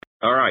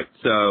All right.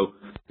 So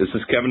this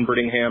is Kevin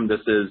Brittingham. This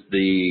is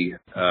the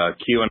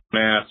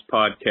Q&S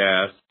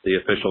podcast, the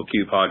official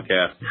Q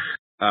podcast.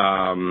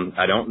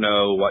 I don't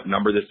know what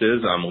number this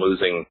is. I'm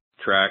losing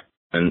track,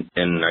 and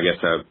I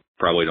guess I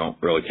probably don't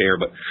really care.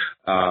 But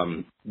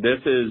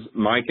this is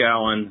Mike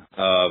Allen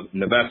of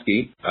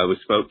Noveski. We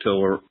spoke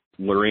to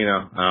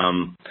Lorena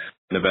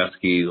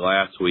Noveski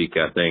last week,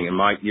 I think. And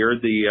Mike, you're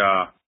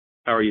the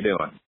how are you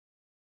doing?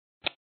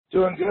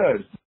 Doing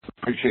good.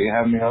 Appreciate you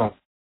having me on.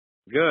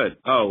 Good.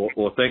 Oh,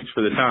 well, thanks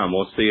for the time.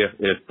 We'll see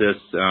if this,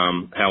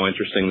 how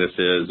interesting this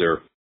is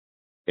or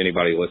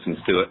anybody listens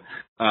to it.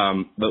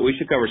 But we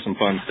should cover some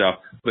fun stuff.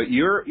 But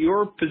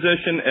your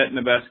position at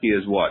Noveski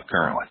is what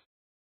currently?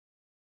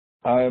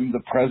 I'm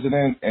the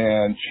president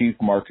and chief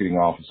marketing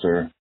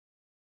officer.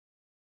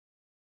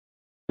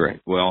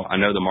 Great. Well, I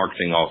know the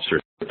marketing officer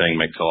thing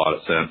makes a lot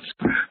of sense.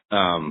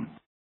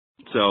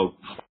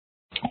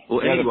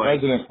 Anyway.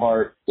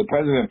 The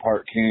president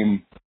part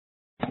came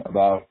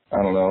about,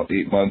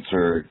 8 months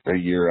or a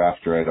year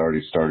after I'd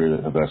already started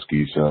at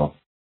Noveski. So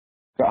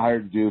got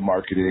hired to do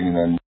marketing and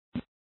then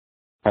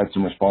had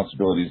some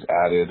responsibilities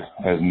added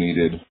as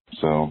needed.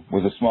 So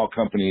with a small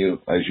company,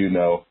 as you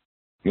know,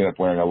 you end up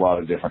wearing a lot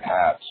of different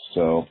hats.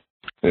 So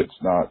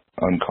it's not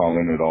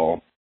uncommon at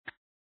all.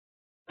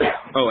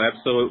 Oh,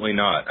 absolutely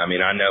not. I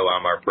mean, I know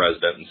I'm our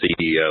president and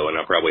CEO, and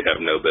I probably have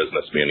no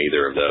business being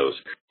either of those.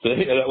 So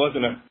that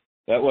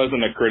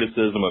wasn't a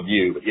criticism of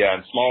you, but yeah,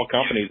 in small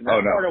companies,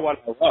 that's part of what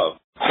I love.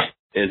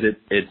 Is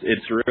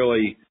it's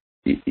really,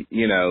 the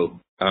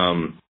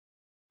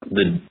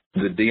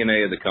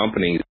DNA of the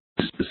company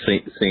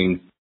seems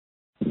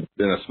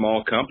in a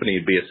small company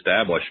to be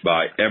established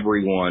by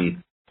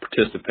everyone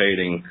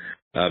participating,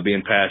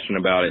 being passionate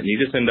about it, and you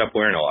just end up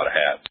wearing a lot of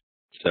hats.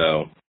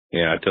 So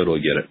yeah, I totally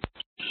get it.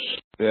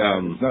 Yeah,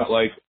 it's not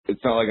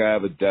like I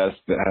have a desk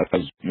that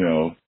has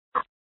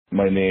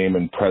my name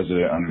and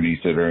president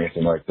underneath it or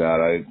anything like that.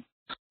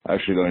 I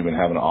actually don't even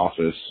have an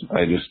office.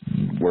 I just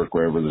work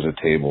wherever there's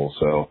a table.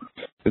 So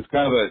it's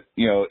kind of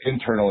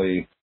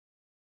internally,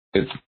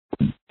 it's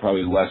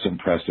probably less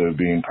impressive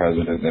being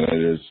president than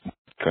it is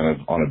kind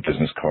of on a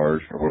business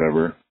card or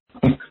whatever.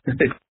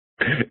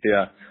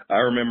 Yeah. I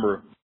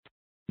remember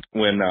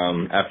when,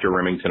 after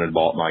Remington had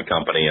bought my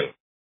company and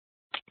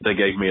they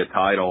gave me a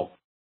title,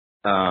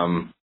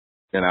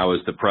 and I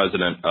was the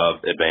president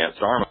of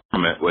Advanced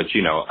Armament, which,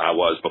 I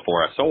was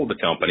before I sold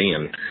the company,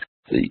 and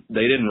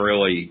they didn't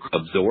really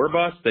absorb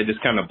us. They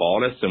just kind of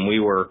bought us, and we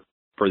were,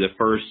 for the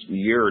first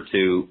year or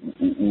two,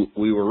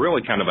 we were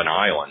really kind of an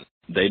island.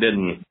 We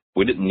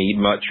didn't need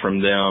much from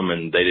them,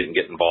 and they didn't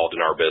get involved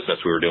in our business.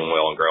 We were doing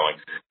well and growing.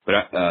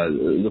 But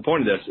the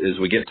point of this is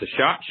we get to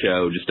SHOT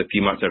Show just a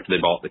few months after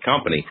they bought the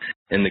company,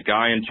 and the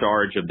guy in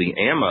charge of the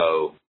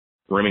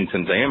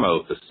Remington's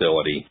ammo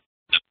facility,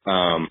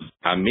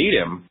 I meet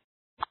him,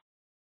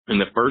 and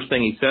the first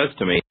thing he says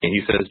to me,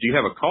 he says, "Do you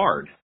have a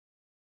card?"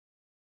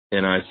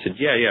 And I said,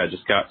 yeah, I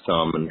just got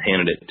some, and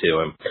handed it to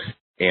him.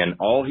 And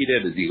all he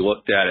did is he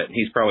looked at it, and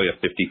he's probably a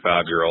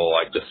 55-year-old,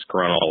 like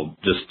disgruntled,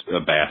 just a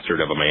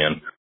bastard of a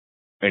man.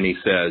 And he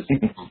says,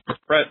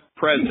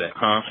 President,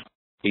 huh?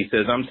 He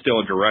says, "I'm still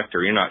a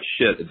director. You're not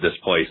shit at this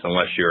place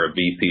unless you're a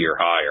VP or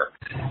higher."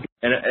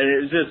 And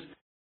it was just,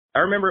 I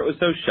remember it was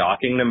so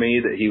shocking to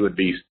me that he would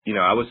be,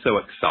 I was so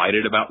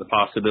excited about the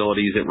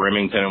possibilities at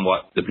Remington and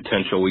what the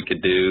potential we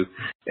could do,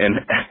 and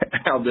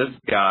how this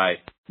guy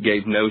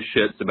gave no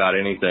shits about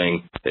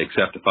anything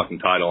except a fucking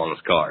title on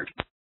his card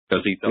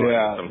because he thought it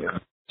was some kind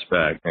of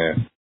respect. Yeah.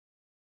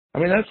 I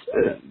mean,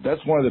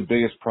 that's one of the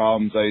biggest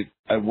problems.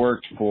 I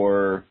worked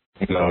for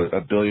a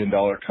 $1 billion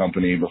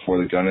company before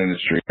the gun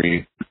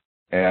industry,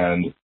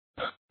 and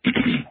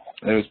it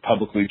was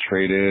publicly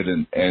traded,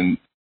 and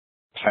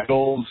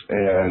titles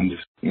and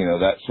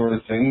that sort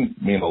of thing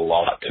mean a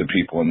lot to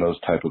people in those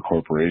type of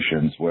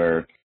corporations,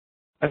 where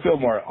I feel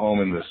more at home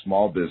in the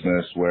small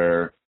business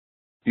where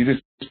you're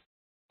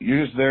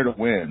just there to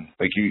win.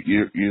 Like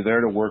you're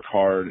there to work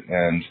hard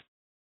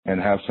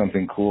and have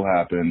something cool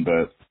happen,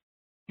 but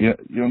you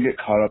don't get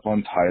caught up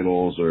on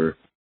titles or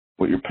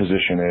what your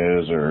position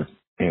is or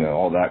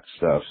all that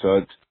stuff.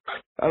 So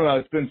I don't know,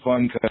 it's been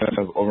fun kind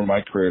of over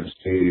my career to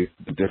see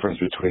the difference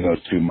between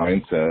those two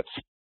mindsets.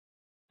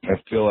 I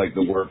feel like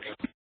the work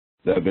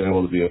that I've been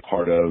able to be a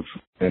part of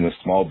in the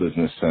small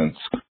business sense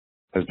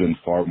has been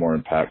far more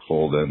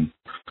impactful than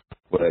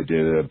what I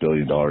did at a $1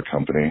 billion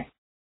company.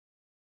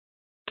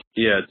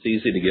 Yeah, it's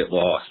easy to get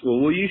lost.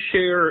 Well, will you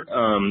share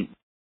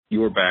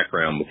your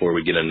background before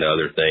we get into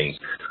other things?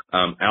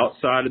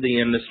 Outside of the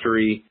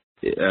industry,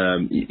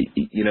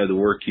 the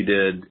work you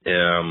did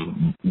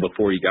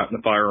before you got in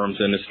the firearms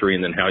industry,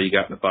 and then how you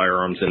got in the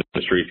firearms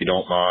industry, if you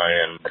don't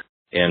mind,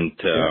 and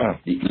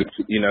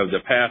the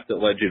path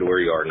that led you to where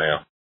you are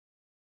now.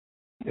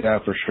 Yeah,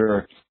 for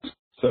sure.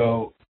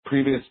 So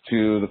previous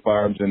to the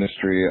firearms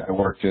industry, I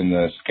worked in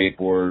the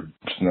skateboard,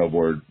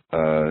 snowboard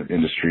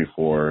industry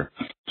for,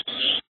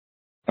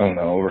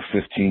 over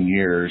 15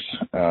 years,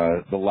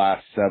 the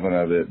last 7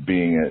 of it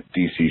being at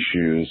DC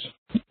Shoes,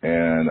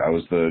 and I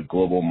was the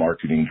global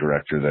marketing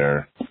director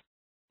there.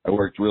 I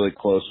worked really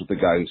close with the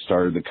guy who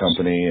started the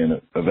company,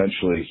 and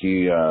eventually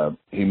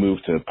he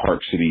moved to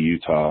Park City,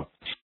 Utah.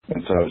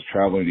 And so I was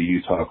traveling to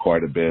Utah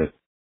quite a bit.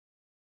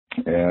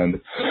 And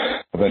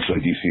eventually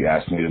DC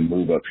asked me to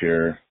move up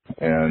here,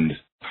 and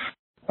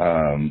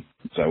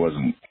so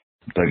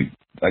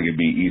I could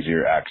be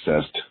easier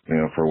accessed,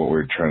 for what we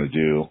were trying to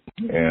do.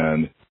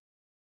 And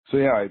so,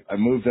 yeah, I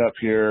moved up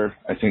here.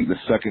 I think the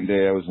second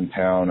day I was in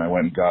town, I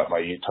went and got my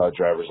Utah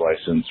driver's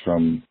license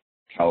from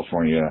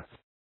California.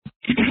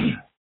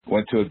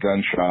 Went to a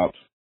gun shop,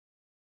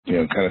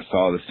 kind of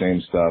saw the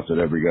same stuff at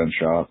every gun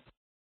shop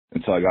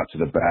until I got to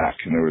the back,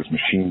 and there was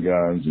machine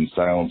guns and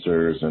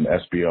silencers and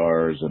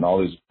SBRs and all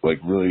these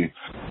really,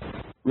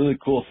 really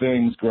cool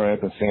things growing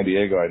up in San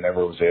Diego I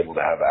never was able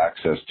to have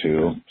access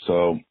to.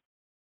 So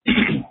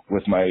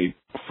with my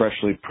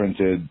freshly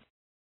printed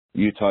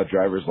Utah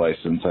driver's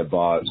license, I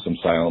bought some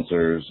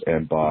silencers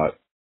and bought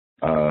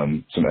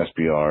some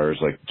SBRs,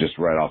 just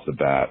right off the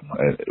bat.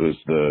 It was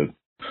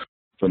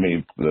for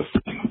me, the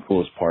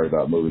coolest part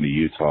about moving to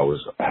Utah was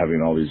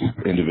having all these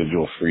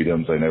individual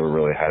freedoms I never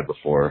really had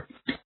before.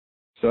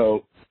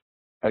 So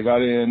I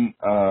got in,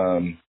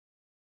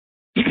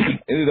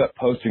 ended up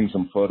posting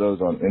some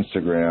photos on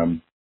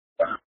Instagram.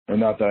 And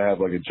not that I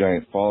have a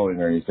giant following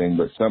or anything,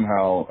 but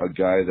somehow a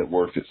guy that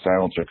worked at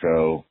Silencer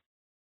Co.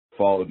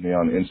 followed me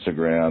on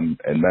Instagram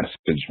and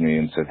messaged me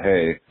and said,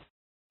 hey,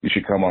 you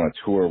should come on a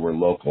tour. We're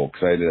local.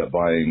 Because I ended up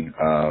buying,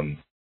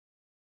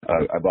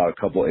 I bought a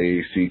couple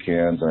AAC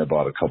cans and I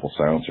bought a couple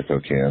Silencer Co.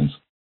 cans.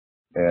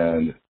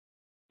 And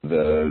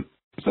so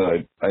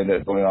I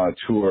ended up going on a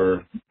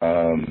tour,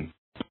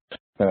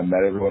 kind of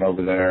met everyone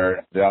over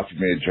there. They offered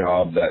me a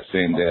job that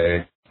same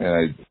day, and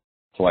I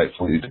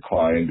politely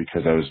declined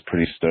because I was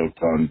pretty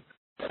stoked on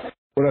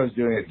what I was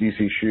doing at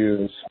DC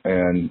Shoes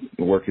and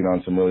working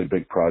on some really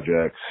big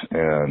projects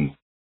and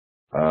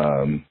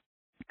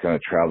kind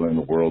of traveling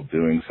the world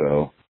doing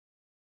so.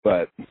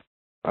 But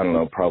I don't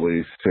know,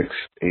 probably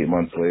 6-8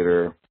 months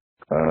later,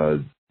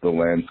 the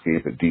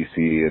landscape at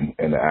DC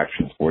and the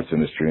action sports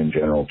industry in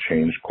general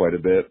changed quite a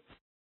bit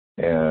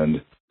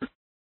and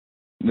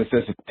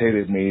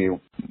necessitated me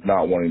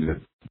not wanting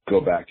to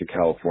go back to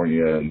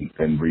California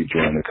and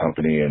rejoin the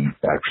company, and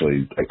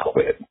actually I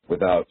quit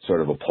without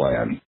sort of a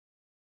plan.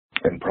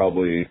 And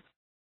probably,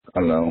 I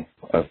don't know,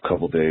 a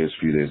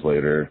few days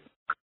later,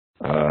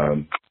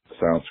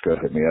 Silencer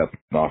hit me up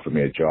and offered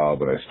me a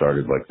job, and I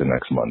started the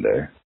next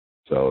Monday.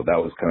 So that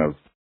was kind of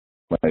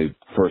my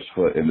first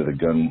foot into the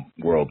gun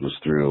world, was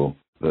through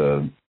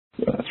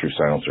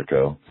Silencer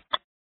Co.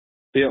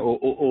 Yeah,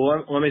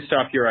 well, let me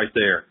stop you right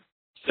there.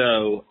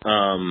 So,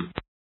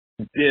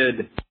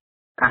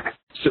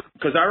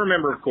 because I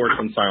remember, of course,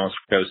 when Silencer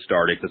Co.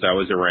 started, because I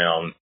was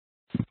around,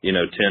 10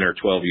 or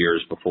 12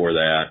 years before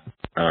that,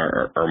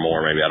 or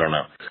more, maybe, I don't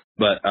know.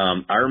 But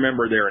I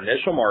remember their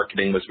initial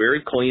marketing was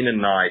very clean and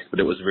nice, but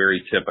it was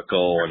very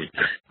typical. And,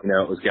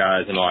 it was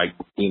guys in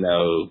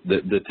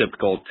the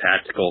typical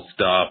tactical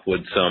stuff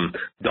with some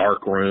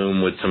dark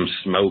room with some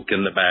smoke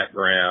in the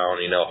background,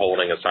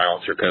 holding a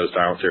Silencer Co.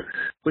 silencer,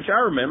 which I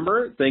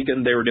remember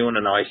thinking they were doing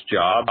a nice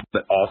job,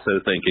 but also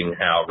thinking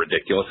how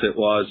ridiculous it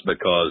was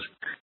because,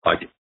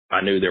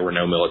 I knew there were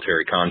no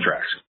military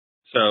contracts.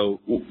 So,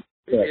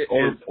 yeah,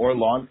 or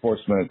law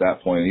enforcement at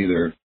that point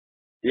either.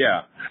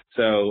 Yeah.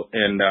 So,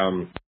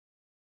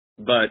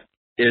 but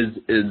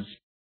is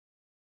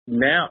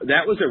now,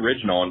 that was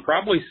original, and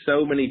probably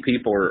so many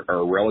people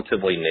are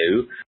relatively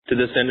new to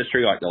this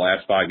industry, the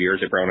last 5 years,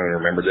 they probably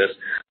don't remember this.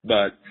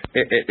 But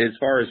as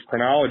far as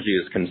chronology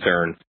is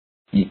concerned,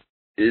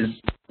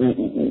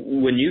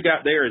 when you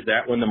got there, is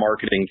that when the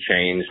marketing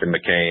changed and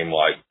became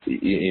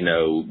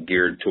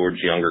geared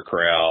towards younger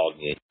crowd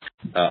and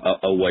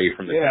away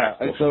from the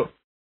tactical?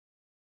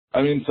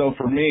 So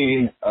for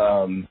me,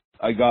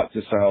 I got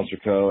to Silencer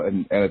Co.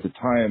 and at the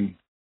time,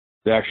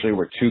 there actually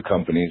were two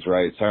companies,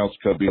 right? Silencer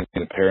Co. being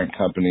the parent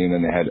company, and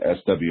then they had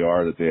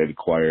SWR that they had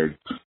acquired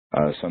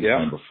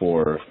sometime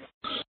before.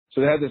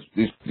 So they had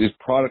these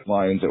product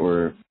lines that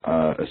were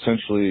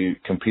essentially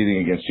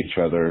competing against each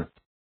other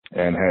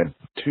and had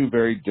two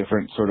very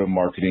different sort of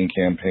marketing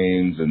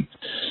campaigns, and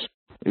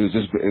it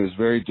was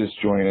very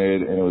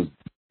disjointed, and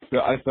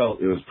I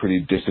felt it was pretty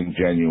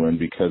disingenuous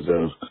because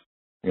of,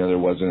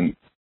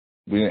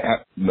 we didn't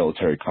have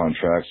military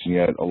contracts, and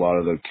yet a lot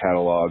of the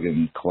catalog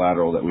and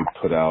collateral that we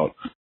put out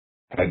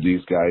had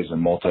these guys in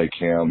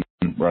multicam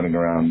running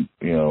around,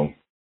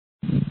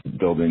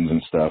 buildings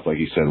and stuff, like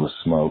you said, with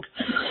smoke.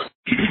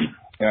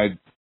 And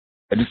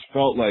I just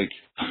felt like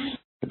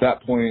at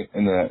that point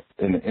in the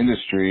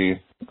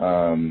industry,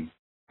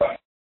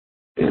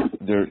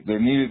 there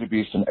needed to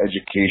be some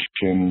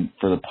education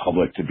for the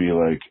public to be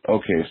like,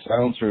 okay,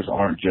 silencers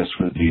aren't just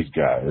for these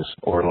guys,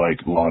 or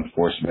law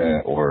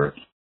enforcement or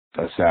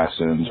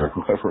assassins or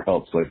whoever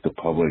else the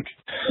public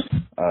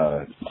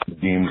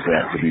deems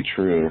that to be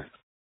true.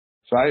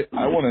 So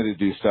I wanted to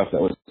do stuff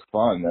that was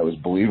fun, that was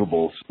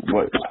believable.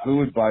 Who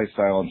would buy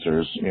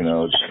silencers?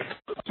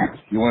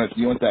 You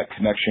want that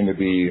connection to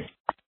be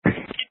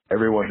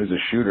everyone who's a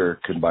shooter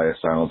could buy a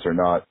silencer,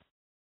 not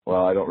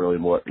well, I don't really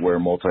wear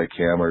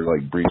multicam or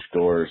like breech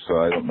doors, so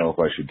I don't know if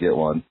I should get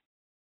one.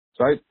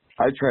 So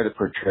I try to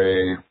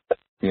portray,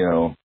 you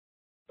know,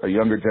 a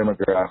younger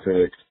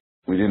demographic.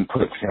 We didn't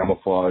put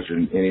camouflage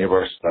in any of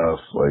our stuff.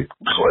 Like,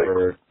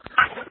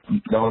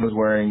 no one was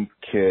wearing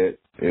kit.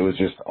 It was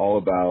just all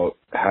about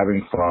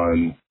having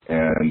fun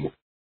and,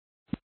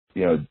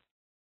 you know,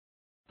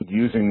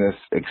 using this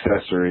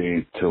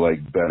accessory to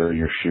like better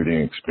your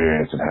shooting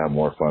experience and have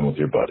more fun with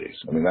your buddies.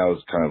 I mean, that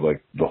was kind of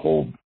like the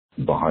whole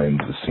behind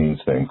the scenes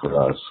thing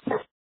for us.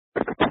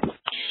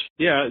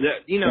 Yeah,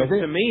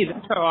 to me,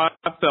 that's how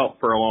I felt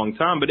for a long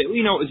time. But, it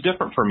was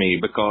different for me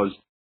because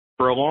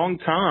for a long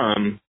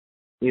time,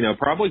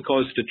 probably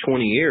close to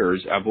 20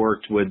 years, I've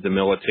worked with the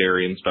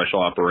military and special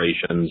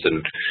operations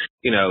and,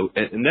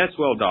 and that's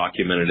well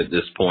documented at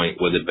this point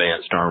with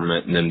advanced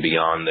armament and then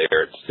beyond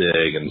there at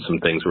SIG and some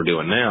things we're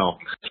doing now.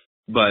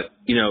 But,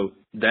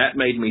 that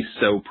made me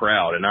so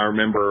proud. And I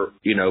remember,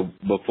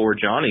 before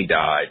Johnny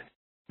died,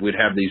 we'd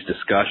have these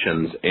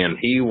discussions and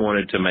he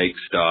wanted to make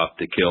stuff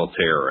to kill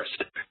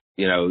terrorists.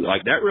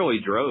 Like that really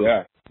drove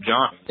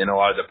Johnny in a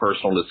lot of the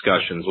personal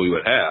discussions we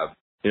would have.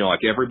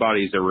 Like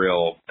everybody's a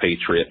real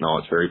patriot and all,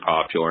 it's very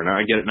popular. And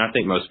I get it. And I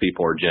think most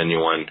people are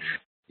genuine.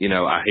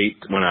 I hate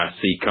when I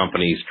see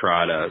companies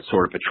try to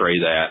sort of portray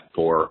that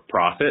for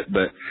profit.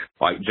 But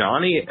like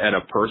Johnny at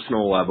a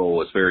personal level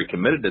was very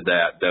committed to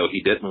that, though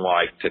he didn't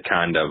like to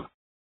kind of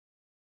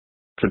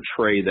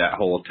portray that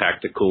whole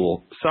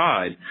tactical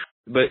side.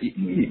 But,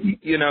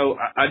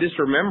 I just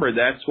remember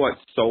that's what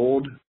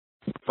sold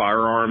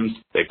firearms,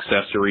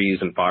 accessories,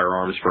 and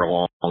firearms for a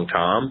long, long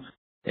time.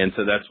 And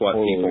so that's what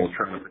people are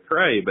trying to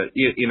portray. But,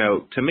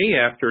 to me,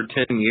 after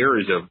 10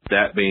 years of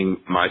that being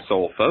my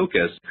sole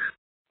focus,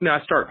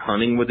 I start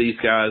hunting with these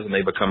guys and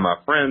they become my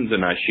friends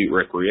and I shoot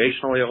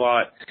recreationally a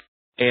lot.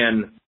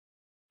 And,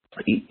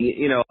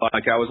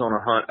 like I was on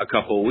a hunt a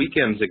couple of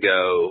weekends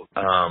ago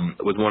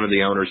with one of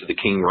the owners of the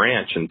King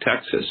Ranch in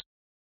Texas.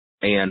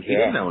 And he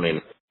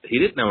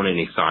didn't own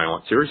any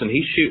silencers, and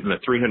he's shooting a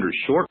 300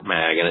 short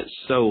mag, and it's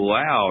so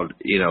loud,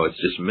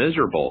 it's just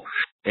miserable.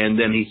 And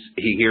then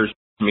he hears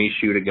me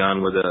shoot a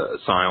gun with a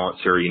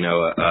silencer,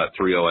 a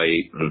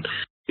 308, and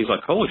he's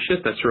like, holy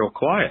shit, that's real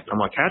quiet. I'm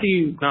like, how do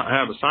you not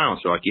have a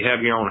silencer? Like, you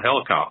have your own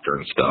helicopter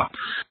and stuff.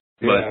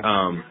 Yeah.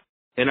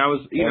 But, and I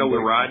was,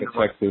 we're riding.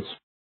 Texas.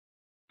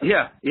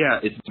 Yeah,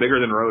 it's bigger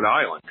than Rhode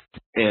Island.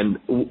 And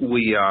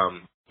we,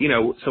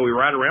 so we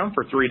ride around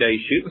for 3 days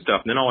shooting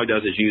stuff, and then all he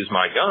does is use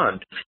my gun.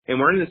 And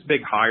we're in this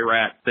big high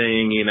rack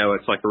thing,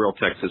 it's like a real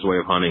Texas way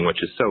of hunting,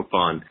 which is so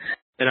fun.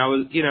 And I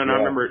was, and I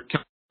remember,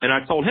 and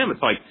I told him,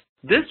 it's like,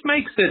 this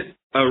makes it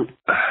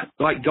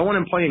like going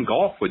and playing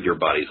golf with your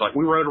buddies. Like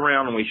we rode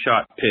around and we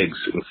shot pigs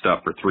and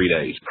stuff for 3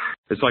 days.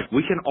 It's like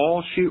we can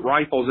all shoot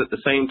rifles at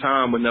the same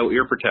time with no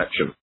ear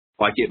protection.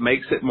 Like it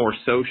makes it more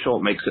social,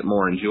 it makes it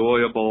more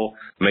enjoyable,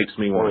 makes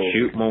me want to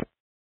shoot more.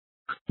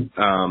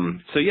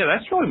 So yeah,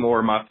 that's really more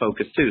of my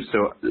focus too.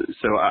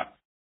 So I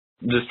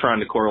just trying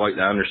to correlate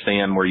to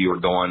understand where you were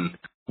going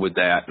with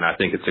that. And I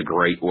think it's a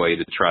great way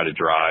to try to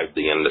drive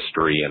the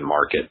industry and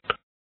market.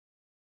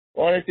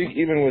 Well, I think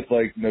even with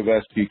like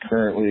Noveske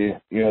currently,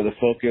 the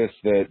focus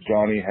that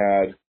Johnny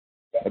had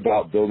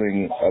about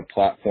building a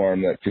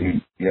platform that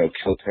can,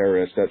 kill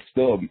terrorists, that's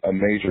still a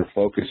major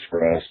focus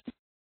for us.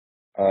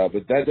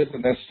 But that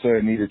doesn't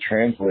necessarily need to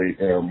translate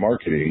in our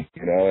marketing,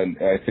 and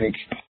I think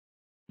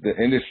the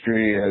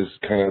industry has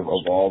kind of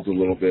evolved a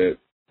little bit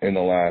in the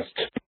last,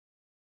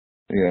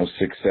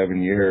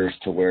 6-7 years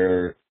to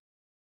where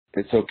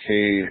it's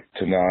okay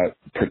to not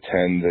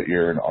pretend that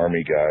you're an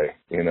Army guy,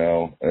 and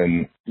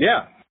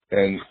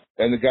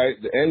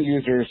the end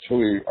users who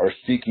we are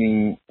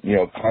seeking,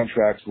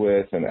 contracts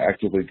with and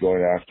actively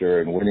going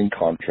after and winning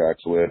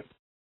contracts with.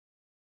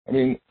 I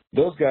mean,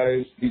 those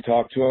guys, you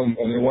talk to them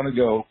and they want to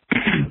go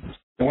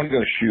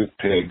shoot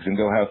pigs and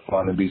go have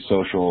fun and be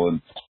social.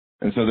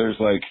 And so there's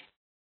like,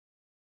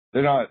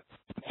 they're not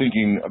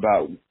thinking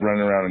about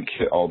running around in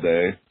kit all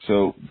day.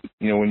 So,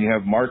 when you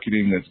have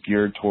marketing that's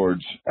geared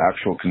towards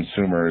actual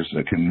consumers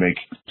that can make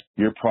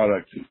your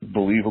product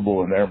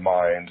believable in their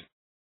mind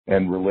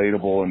and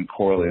relatable and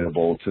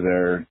correlatable to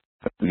their,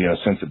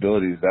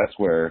 sensibilities, that's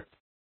where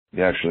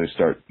you actually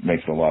start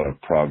making a lot of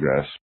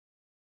progress.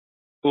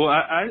 Well,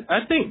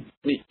 I think,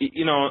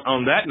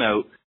 on that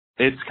note,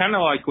 it's kind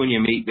of like when you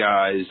meet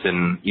guys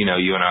and, you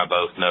and I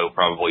both know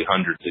probably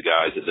hundreds of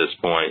guys at this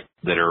point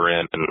that are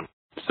in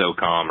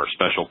SOCOM or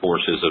special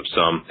forces of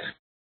some,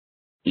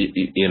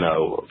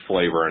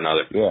 flavor or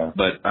another. Yeah.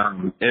 But,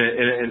 and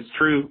it's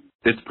true.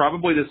 It's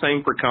probably the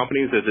same for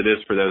companies as it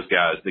is for those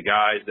guys. The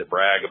guys that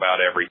brag about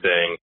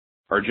everything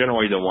are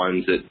generally the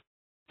ones that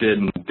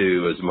didn't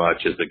do as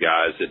much as the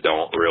guys that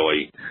don't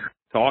really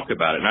talk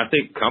about it. And I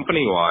think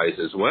company-wise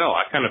as well,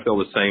 I kind of feel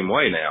the same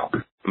way now.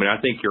 I mean, I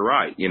think you're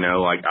right.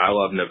 Like I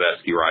love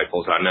Noveske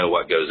rifles. I know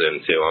what goes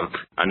into them.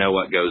 I know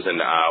what goes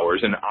into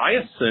ours. And I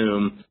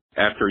assume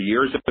after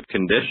years of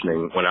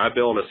conditioning, when I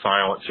build a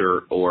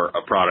silencer or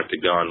a product, a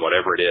gun,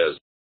 whatever it is,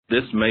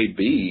 this may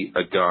be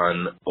a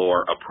gun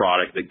or a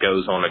product that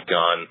goes on a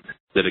gun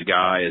that a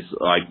guy is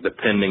like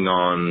depending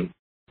on,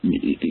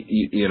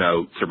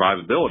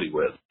 survivability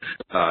with,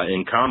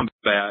 in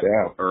combat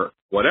or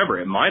whatever.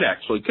 It might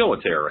actually kill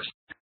a terrorist.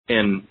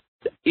 And,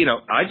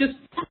 I just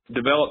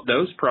develop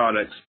those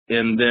products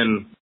and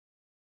then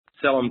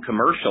sell them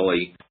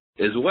commercially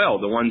as well,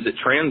 the ones that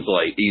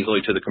translate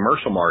easily to the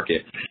commercial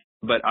market.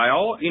 But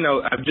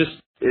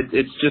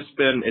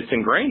it's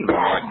ingrained in me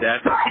like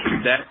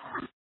that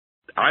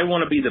I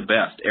want to be the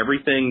best.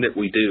 Everything that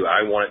we do,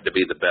 I want it to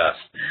be the best.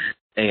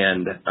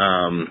 And,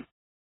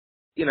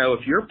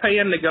 if you're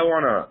paying to go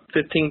on a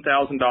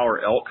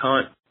 $15,000 elk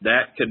hunt,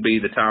 that could be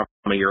the time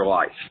of your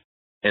life.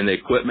 And the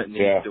equipment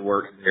needs to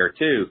work there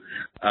too.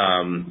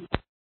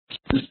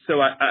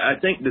 So I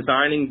think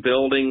designing,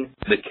 building,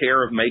 the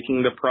care of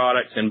making the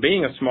products, and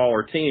being a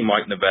smaller team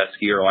like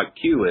Noveske or like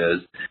Q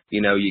is,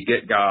 you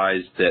get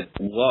guys that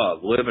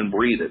live and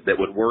breathe it, that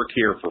would work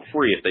here for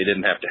free if they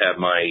didn't have to have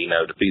money,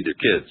 to feed their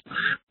kids.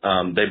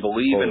 They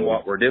believe in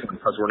what we're doing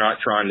because we're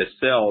not trying to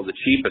sell the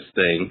cheapest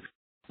thing.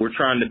 We're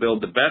trying to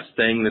build the best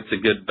thing that's a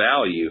good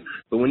value.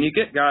 But when you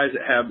get guys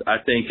that have, I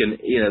think,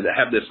 that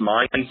have this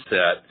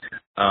mindset,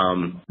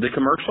 the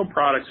commercial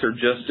products are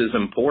just as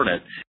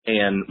important.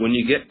 And when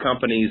you get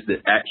companies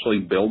that actually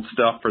build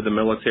stuff for the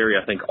military,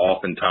 I think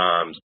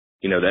oftentimes,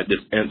 that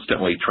just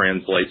instantly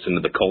translates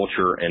into the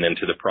culture and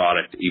into the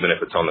product, even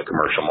if it's on the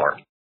commercial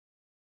market.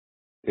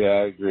 Yeah,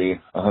 I agree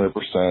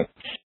 100%.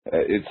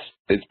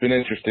 It's been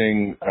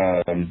interesting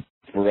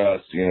for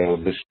us.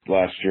 This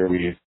last year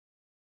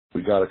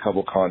we got a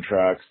couple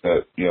contracts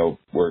that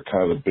were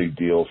kind of a big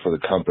deal for the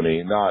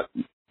company. Not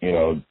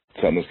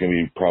something that's going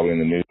to be probably in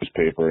the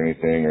newspaper or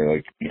anything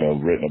or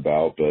written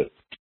about, but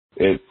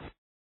it's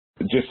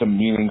just some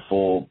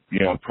meaningful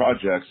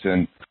projects,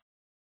 and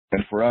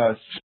for us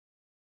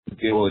to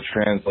be able to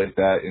translate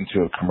that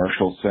into a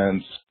commercial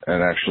sense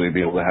and actually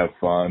be able to have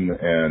fun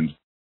and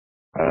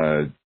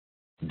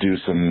do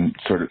some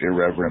sort of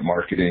irreverent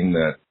marketing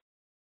that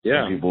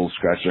people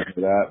scratch their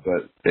head at,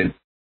 but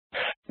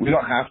we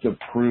don't have to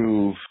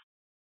prove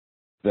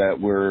that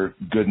we're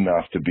good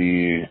enough to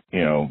be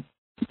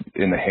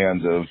in the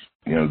hands of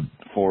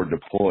forward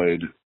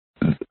deployed.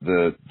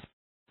 The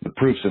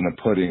proof's in the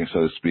pudding,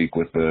 so to speak,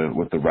 with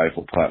the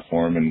rifle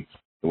platform and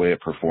the way it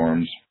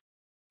performs,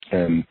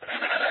 and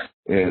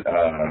it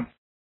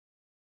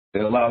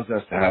allows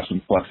us to have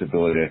some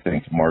flexibility, I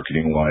think,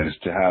 marketing wise,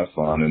 to have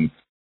fun,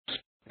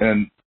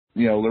 and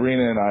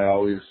Lorena and I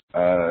always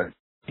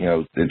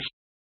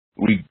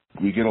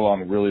we get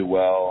along really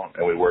well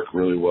and we work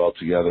really well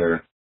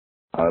together,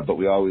 but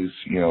we always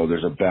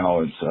there's a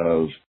balance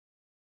of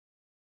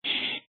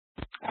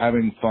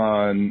having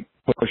fun,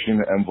 pushing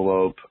the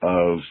envelope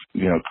of,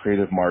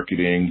 creative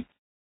marketing,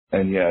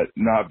 and yet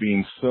not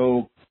being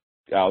so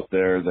out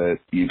there that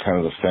you kind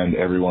of offend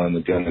everyone in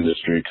the gun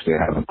industry because they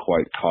haven't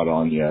quite caught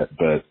on yet.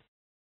 But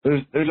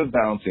there's a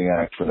balancing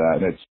act for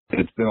that, and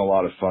it's been a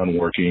lot of fun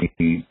working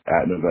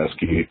at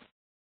Noveske.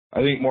 I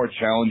think more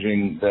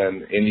challenging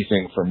than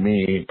anything for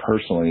me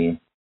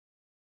personally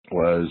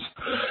was,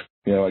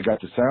 I got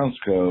to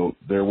SoundsCo,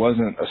 there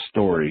wasn't a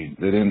story.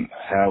 They didn't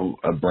have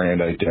a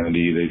brand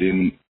identity.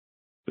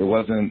 There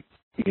wasn't,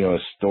 a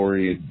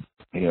storied,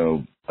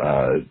 leader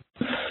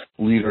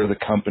of the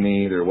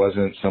company. There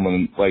wasn't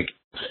someone like,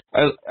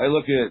 I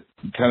look at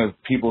kind of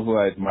people who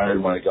I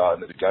admired when I got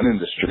into the gun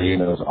industry,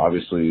 and it was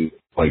obviously,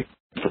 like,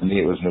 for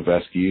me, it was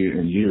Noveske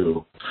and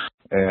you.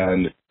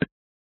 And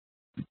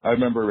I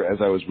remember as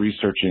I was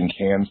researching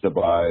cans to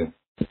buy,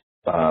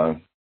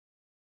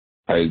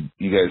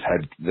 you guys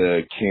had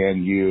the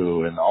Can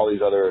U and all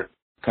these other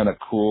kind of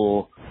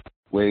cool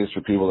ways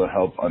for people to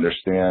help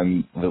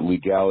understand the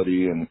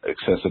legality and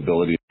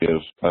accessibility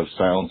of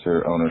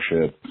silencer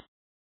ownership.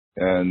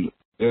 And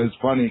it was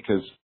funny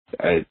because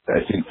I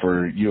think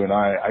for you and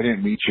I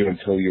didn't meet you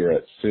until you were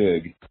at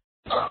SIG.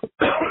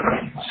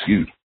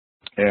 Excuse me.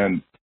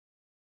 And,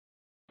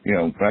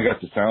 when I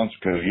got to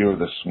SoundsCo, you were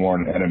the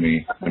sworn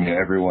enemy. I mean,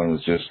 everyone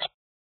was just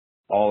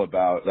all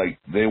about, like,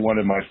 they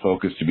wanted my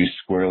focus to be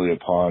squarely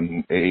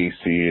upon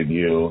AAC and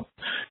you.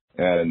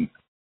 And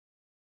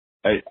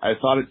I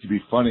thought it to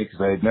be funny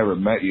because I had never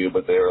met you,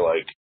 but they were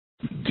like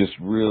just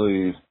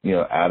really,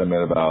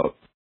 adamant about,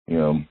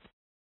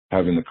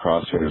 having the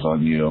crosshairs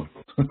on you.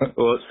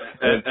 Well,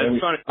 and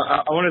funny.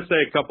 I want to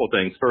say a couple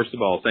things. First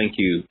of all, thank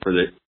you for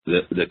the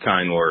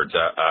kind words.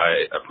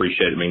 I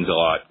appreciate it. It means a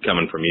lot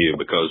coming from you,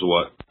 because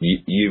what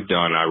you've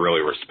done, I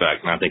really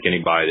respect. And I think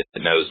anybody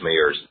that knows me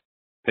or has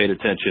paid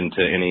attention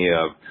to any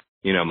of,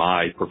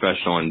 my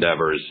professional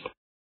endeavors,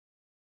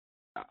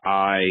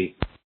 I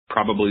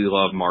probably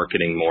love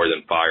marketing more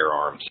than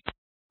firearms.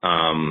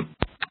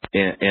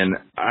 And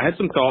I had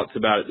some thoughts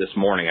about it this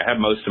morning. I have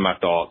most of my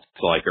thoughts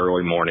like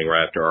early morning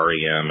right after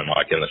REM and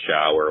like in the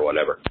shower or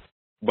whatever.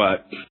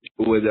 But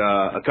with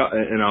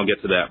and I'll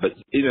get to that. But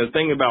the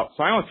thing about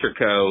Silencer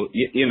Co.,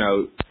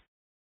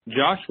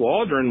 Josh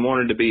Waldron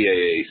wanted to be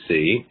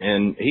AAC,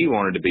 and he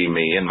wanted to be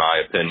me, in my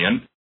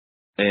opinion.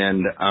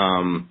 And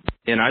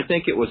I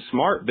think it was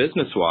smart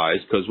business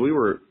wise, because we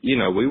were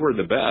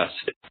the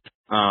best.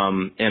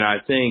 And I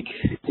think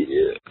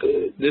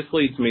this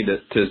leads me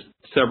to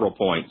several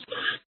points.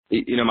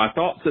 My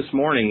thoughts this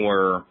morning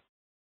were,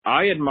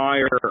 I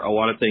admire a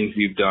lot of things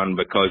you've done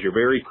because you're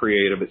very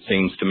creative, it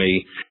seems to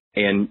me,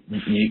 and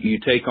you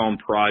take on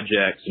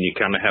projects and you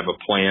kind of have a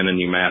plan and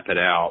you map it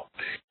out.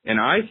 And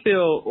I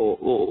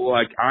feel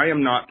like I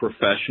am not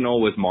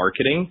professional with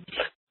marketing.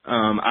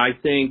 I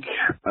think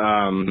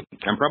I'm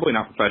probably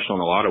not professional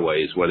in a lot of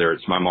ways, whether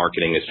it's my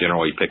marketing is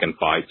generally picking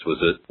fights,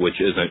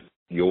 which isn't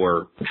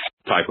your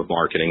type of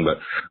marketing. But,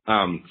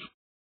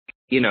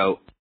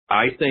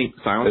 I think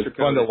Silencer Code. It's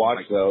fun to watch,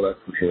 though, that's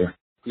for sure.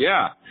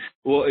 Yeah.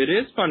 Well, it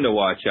is fun to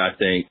watch, I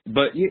think.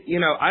 But,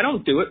 I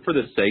don't do it for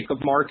the sake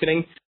of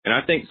marketing. And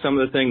I think some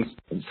of the things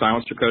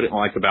Silencer Code didn't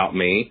like about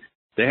me,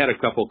 they had a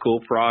couple cool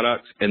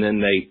products, and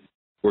then they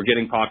were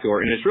getting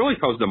popular. And it's really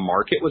because the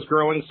market was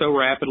growing so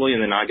rapidly,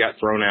 and then I got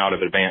thrown out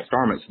of Advanced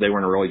Garments. So they were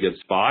in a really good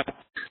spot.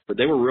 But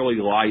they were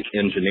really light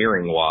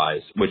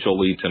engineering-wise, which will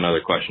lead to another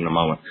question in a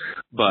moment.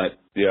 But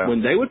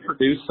when they would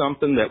produce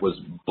something that was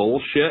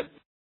bullshit,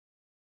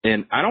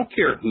 and I don't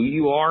care who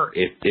you are,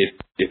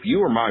 if you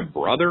were my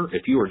brother,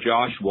 if you were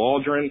Josh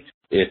Waldron,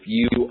 if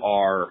you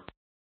are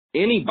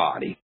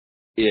anybody,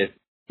 if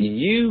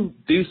you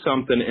do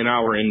something in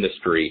our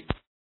industry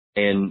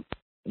and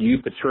you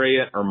portray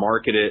it or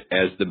market it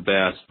as the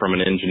best from an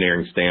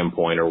engineering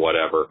standpoint or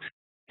whatever,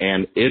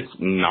 and it's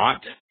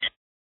not,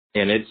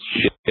 and it's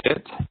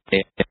shit,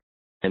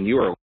 and you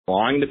are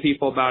lying to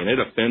people about it, and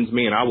it offends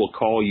me, and I will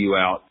call you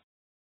out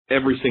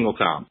every single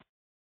time.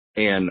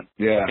 And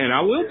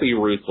I will be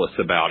ruthless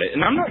about it.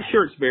 And I'm not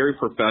sure it's very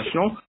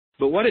professional,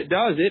 but what it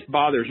does, it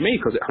bothers me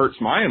because it hurts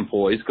my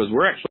employees because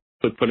we're actually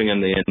putting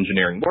in the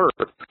engineering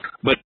work.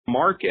 But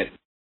market,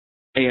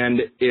 and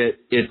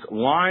it's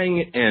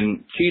lying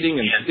and cheating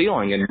and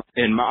stealing, and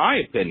in my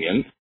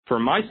opinion,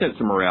 from my sense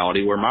of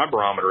morality, where my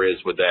barometer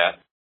is with that,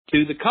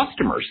 to the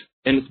customers.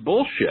 And it's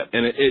bullshit,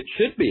 and it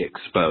should be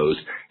exposed.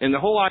 And the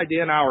whole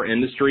idea in our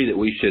industry that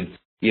we should,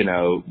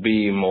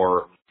 be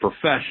more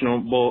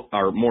professional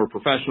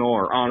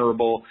or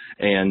honorable,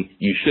 and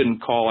you shouldn't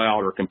call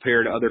out or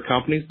compare to other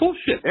companies.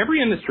 Bullshit.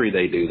 Every industry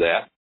they do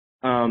that.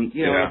 In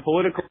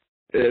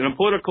a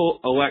political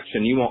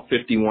election, you want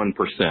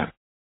 51%.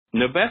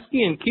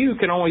 Noveski and Q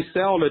can only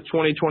sell to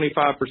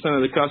 20-25%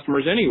 of the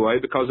customers anyway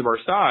because of our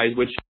size,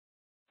 which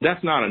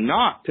that's not a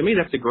knock. To me,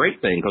 that's a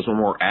great thing because we're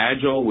more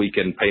agile. We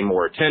can pay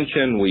more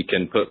attention. We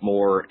can put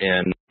more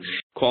in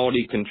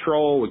quality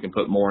control. We can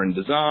put more in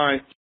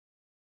design.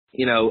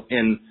 I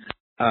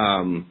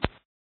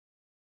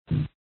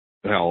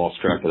lost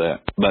track of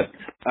that. But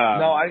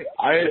no,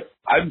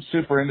 I'm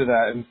super into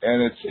that,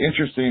 and it's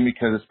interesting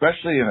because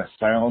especially in a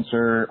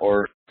silencer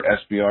or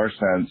SBR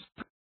sense,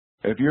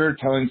 if you're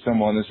telling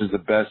someone this is the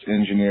best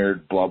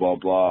engineered blah blah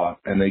blah,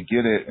 and they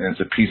get it and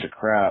it's a piece of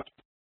crap,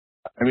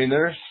 I mean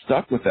they're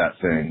stuck with that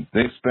thing.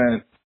 They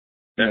spent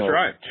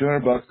right.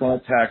 $200 on a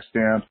tax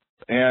stamp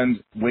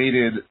and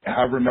waited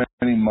however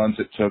many months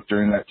it took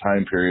during that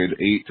time period,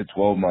 8 to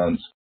 12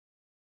 months.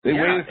 They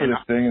waited for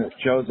this thing, and it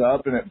shows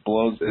up, and it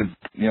blows,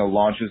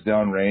 launches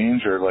down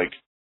range, or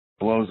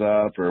blows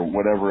up, or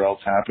whatever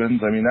else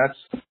happens. I mean,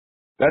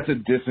 that's a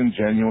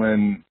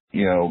disingenuine,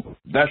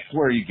 that's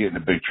where you get into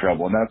big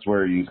trouble, and that's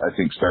where you, I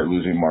think, start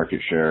losing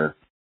market share.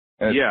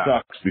 And it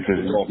sucks because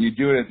you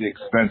do it at the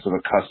expense of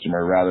a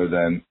customer rather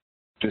than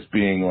just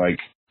being I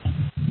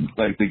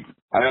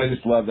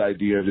just love the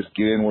idea of just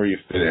get in where you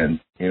fit in,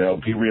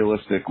 be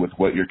realistic with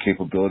what your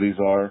capabilities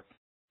are,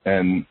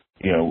 and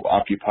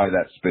occupy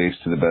that space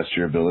to the best of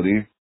your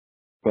ability.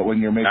 But when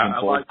you're making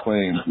bold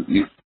claims,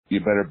 you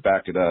better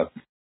back it up.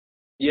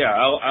 Yeah,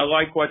 I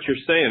like what you're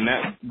saying.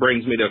 That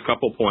brings me to a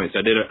couple points.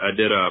 I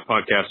did a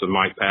podcast with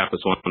Mike Pappas,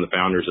 one of the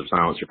founders of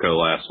Silencer Co.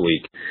 last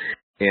week.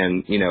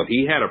 And,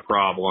 he had a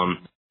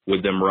problem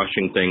with them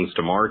rushing things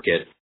to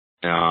market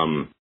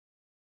and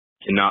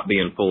not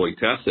being fully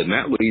tested. And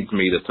that leads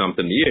me to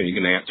something to you. You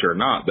can answer or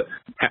not. But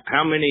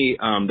how many,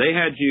 they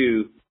had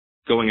you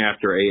going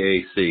after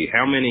AAC.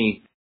 How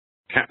many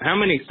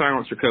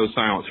Silencer Co.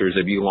 silencers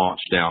have you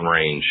launched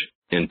downrange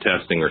in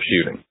testing or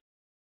shooting?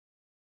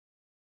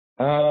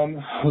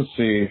 Let's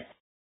see.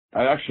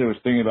 I actually was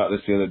thinking about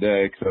this the other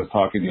day because I was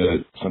talking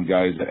to some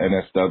guys at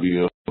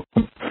NSW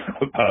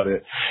about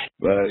it.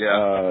 But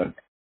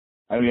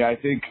I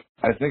think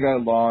I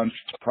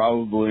launched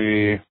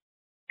probably.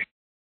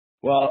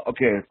 Well,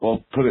 okay.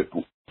 Well, put it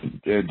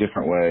a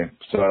different way.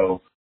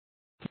 So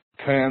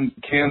cans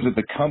that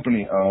the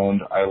company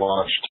owned, I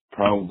launched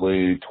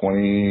probably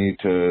 20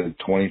 to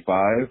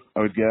 25, I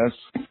would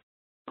guess.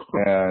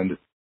 And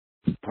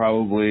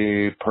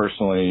probably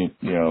personally,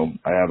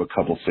 I have a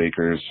couple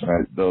Sakers.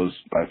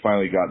 I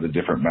finally got the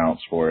different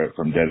mounts for it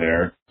from Dead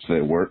Air, so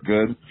they work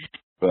good.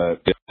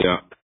 But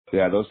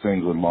those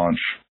things would launch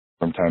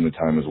from time to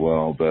time as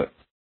well. But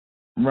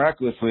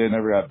miraculously, I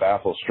never got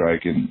Baffle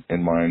Strike in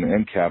mine,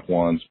 and Cap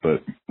once,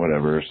 but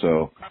whatever.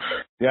 So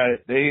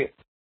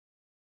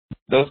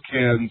those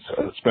cans,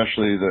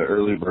 especially the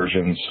early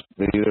versions,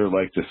 they either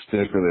like to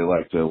stick or they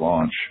like to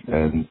launch.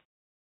 And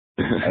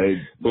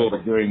I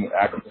was doing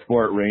active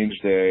sport range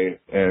day,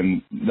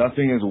 and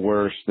nothing is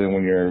worse than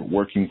when you're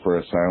working for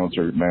a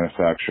silencer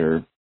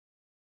manufacturer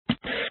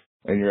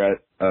and you're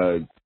at a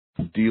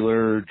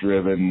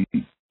dealer-driven,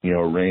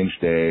 range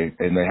day,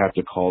 and they have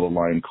to call the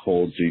line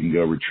cold so you can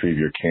go retrieve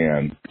your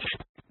can.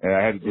 And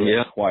I had to do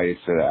it twice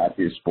at an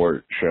active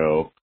sport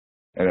show,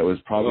 and it was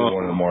probably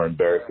one of the more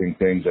embarrassing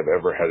things I've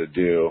ever had to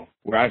do,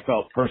 where I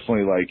felt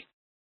personally like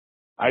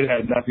I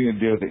had nothing to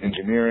do with the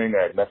engineering.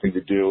 I had nothing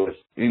to do with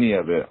any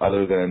of it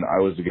other than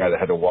I was the guy that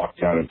had to walk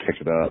down and pick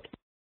it up.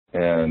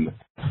 And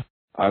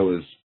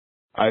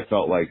I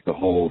felt like the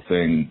whole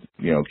thing,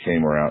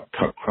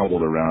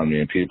 crumbled around me,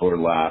 and people are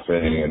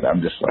laughing, and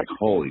I'm just like,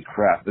 holy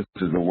crap, this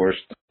is the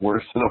worst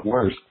of the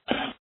worst.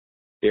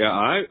 Yeah,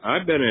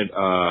 I've been at,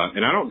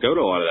 and I don't go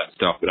to a lot of that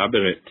stuff, but I've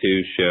been at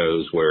 2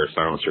 shows where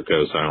Silencer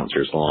Co.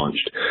 Silencers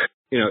launched.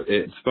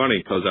 It's funny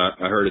because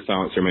I heard a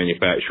silencer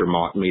manufacturer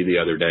mock me the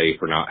other day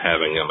for not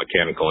having a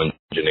mechanical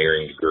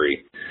engineering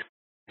degree.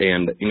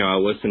 And, I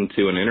listened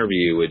to an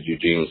interview with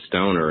Eugene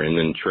Stoner, and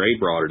then Trey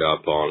brought it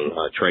up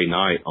on Trey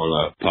Knight on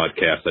a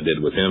podcast I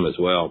did with him as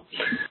well.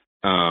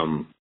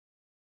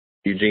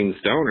 Eugene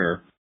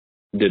Stoner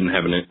didn't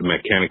have a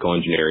mechanical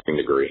engineering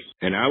degree.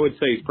 And I would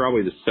say he's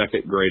probably the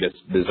second greatest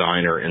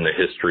designer in the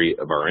history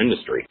of our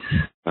industry,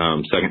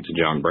 second to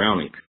John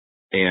Browning.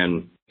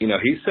 And,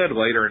 he said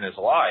later in his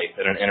life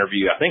in an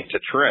interview, I think to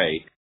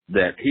Trey,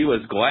 that he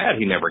was glad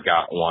he never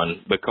got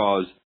one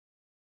because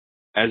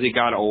as he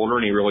got older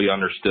and he really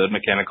understood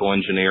mechanical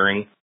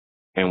engineering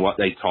and what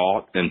they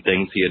taught and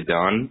things he had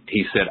done,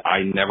 he said,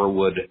 I never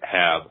would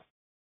have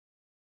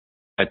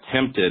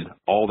attempted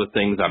all the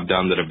things I've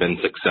done that have been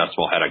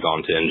successful had I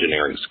gone to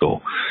engineering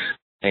school.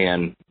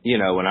 And,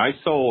 when I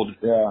sold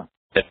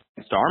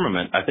Advanced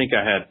Armament, I think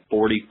I had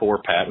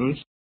 44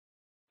 patents.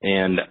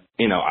 And,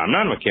 I'm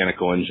not a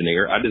mechanical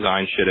engineer. I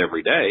design shit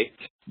every day.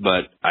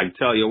 But I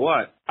tell you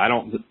what, I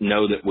don't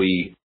know that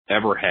we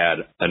ever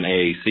had an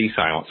AAC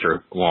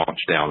silencer launch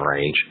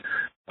downrange.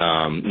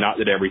 Not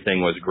that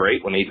everything was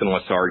great. When Ethan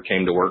Lassard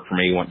came to work for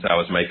me once I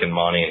was making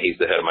money, and he's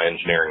the head of my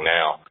engineering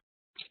now,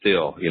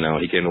 still,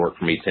 he came to work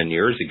for me 10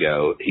 years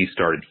ago. He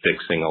started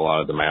fixing a lot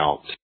of the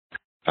mounts,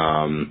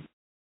 from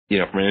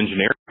an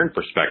engineering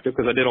perspective,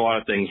 because I did a lot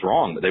of things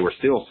wrong, but they were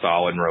still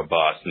solid and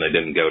robust, and they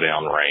didn't go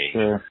downrange.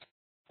 Sure.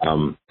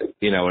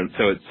 And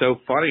so it's so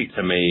funny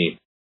to me,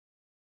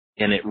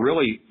 and it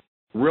really,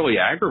 really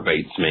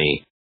aggravates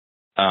me.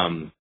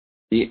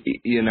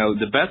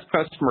 The best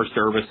customer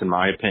service, in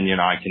my opinion,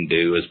 I can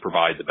do is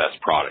provide the best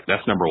product.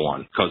 That's number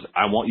one, because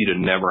I want you to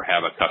never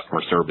have a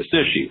customer service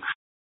issue.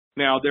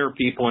 Now, there are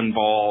people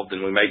involved,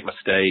 and we make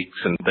mistakes,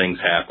 and things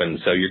happen,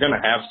 so you're going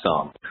to have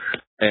some.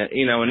 And,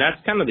 and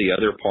that's kind of the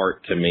other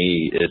part to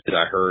me is that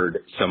I heard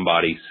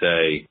somebody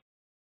say,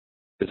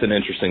 it's an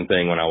interesting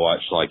thing when I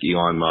watched, like,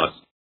 Elon Musk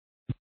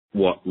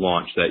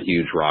launched that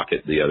huge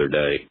rocket the other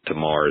day to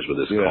Mars with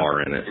his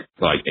car in it.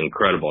 Like,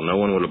 incredible. No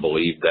one would have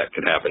believed that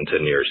could happen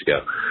 10 years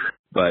ago.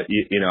 But,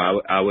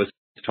 I was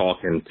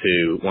talking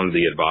to one of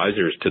the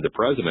advisors to the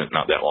president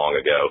not that long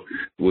ago,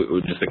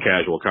 with just a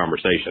casual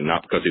conversation,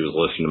 not because he was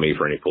listening to me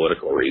for any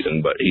political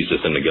reason, but he's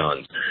just into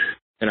guns.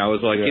 And I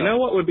was like,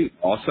 what would be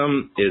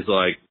awesome is,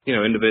 like,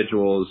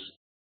 individuals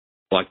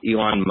like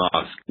Elon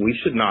Musk, we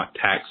should not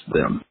tax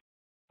them.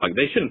 Like,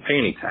 they shouldn't pay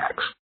any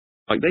tax.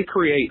 Like, they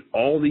create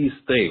all these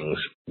things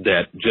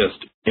that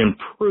just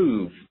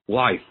improve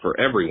life for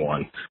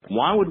everyone.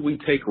 Why would we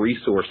take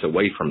resource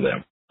away from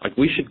them? Like,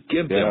 we should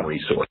give them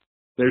resource.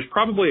 There's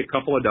probably a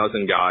couple of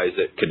dozen guys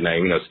that could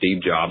name,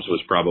 Steve Jobs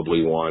was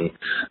probably one.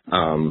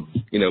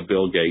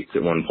 Bill Gates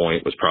at one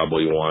point was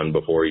probably one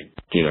before he,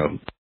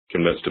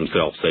 convinced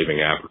himself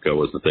saving Africa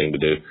was the thing to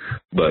do.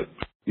 But,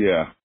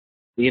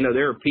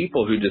 there are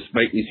people who just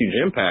make these huge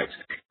impacts.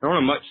 They're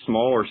on a much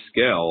smaller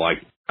scale. Like,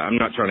 I'm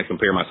not trying to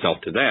compare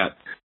myself to that,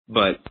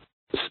 but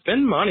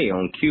spend money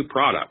on Q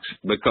products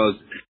because,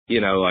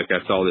 like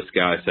I saw this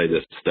guy say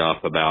this stuff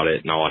about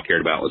it, and all I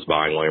cared about was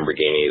buying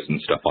Lamborghinis and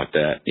stuff like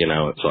that.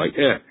 It's like,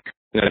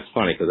 it's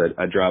funny because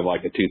I drive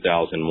like a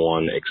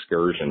 2001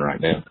 Excursion right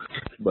now.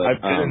 But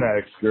I've been in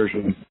that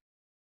Excursion.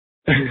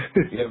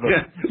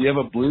 You have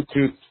a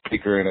Bluetooth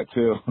speaker in it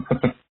too.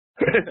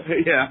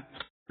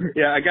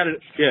 Yeah, I got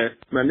it. Yeah,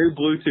 my new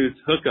Bluetooth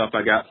hookup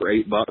I got for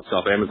 $8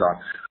 off Amazon.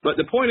 But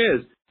the point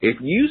is, if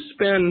you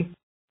spend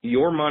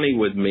your money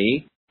with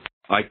me,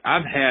 like,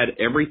 I've had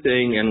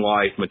everything in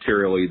life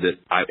materially that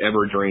I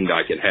ever dreamed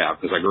I could have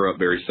because I grew up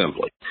very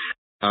simply.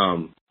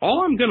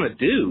 All I'm going to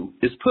do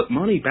is put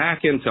money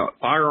back into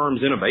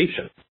firearms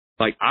innovation.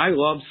 Like, I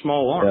love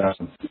small arms.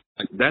 Yeah.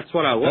 Like, that's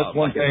what I love.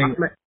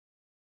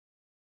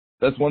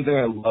 That's one thing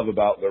I love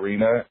about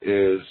Lorena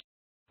is,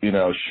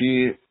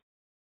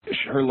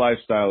 her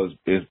lifestyle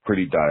is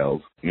pretty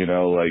dialed.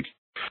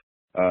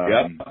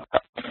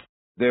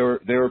 They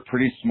were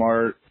pretty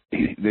smart.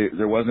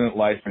 There wasn't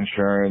life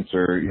insurance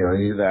or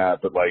any of that,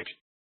 but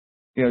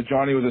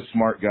Johnny was a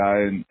smart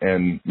guy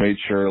and made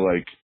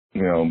sure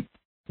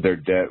their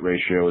debt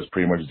ratio was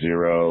pretty much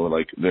zero.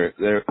 Like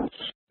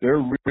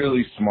they're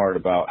really smart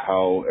about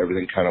how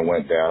everything kind of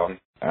went down.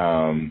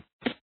 And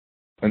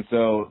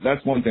so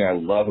that's one thing I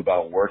love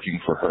about working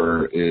for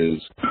her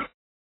is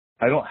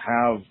I don't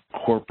have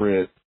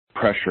corporate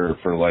pressure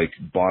for like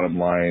bottom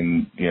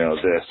line,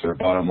 this or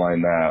bottom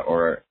line that,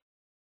 or,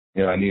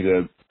 I need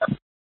to,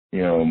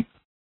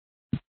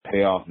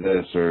 pay off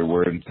this or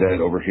we're in debt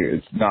over here.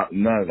 It's not,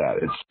 none of that.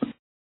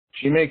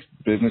 She makes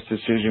business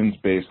decisions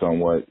based on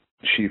what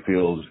she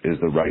feels is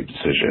the right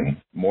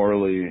decision,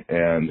 morally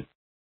and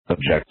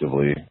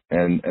objectively.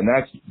 And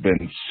that's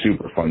been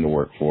super fun to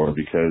work for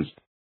because,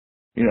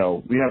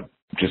 we have,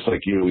 just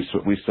like you,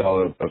 we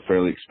sell a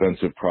fairly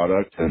expensive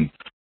product and,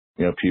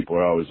 people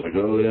are always like,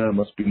 oh yeah, it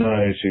must be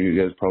nice. You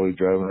guys probably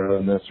driving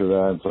around this or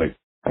that. It's like,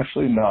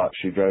 actually not.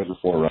 She drives a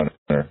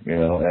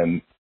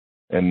 4Runner,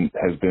 and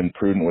has been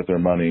prudent with her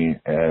money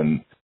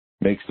and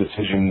makes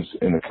decisions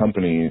in the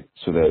company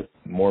so that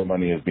more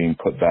money is being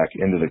put back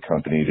into the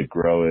company to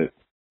grow it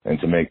and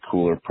to make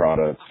cooler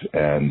products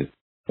and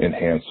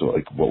enhance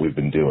like what we've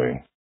been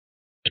doing.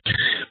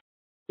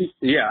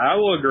 Yeah, I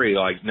will agree.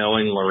 Like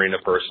knowing Lorena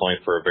personally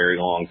for a very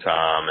long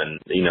time and,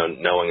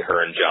 knowing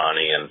her and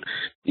Johnny and,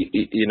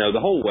 the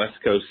whole West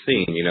Coast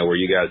scene, where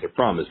you guys are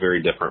from is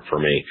very different for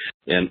me.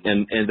 And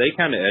they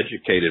kind of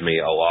educated me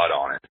a lot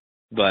on it.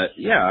 But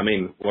yeah, I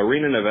mean,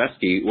 Lorena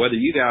Noveske, whether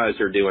you guys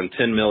are doing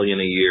 $10 million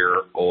a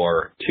year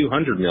or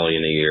 $200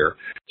 million a year,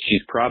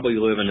 she's probably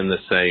living in the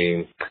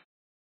same,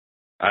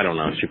 I don't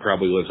know, she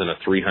probably lives in a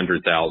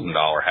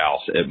 $300,000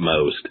 house at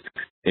most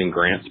in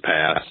Grants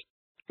Pass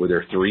with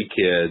her 3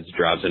 kids,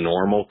 drives a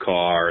normal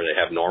car,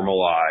 they have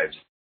normal lives,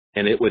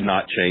 and it would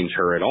not change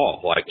her at all.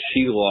 Like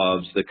she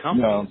loves the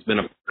company. No. It's been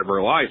a part of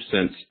her life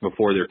since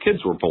before their kids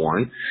were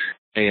born.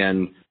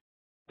 And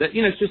that,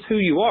 it's just who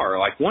you are.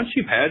 Like once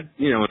you've had,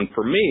 and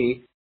for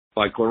me,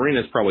 like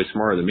Lorena's probably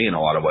smarter than me in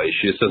a lot of ways.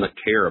 She just doesn't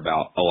care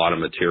about a lot of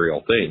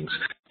material things.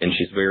 And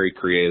she's very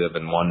creative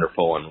and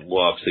wonderful and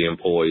loves the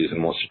employees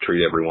and wants to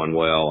treat everyone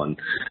well. And,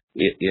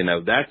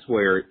 that's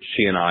where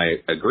she and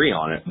I agree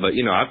on it. But,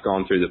 I've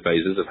gone through the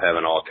phases of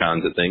having all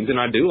kinds of things, and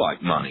I do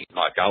like money.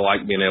 Like I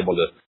like being able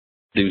to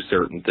do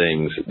certain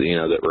things,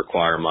 that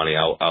require money.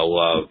 I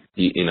love,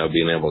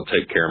 being able to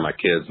take care of my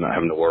kids, not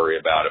having to worry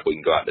about if we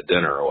can go out to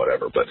dinner or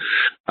whatever. But,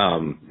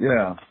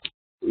 yeah,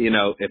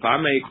 if I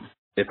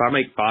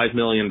make $5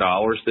 million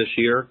this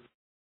year,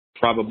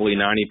 probably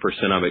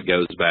 90% of it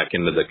goes back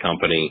into the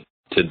company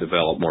to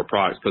develop more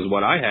products. Because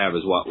what I have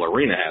is what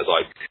Lorena has.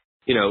 Like,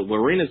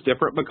 Lorena's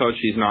different because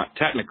she's not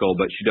technical,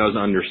 but she does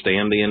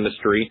understand the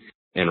industry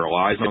and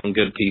relies on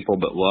good people,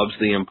 but loves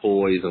the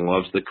employees and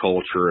loves the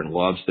culture and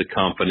loves the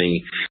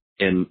company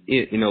and,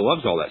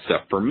 loves all that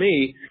stuff. For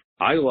me,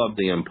 I love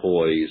the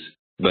employees,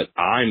 but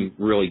I'm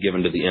really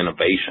given to the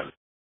innovation.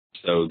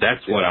 So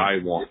that's what I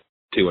want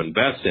to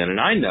invest in. And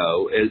I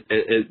know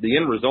the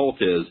end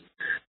result is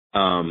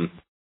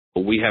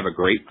we have a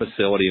great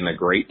facility and a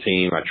great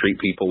team. I treat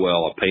people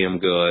well. I pay them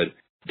good,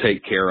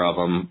 take care of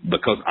them,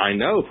 because I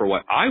know for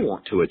what I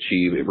want to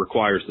achieve, it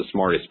requires the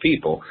smartest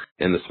people.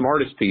 And the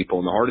smartest people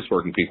and the hardest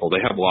working people,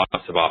 they have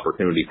lots of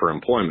opportunity for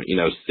employment.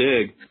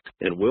 SIG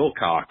and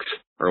Wilcox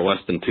are less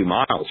than 2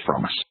 miles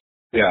from us.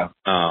 Yeah.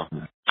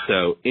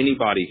 So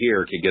anybody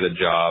here could get a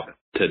job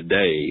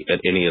today at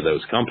any of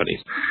those companies.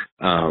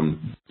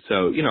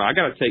 So, I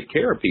got to take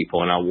care of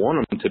people, and I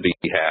want them to be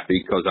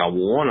happy because I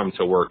want them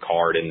to work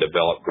hard and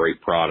develop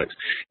great products.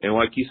 And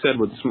like you said,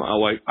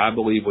 I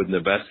believe with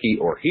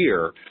Noveske or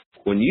here,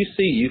 when you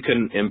see you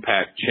can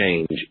impact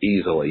change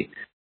easily,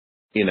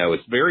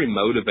 it's very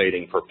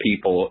motivating for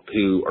people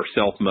who are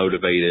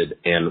self-motivated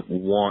and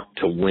want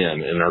to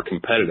win and are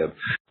competitive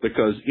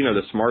because,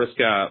 the smartest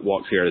guy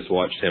walks here. I just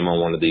watched him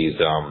on one of these,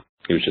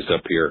 he was just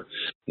up here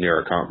near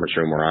our conference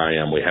room where I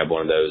am. We have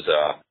one of those,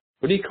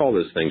 what do you call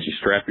those things? You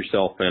strap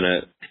yourself in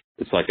it.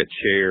 It's like a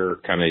chair,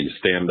 kind of you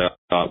stand up,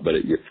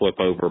 but you flip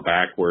over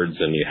backwards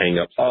and you hang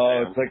upside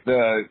down. It's like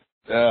the,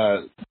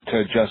 to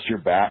adjust your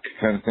back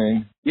kind of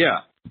thing. Yeah.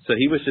 So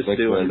he was just like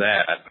doing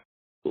that,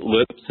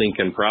 lip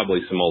syncing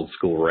probably some old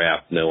school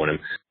rap, knowing him.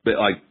 But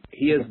like,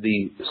 he is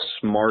the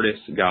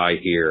smartest guy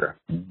here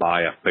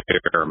by a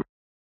fair amount.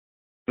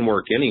 Can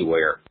work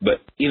anywhere, but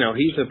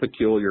he's a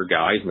peculiar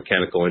guy. He's a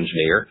mechanical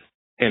engineer,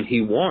 and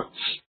he wants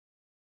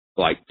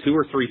like 2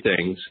 or 3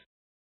 things,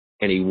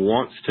 and he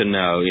wants to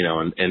know,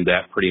 and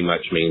that pretty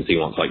much means he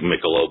wants like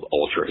Michelob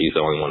Ultra. He's the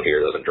only one here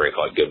that doesn't drink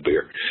like good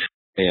beer,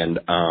 and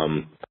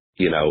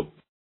he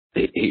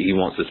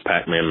wants this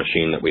Pac-Man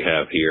machine that we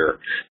have here,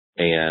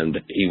 and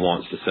he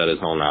wants to set his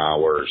own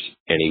hours,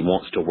 and he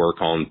wants to work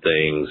on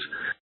things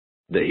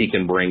that he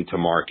can bring to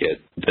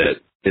market that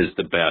is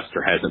the best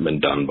or hasn't been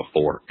done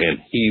before. And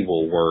he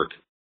will work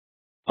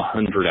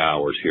 100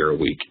 hours here a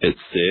week at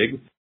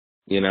SIG.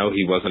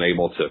 He wasn't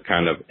able to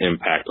kind of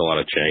impact a lot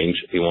of change.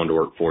 He wanted to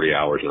work 40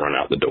 hours and run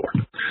out the door.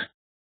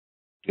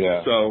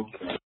 Yeah. So,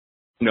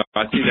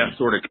 I see that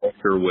sort of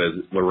culture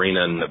with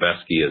Lorena and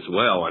Noveske as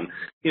well. And,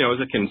 as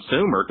a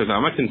consumer, because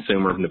I'm a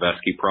consumer of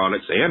Noveske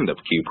products and of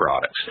Q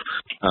products,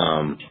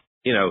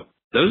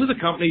 those are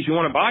the companies you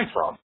want to buy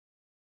from.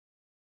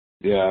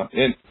 Yeah.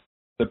 And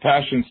the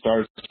passion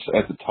starts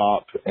at the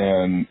top,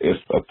 and if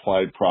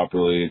applied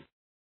properly,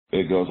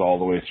 it goes all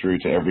the way through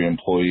to every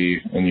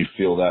employee, and you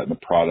feel that in the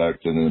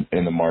product and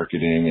in the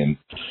marketing. And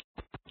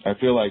I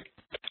feel like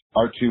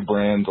our two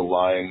brands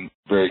align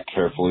very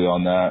carefully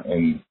on that,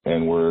 and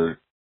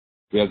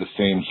we have the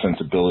same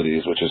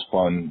sensibilities, which is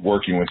fun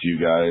working with you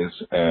guys,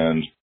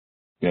 and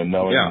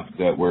knowing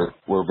that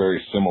we're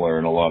very similar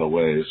in a lot of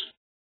ways.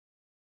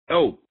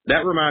 Oh,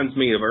 that reminds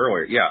me of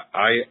earlier. Yeah,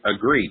 I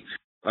agree.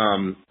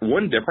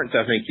 One difference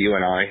I think you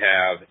and I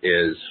have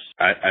is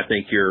I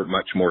think you're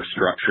much more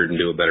structured and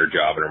do a better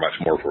job and are much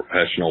more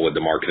professional with the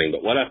marketing.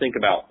 But what I think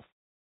about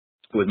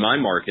with my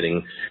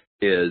marketing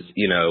is,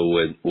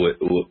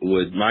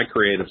 with my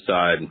creative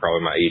side and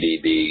probably my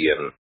ADD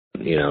and,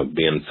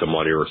 being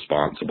somewhat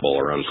irresponsible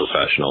or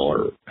unprofessional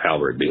or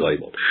however it be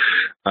labeled.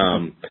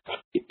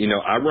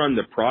 I run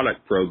the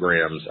product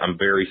programs. I'm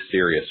very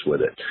serious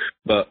with it.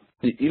 But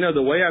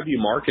the way I view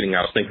marketing,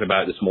 I was thinking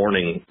about it this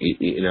morning,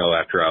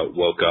 after I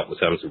woke up, was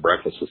having some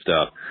breakfast and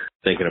stuff,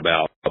 thinking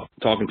about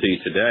talking to you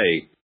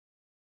today,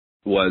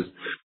 was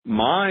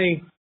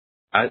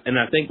and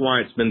I think why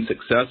it's been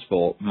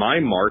successful,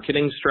 my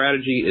marketing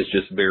strategy is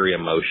just very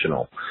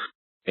emotional.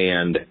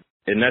 And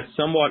that's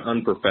somewhat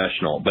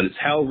unprofessional, but it's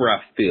however I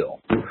feel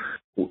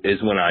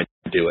is when I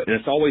do it. And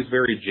it's always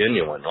very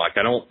genuine. Like,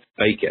 I don't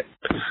fake it.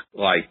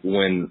 Like,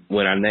 when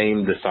I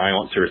named the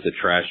silencers the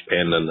Trash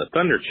Panda and the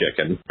Thunder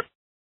Chicken,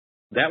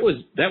 that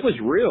was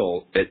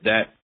real at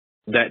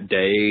that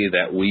day,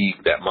 that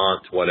week, that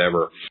month,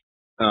 whatever.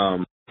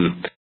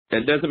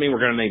 It doesn't mean we're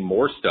going to name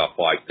more stuff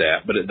like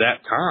that, but at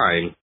that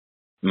time,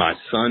 my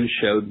son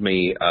showed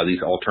me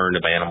these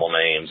alternative animal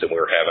names, and we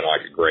were having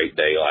like a great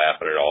day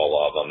laughing at all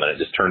of them, and it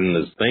just turned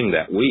into this thing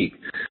that week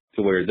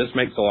to where this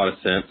makes a lot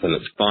of sense and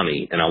it's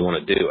funny and I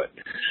want to do it.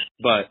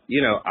 But,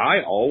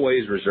 I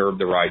always reserve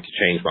the right to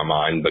change my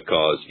mind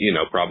because,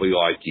 probably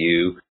like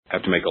you,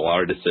 have to make a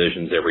lot of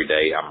decisions every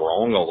day. I'm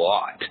wrong a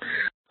lot.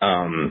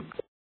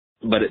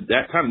 But at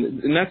that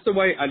time, and that's the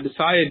way I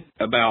decided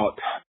about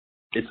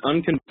it's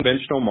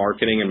unconventional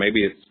marketing, and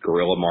maybe it's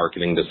guerrilla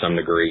marketing to some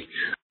degree.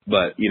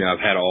 But, I've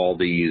had all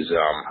these,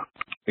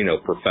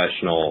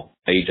 professional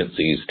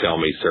agencies tell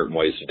me certain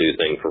ways to do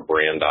things for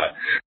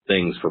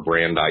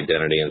brand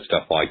identity and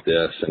stuff like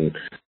this. And,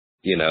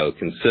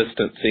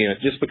 consistency, and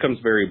it just becomes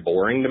very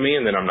boring to me,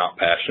 and then I'm not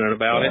passionate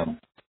about it.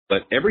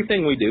 But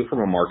everything we do from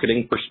a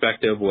marketing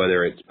perspective,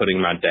 whether it's putting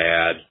my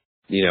dad,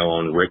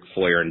 on Ric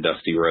Flair and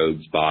Dusty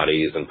Rhodes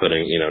bodies and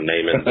putting,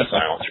 naming the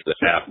silencer that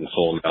happened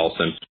Full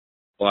Nelson,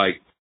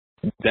 like,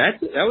 that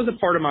was a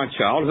part of my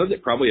childhood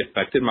that probably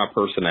affected my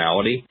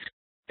personality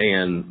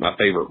and my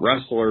favorite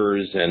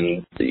wrestlers.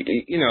 And,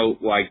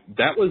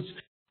 that was,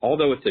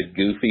 although it's a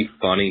goofy,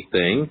 funny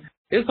thing,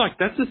 it's like,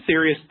 that's a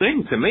serious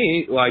thing to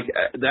me. Like,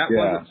 that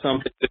wasn't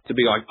something to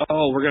be like,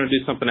 oh, we're going to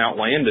do something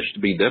outlandish to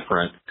be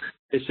different.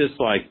 It's just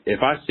like,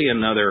 if I see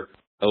another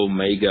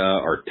Omega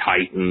or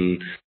Titan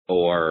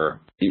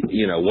or,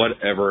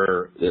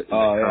 whatever.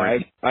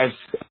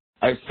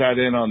 I've sat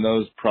in on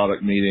those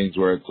product meetings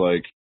where it's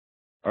like,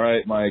 all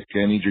right, Mike,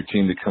 I need your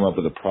team to come up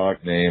with a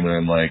product name. And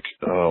I'm like,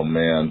 oh,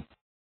 man,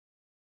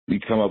 you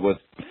come up with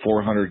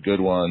 400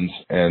 good ones.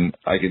 And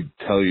I could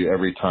tell you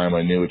every time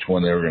I knew which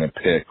one they were going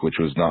to pick, which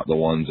was not the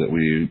ones that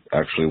we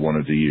actually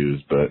wanted to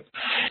use. But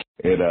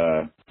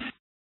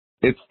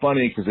it's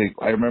funny because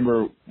I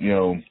remember,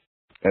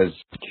 as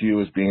Q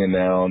was being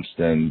announced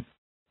and,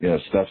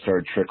 stuff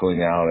started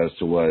trickling out as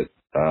to what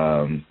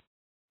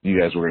you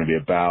guys were going to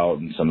be about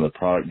and some of the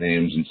product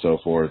names and so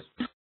forth.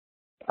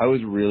 I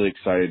was really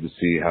excited to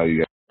see how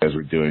you guys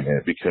were doing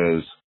it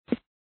because,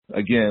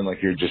 again,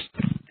 like you're just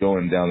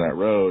going down that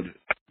road,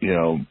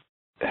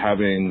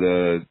 having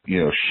the,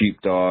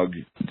 sheepdog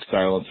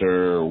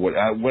silencer or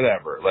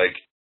whatever, like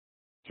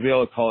to be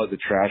able to call it the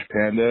Trash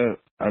Panda.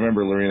 I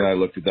remember Lorena and I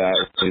looked at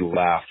that and we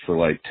laughed for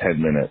like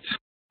 10 minutes.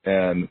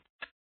 And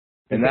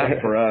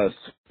that for us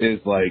is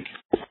like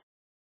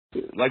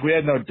we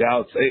had no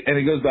doubts. And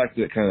it goes back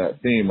to kind of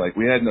that theme. Like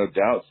we had no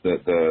doubts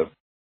that the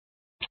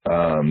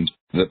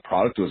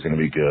product was going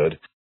to be good.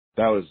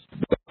 That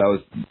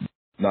was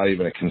not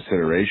even a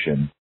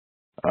consideration.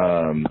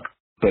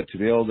 But to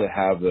be able to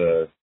have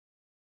the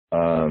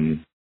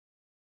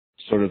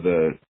sort of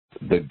the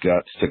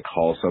guts to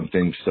call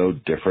something so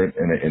different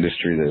in an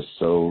industry that's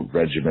so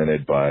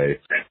regimented by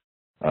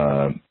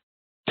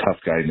tough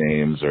guy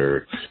names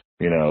or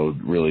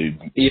really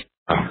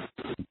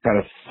kind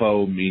of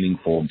faux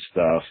meaningful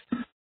stuff.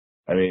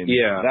 I mean,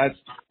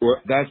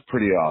 that's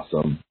pretty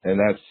awesome, and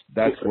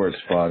that's where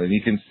it's fun, and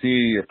you can see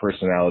your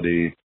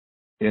personality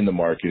in the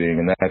marketing,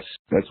 and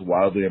that's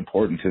wildly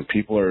important because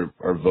people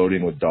are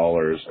voting with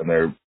dollars, and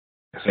they're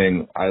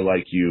saying, "I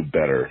like you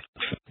better,"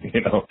 and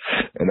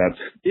that's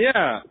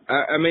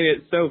I mean,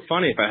 it's so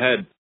funny. If I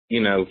had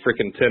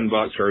freaking $10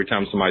 for every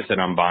time somebody said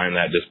I'm buying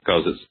that just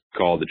because it's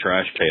called the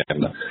Trash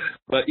Panda,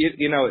 but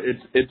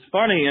it's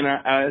funny, and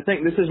I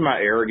think this is my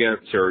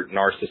arrogance or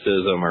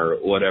narcissism or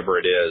whatever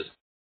it is.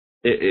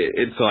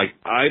 it's like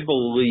I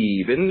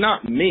believe, and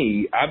not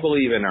me, I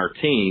believe in our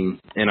team,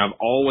 and I've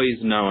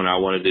always known I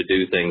wanted to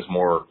do things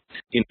more,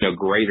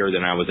 greater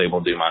than I was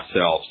able to do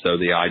myself. So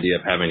the idea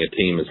of having a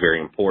team is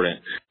very important.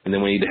 And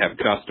then we need to have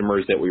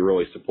customers that we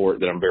really support,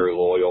 that I'm very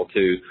loyal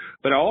to.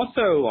 But I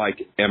also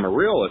am a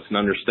realist and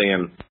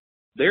understand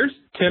there's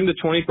 10 to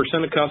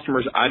 20% of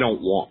customers I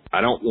don't want.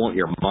 I don't want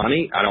your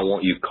money. I don't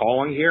want you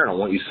calling here. I don't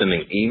want you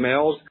sending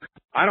emails.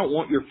 I don't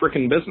want your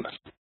freaking business.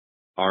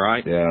 All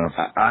right. Yeah.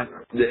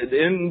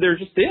 And there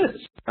just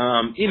is,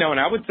 and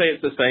I would say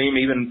it's the same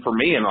even for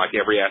me in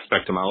every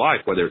aspect of my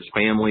life, whether it's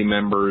family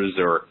members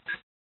or,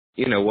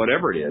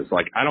 whatever it is.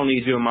 I don't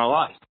need you in my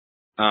life.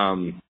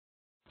 I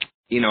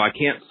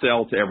can't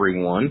sell to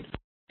everyone,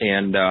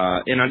 and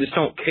I just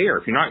don't care.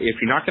 If you're not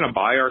going to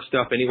buy our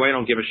stuff anyway, I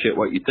don't give a shit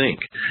what you think.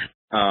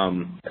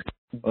 Well,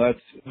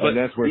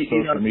 that's where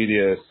social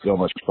media is so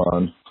much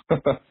fun.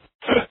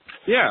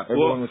 Yeah.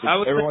 Everyone with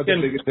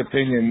the biggest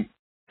opinion.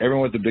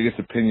 Everyone with the biggest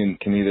opinion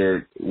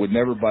would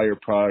never buy your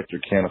product or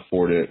can't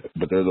afford it,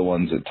 but they're the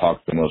ones that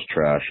talk the most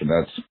trash, and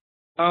that's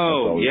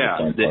always the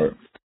fun part.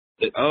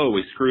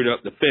 We screwed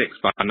up the fix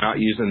by not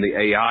using the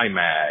AI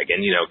mag,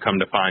 and come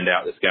to find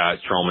out this guy's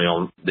trolling me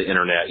on the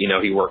internet.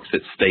 He works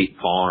at State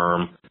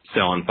Farm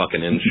selling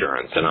fucking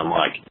insurance, and I'm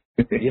like,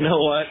 you know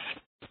what?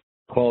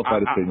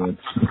 Qualified opinion.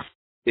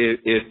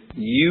 If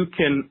you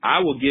can,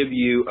 I will give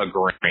you a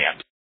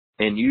grant.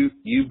 And you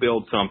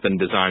build something,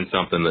 design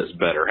something that's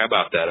better. How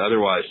about that?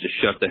 Otherwise, just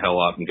shut the hell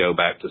up and go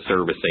back to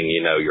servicing,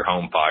 your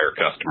home fire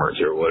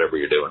customers or whatever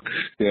you're doing.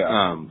 Yeah.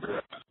 I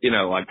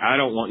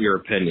don't want your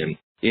opinion.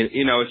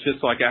 It's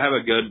just I have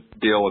a good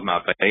deal with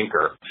my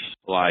banker.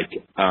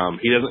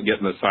 He doesn't get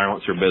in the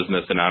silencer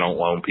business, and I don't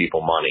loan people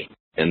money.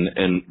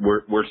 And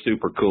we're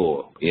super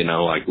cool, we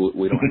don't have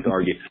to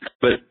argue.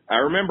 But I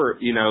remember,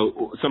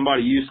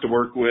 somebody used to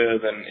work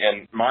with,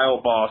 and my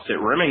old boss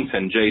at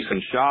Remington,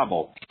 Jason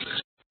Schabel,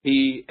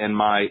 he and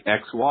my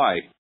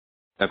ex-wife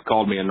have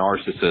called me a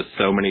narcissist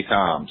so many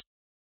times.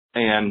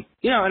 And,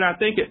 and I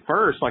think at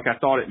first, I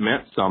thought it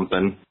meant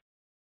something.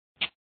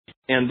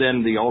 And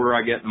then the older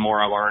I get, the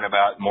more I learn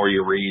about, the more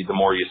you read, the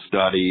more you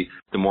study,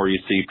 the more you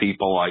see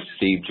people like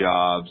Steve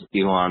Jobs,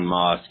 Elon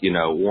Musk,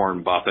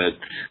 Warren Buffett,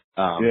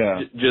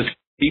 just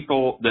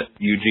people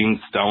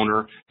Eugene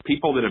Stoner,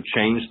 people that have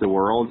changed the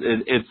world.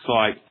 It's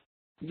a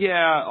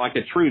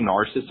true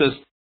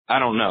narcissist, I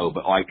don't know,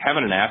 but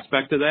having an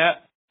aspect of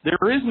that,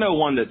 there is no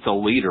one that's a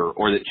leader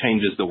or that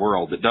changes the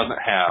world that doesn't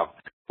have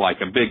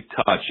a big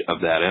touch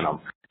of that in them.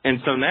 And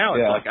so now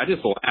it's I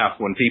just laugh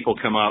when people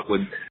come up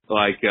with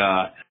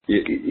whether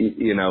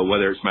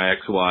it's my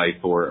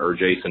ex-wife or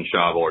Jason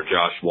Schabel or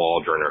Josh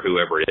Waldron or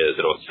whoever it is,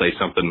 it'll say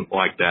something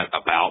like that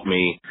about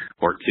me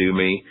or to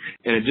me.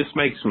 And it just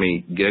makes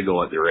me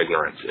giggle at their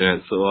ignorance.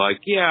 And it's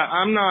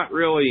I'm not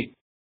really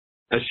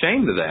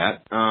ashamed of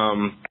that.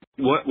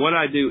 What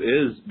I do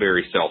is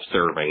very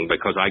self-serving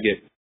because I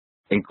get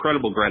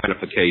incredible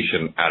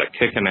gratification out of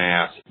kicking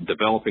ass,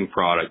 developing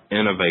product,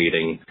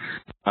 innovating,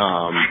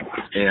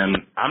 and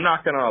I'm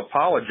not going to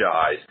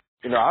apologize.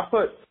 I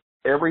put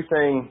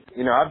everything,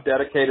 I've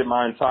dedicated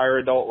my entire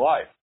adult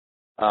life.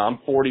 I'm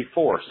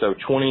 44, so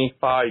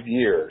 25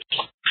 years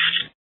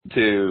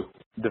to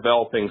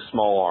developing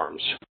small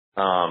arms.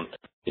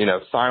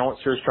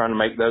 Silencers, trying to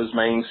make those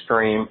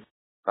mainstream.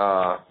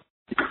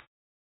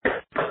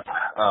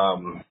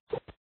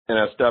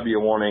 NSW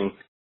wanting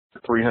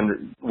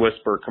 300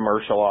 Whisper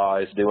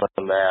commercialized, doing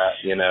that,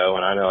 and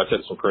I know I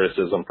took some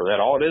criticism for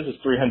that. All it is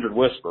 300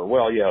 Whisper.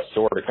 Well, yeah,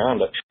 sort of,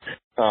 kind of.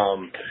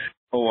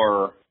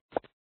 Or,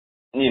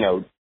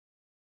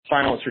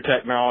 silencer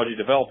technology,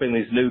 developing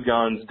these new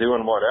guns,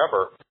 doing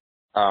whatever.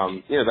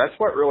 That's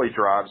what really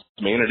drives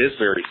me, and it is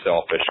very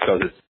selfish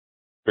because it's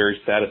very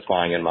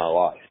satisfying in my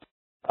life.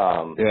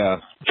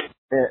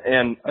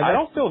 And I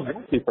don't feel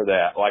guilty for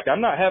that.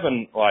 I'm not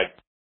having,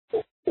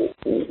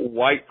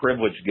 white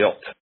privilege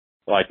guilt.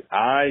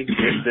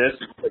 This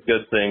is a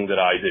good thing that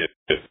I do,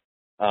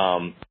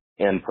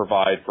 and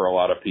provide for a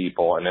lot of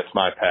people, and it's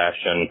my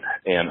passion,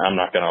 and I'm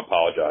not going to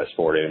apologize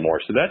for it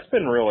anymore. So that's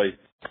been really,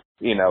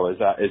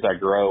 as I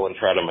grow and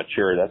try to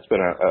mature, that's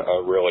been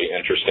a really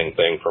interesting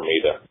thing for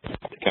me to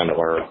kind of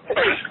learn.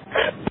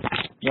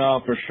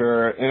 No, for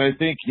sure. And I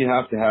think you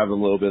have to have a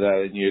little bit of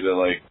that in you to,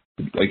 like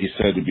you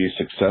said, to be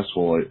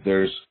successful.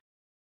 There's,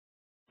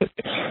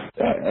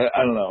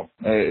 I don't know.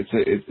 It's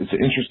an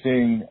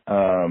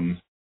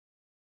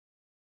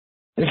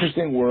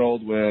interesting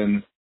world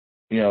when,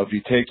 if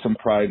you take some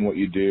pride in what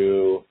you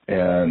do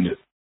and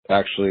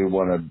actually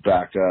want to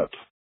back up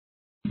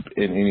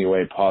in any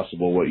way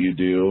possible what you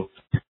do,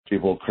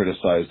 people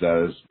criticize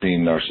that as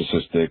being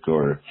narcissistic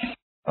or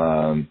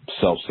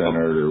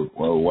self-centered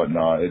or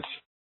whatnot.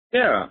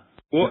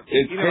 Well,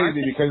 it's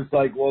crazy because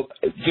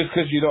it's just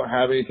because you don't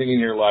have anything in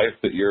your life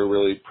that you're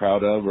really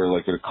proud of or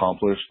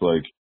accomplished,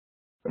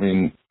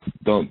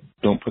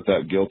 don't put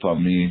that guilt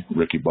on me,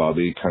 Ricky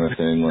Bobby, kind of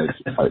thing.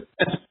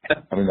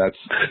 That's.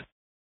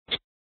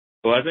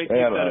 Well, I think you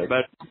said it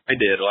better than I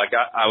did.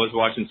 I was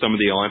watching some of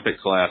the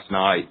Olympics last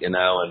night, and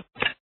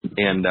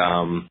And,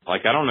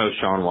 like, I don't know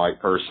Shaun White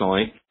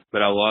personally,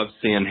 but I love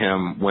seeing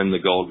him win the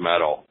gold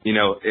medal. You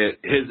know, at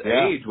his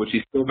age, which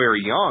he's still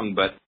very young,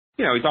 but,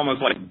 you know, he's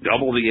almost like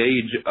double the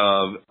age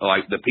of,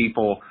 like, the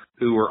people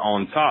who were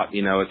on top.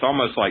 You know, it's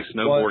almost like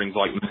snowboarding's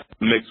like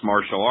mixed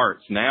martial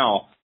arts.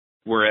 Now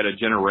we're at a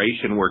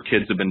generation where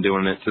kids have been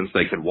doing it since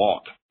they could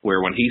walk,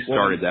 where when he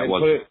started, that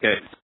wasn't the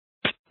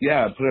case.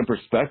 Yeah, put in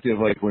perspective,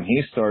 like when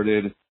he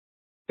started,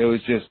 it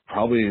was just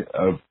probably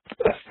a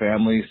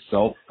family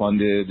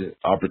self-funded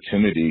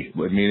opportunity,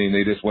 meaning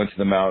they just went to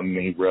the mountain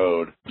and he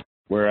rode.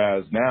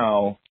 Whereas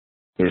now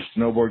there's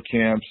snowboard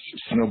camps,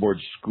 snowboard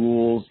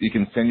schools. You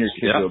can send your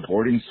kid to a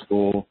boarding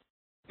school,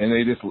 and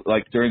they just,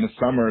 like, during the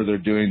summer they're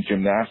doing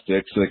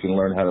gymnastics so they can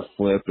learn how to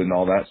flip and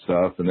all that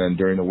stuff. And then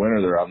during the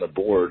winter they're on the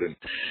board, and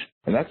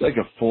that's like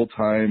a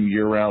full-time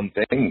year-round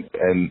thing.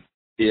 And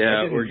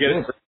yeah, we're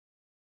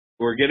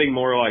getting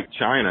more like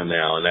China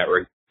now in that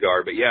regard.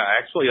 But yeah,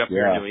 actually up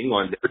here in New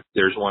England,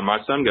 there's one. My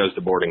son goes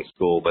to boarding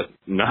school, but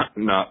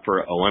not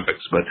for Olympics.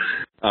 But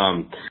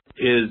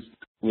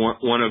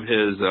one of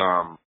his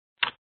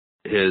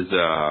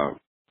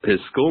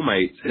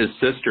schoolmates, his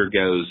sister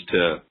goes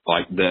to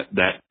like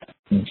that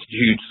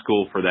huge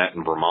school for that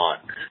in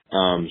Vermont.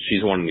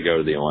 She's wanting to go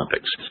to the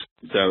Olympics.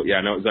 So yeah,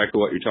 I know exactly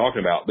what you're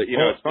talking about. But you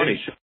know, it's funny.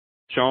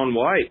 Shaun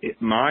White,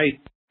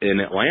 in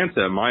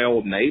Atlanta, my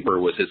old neighbor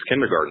was his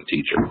kindergarten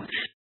teacher,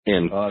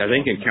 and I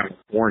think in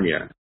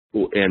California.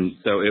 And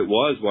so it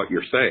was what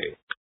you're saying,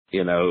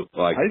 you know,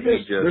 like I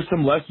think there's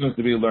some lessons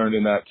to be learned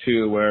in that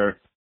too, where,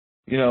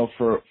 you know,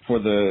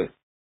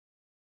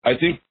 I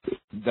think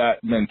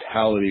that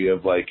mentality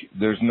of like,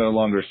 there's no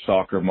longer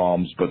soccer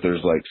moms, but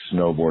there's like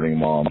snowboarding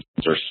moms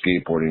or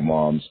skateboarding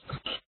moms.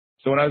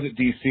 So when I was at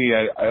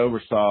DC, I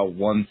oversaw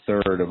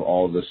 1/3 of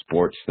all the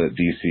sports that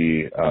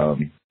DC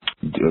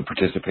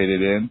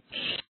participated in.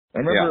 I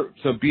remember,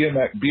 so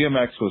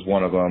BMX was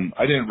one of them.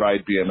 I didn't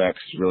ride BMX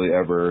really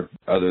ever,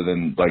 other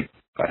than like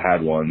I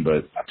had one,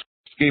 but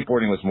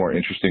skateboarding was more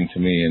interesting to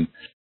me. And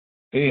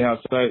anyhow,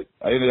 so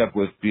I ended up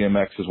with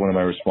BMX as one of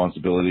my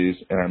responsibilities.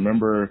 And I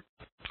remember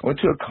I went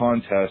to a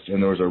contest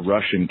and there was a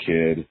Russian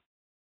kid,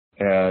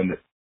 and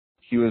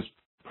he was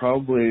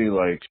probably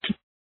like,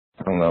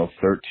 I don't know,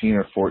 13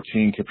 or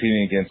 14,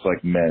 competing against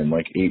like men,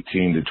 like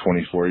 18 to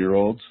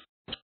 24-year-olds.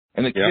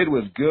 And the kid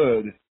was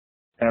good.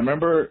 And I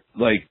remember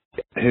like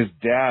his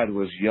dad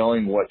was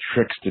yelling what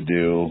tricks to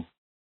do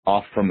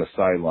off from the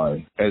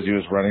sideline as he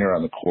was running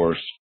around the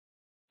course,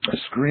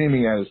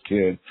 screaming at his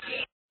kid.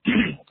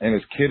 And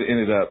his kid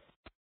ended up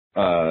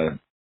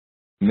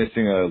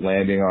missing a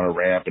landing on a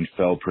ramp and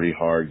fell pretty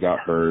hard, got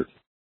hurt.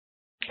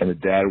 And the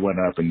dad went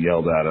up and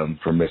yelled at him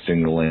for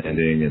missing the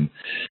landing.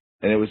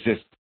 And it was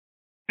just,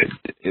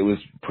 it was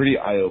pretty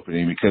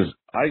eye-opening, because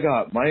I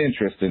got my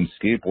interest in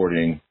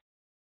skateboarding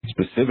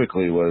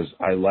specifically was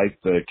I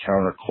liked the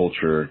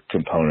counterculture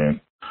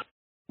component.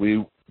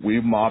 We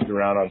mobbed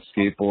around on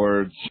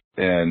skateboards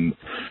and,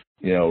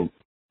 you know,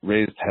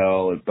 raised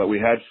hell, but we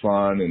had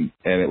fun,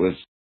 and it was,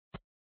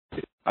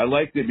 I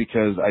liked it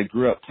because I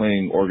grew up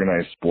playing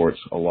organized sports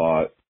a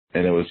lot,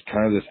 and it was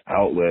kind of this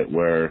outlet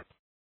where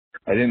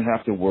I didn't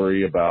have to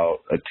worry about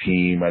a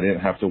team. I didn't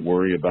have to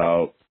worry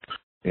about,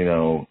 you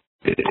know,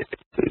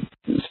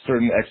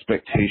 certain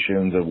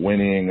expectations of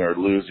winning or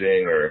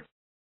losing, or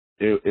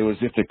it was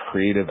just a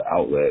creative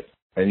outlet.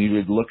 And you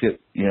would look at,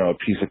 you know, a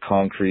piece of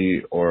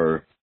concrete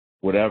or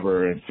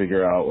whatever and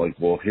figure out like,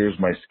 well, here's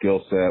my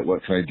skill set.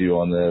 What can I do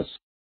on this?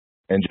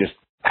 And just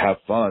have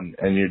fun.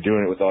 And you're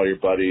doing it with all your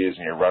buddies,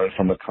 and you're running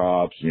from the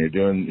cops, and you're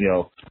doing, you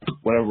know,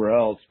 whatever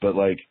else. But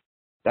like,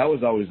 that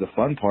was always the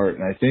fun part.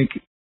 And I think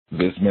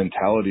this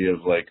mentality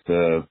of like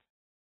the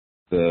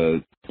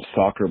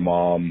soccer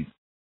mom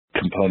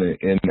component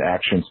in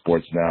action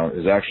sports now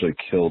has actually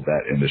killed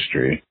that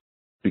industry,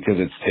 because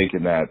it's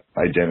taken that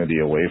identity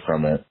away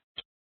from it.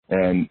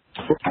 And,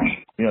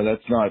 you know,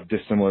 that's not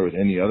dissimilar with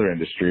any other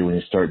industry. When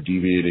you start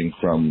deviating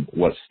from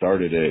what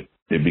started it,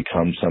 it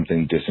becomes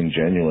something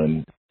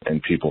disingenuous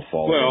and people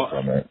fall away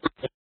from it.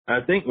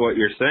 I think what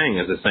you're saying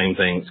is the same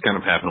thing that's kind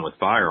of happened with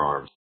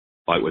firearms,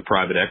 like with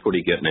private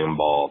equity getting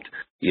involved.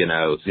 You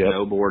know,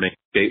 snowboarding,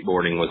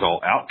 skateboarding was all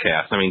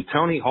outcast. I mean,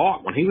 Tony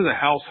Hawk, when he was a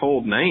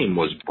household name,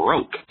 was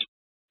broke.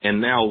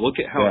 And now look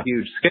at how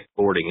huge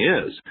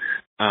skateboarding is.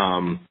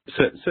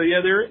 So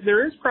yeah,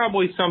 there is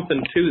probably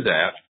something to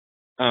that.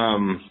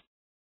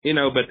 You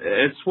know, but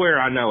it's where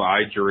I know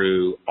I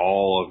drew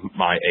all of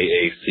my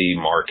AAC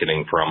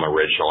marketing from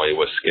originally,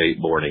 was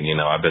skateboarding. You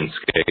know, I've been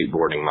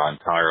skateboarding my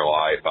entire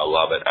life. I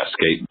love it. I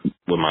skate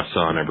with my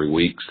son every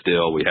week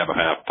still. We have a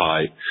half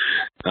pipe.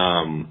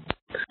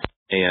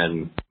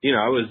 And, you know,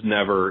 I was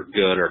never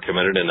good or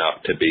committed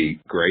enough to be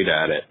great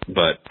at it,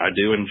 but I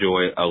do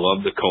enjoy it. I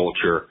love the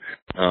culture.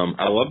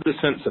 I love the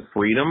sense of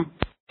freedom.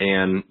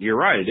 And you're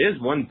right, it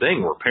is one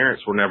thing where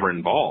parents were never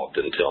involved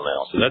until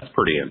now. So that's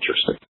pretty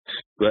interesting.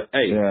 But,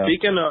 hey,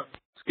 speaking of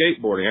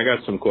skateboarding, I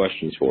got some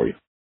questions for you.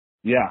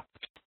 Yeah.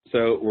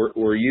 So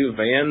were you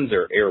Vans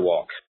or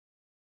Airwalk?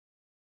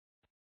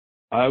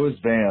 I was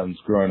Vans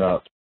growing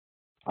up.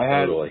 I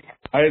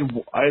I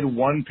had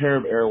one pair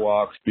of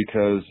Airwalks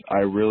because I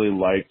really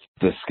liked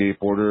the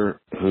skateboarder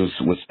who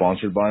was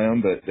sponsored by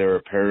him, but they were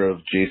a pair of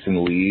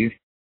Jason Lee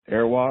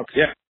Airwalks.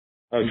 Yeah.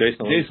 Oh,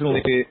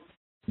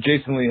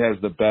 Jason Lee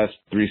has the best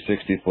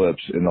 360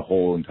 flips in the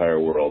whole entire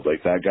world.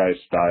 Like, that guy's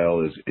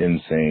style is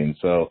insane.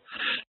 So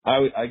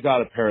I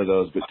got a pair of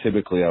those, but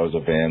typically I was a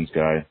Vans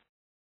guy.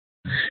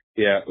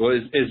 Yeah. Well,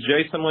 is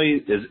Jason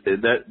Lee,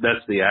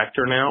 that's the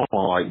actor now,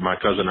 like My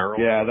Cousin Earl?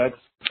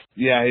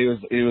 Yeah, he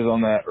was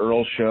on that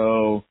Earl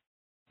show.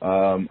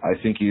 I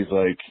think he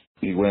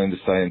went into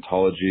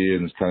Scientology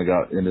and has kind of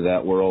got into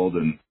that world.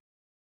 And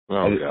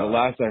the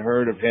last I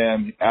heard of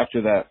him,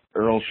 after that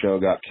Earl show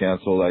got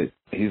canceled,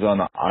 he's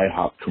on an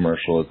IHOP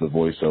commercial as the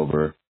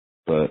voiceover.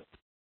 But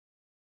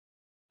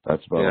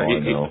that's about all I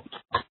know.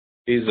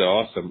 He's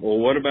awesome. Well,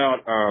 what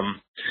about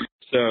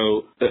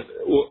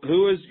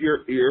who is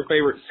your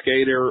favorite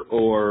skater,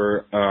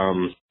 or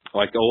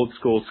like old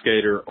school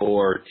skater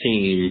or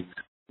team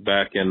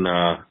back in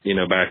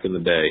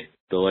the day,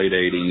 the late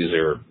 80s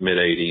or mid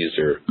 80s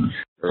or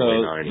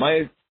early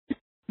 90s?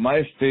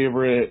 My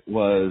favorite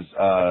was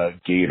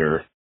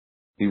Gator.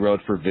 He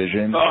rode for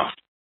Vision.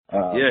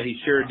 Yeah, he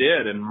sure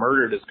did, and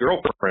murdered his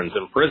girlfriends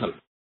in prison.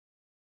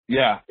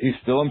 Yeah, he's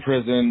still in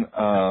prison.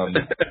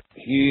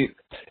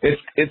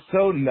 It's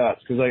so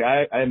nuts because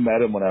I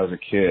met him when I was a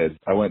kid.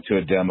 I went to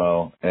a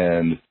demo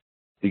and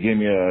he gave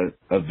me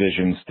a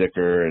Vision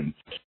sticker, and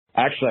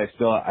actually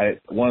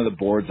one of the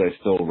boards I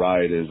still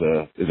ride is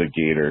a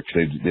Gator because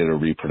they did a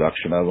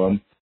reproduction of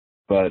them.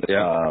 But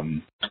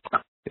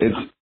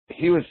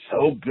he was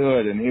so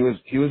good, and he was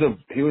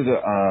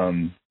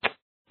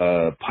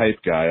a pipe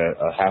guy,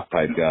 a half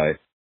pipe guy,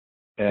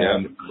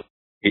 and.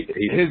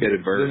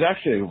 There's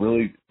actually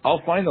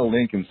I'll find the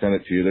link and send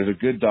it to you. There's a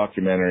good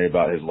documentary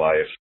about his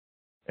life.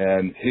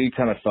 And he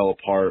kind of fell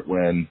apart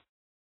when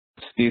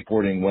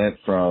skateboarding went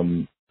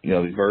from, these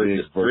big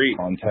vert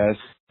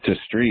contests to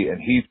street. And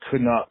he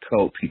could not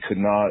cope. He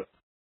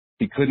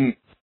didn't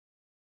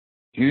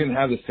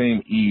have the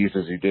same ease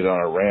as he did on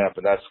a ramp.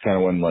 And that's kind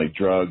of when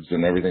drugs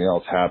and everything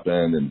else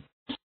happened. And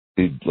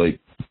he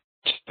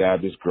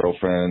stabbed his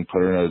girlfriend,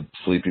 put her in a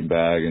sleeping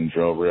bag, and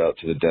drove her out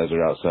to the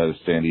desert outside of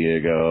San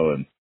Diego.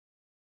 And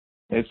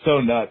it's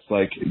so nuts.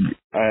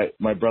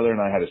 My brother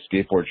and I had a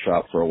skateboard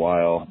shop for a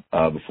while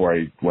before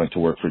I went to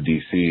work for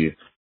DC.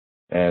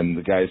 And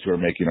the guys who were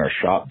making our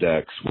shop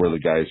decks were the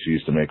guys who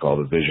used to make all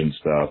the Vision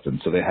stuff. And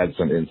so they had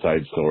some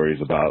inside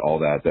stories about all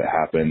that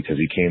happened because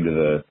he came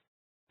to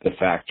the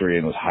factory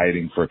and was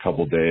hiding for a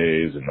couple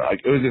days. And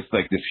it was just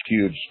this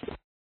huge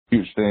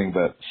thing.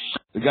 But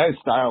the guy's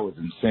style was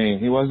insane.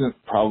 He wasn't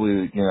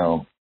probably,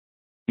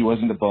 he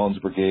wasn't the Bones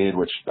Brigade,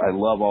 which I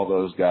love all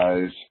those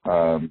guys.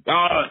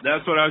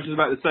 That's what I was just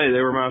about to say. They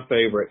were my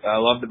favorite. I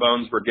love the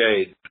Bones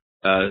Brigade.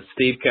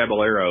 Steve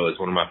Caballero is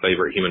one of my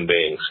favorite human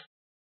beings.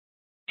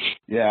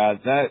 Yeah,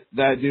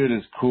 that dude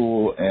is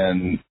cool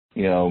and,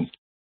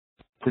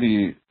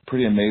 pretty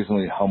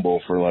amazingly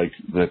humble for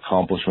the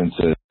accomplishments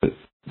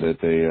that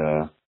they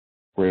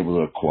were able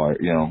to acquire,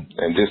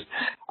 and just,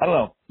 I don't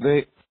know,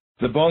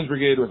 the Bones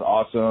Brigade was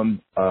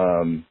awesome.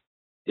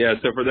 Yeah,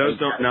 so for those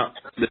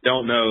that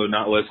don't know,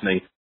 not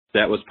listening,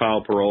 that was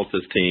Powell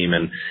Peralta's team,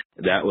 and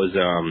that was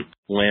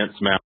Lance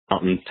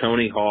Mountain,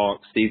 Tony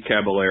Hawk, Steve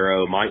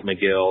Caballero, Mike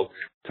McGill,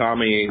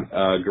 Tommy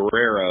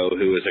Guerrero,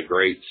 who was a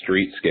great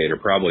street skater,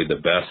 probably the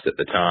best at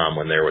the time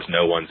when there was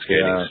no one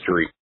skating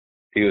street.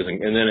 He was,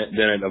 and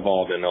then it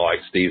evolved into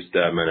Steve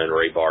Stedman and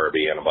Ray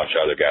Barbie and a bunch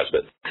of other guys.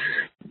 But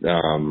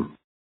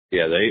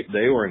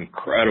they were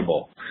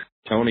incredible.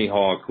 Tony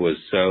Hawk was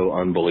so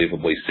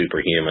unbelievably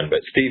superhuman,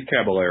 but Steve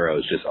Caballero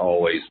has just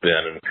always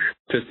been. And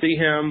to see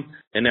him,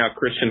 and now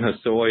Christian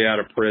Hosoi out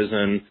of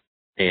prison,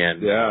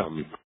 and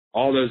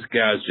all those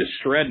guys just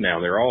shred now.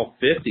 They're all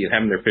 50 and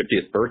having their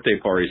 50th birthday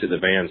parties at the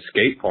Van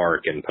Skate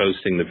Park and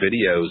posting the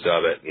videos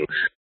of it. And,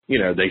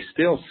 they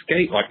still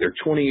skate like they're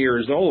 20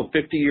 years old,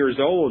 50 years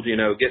old,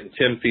 getting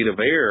 10 feet of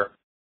air.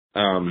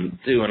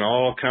 Doing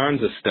all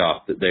kinds of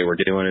stuff that they were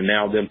doing, and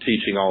now them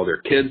teaching all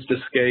their kids to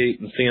skate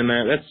and seeing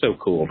that's so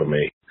cool to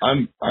me.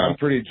 I'm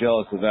pretty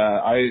jealous of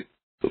that.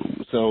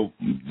 So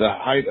the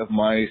height of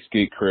my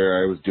skate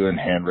career, I was doing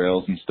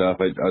handrails and stuff.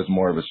 I was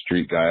more of a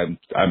street guy.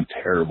 I'm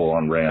terrible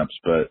on ramps,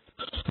 but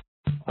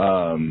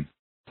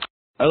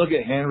I look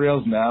at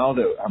handrails now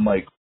that I'm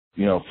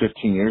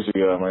 15 years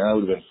ago, I'm that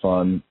would have been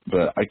fun,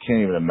 but I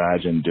can't even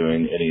imagine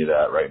doing any of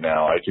that right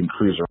now. I can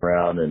cruise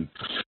around and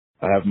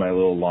I have my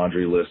little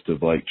laundry list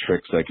of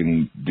tricks I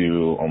can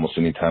do almost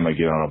any time I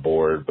get on a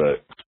board.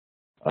 But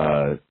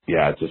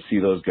to see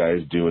those guys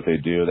do what they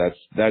do,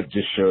 that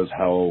just shows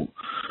how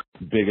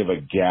big of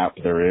a gap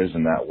there is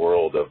in that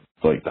world of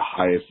the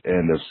highest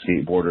end of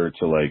skateboarder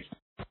to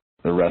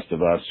the rest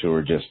of us who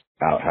are just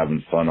out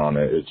having fun on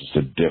it. It's just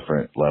a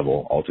different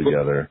level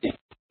altogether.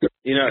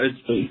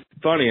 It's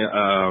funny.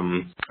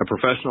 A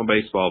professional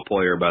baseball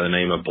player by the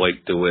name of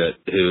Blake DeWitt,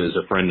 who is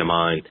a friend of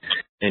mine,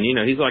 and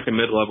he's like a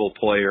mid-level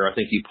player. I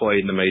think he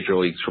played in the major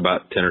leagues for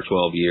about 10 or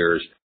 12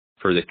 years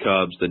for the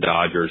Cubs, the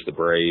Dodgers, the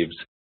Braves,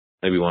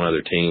 maybe one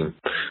other team.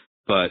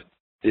 But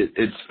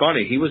it's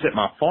funny. He was at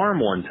my farm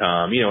one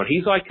time, and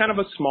he's like kind of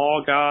a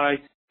small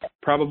guy,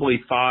 probably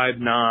 5'9",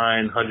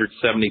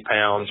 170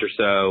 pounds or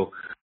so,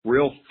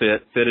 real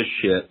fit as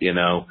shit,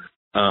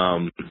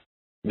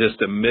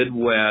 just a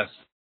Midwest,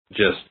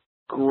 just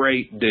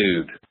great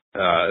dude,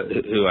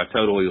 who I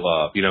totally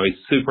love. He's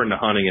super into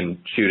hunting and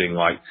shooting,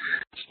 like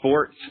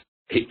sports.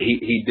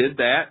 He did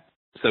that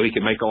so he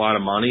could make a lot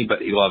of money,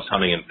 but he loves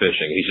hunting and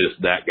fishing. He's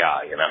just that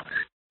guy,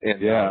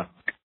 And, yeah.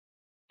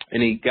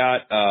 And he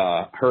got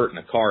hurt in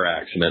a car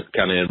accident,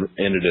 kind of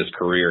ended his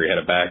career. He had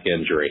a back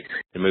injury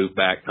and moved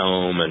back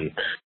home, and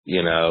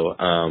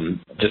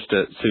just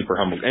a super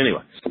humble.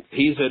 Anyway,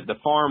 he's at the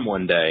farm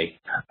one day,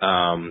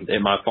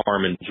 at my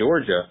farm in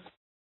Georgia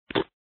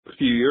a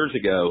few years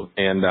ago,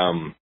 and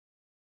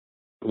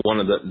one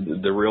of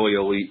the really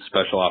elite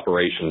special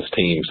operations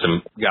team,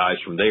 some guys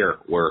from there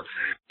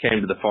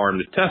came to the farm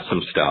to test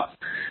some stuff.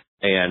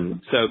 And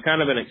so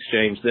kind of in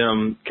exchange,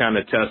 them kind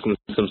of testing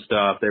some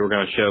stuff, they were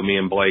going to show me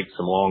and Blake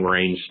some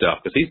long-range stuff,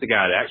 because he's the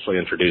guy that actually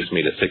introduced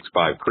me to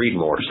 6.5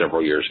 Creedmoor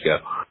several years ago.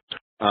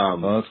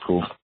 Oh, that's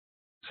cool.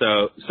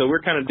 So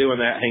we're kind of doing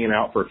that, hanging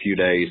out for a few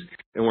days,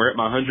 and we're at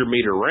my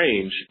 100-meter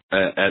range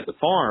at the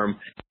farm,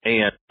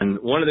 and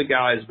one of the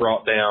guys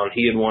brought down,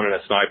 he had won in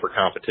a sniper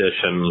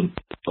competition,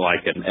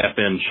 like an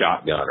FN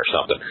shotgun or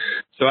something.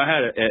 So I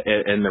had,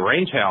 in the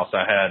range house,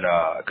 I had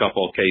a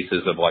couple of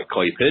cases of like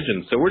clay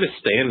pigeons. So we're just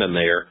standing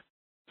there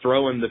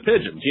throwing the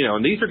pigeons,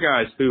 and these are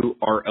guys who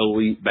are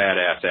elite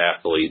badass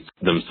athletes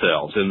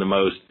themselves, in the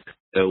most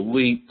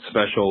elite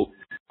special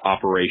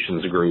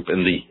operations group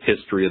in the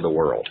history of the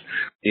world,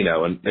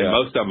 and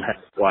most of them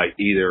have like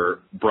either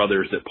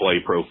brothers that play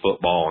pro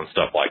football and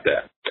stuff like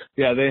that.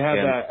 Yeah, they have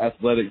that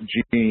athletic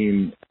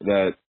gene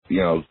that,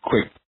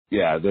 quick.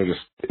 Yeah,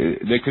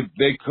 they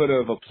could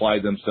have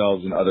applied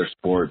themselves in other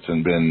sports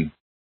and been,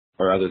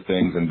 or other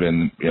things and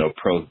been,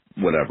 pro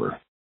whatever.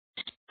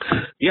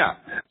 Yeah.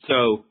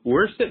 So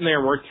we're sitting there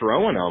and we're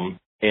throwing them,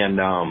 and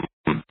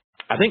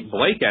I think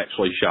Blake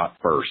actually shot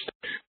first.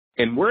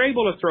 And we're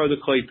able to throw the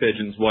clay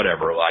pigeons,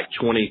 whatever, like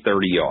 20,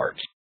 30 yards.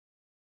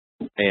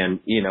 And,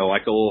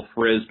 like a little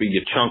frisbee,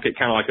 you chunk it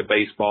kind of like a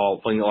baseball,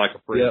 fling it like a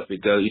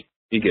frisbee,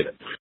 you get it.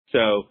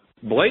 So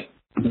Blake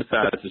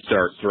decides to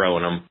start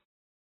throwing them.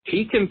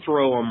 He can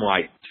throw them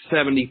like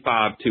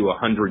 75 to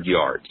 100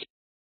 yards.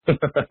 and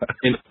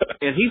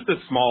he's the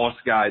smallest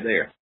guy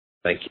there.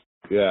 Thank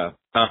you. Yeah.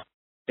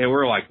 And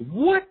we're like,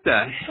 what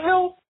the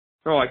hell?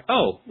 They're like,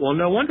 oh, well,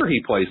 no wonder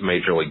he plays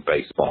Major League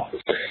Baseball.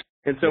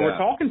 And so we're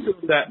talking to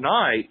him that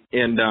night,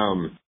 and,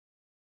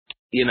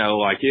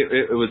 like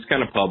it was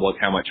kind of public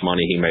how much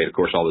money he made. Of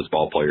course, all those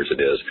ball players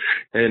it is.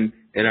 And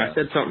I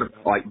said something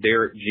like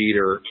Derek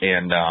Jeter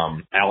and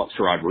Alex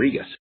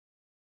Rodriguez.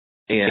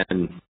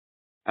 And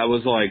I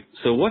was like,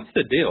 so what's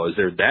the deal? Is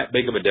there that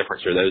big of a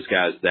difference? Are those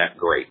guys that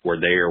great where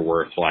they are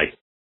worth like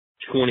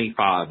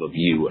 25 of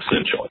you,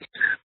 essentially?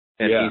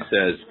 And he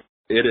says,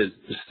 it is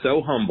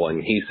so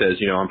humbling. He says,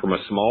 I'm from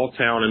a small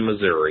town in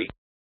Missouri.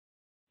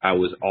 I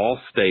was all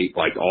state,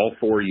 like all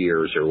 4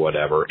 years or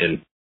whatever,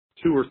 in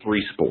 2 or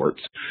 3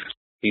 sports.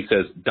 He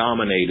says,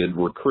 dominated,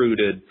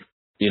 recruited,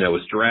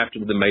 was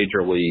drafted to the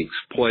major leagues,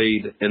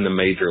 played in the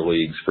major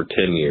leagues for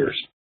 10 years.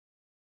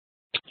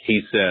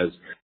 He says,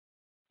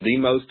 the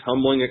most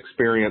humbling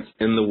experience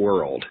in the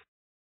world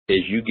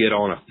is you get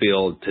on a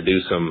field to do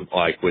some,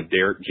 like with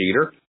Derek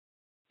Jeter,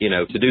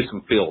 to do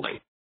some fielding.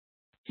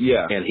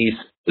 Yeah. And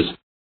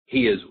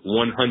he is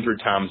 100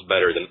 times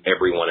better than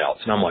everyone else.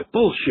 And I'm like,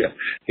 bullshit.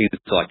 He's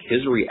like,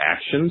 his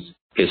reactions,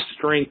 his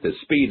strength, his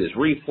speed, his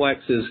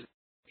reflexes,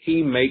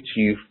 he makes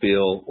you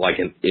feel like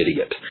an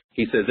idiot.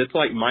 He says it's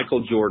like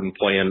Michael Jordan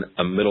playing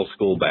a middle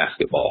school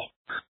basketball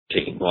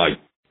team. Like,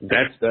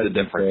 that's the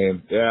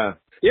difference. Yeah.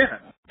 Yeah.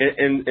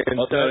 And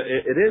so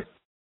it is.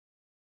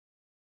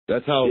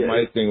 That's how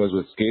my thing was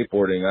with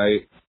skateboarding.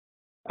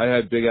 I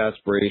had big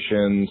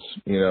aspirations,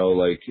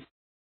 like,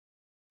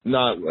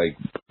 not like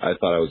I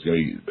thought I was going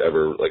to be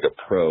ever like a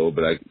pro,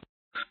 but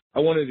I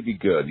wanted to be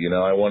good,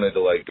 I wanted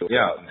to like go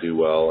out and do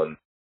well, and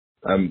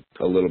I'm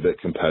a little bit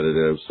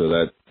competitive, so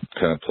that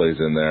kind of plays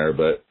in there.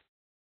 But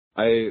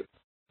growing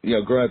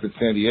up in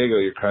San Diego,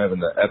 you're kind of in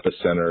the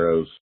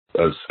epicenter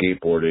of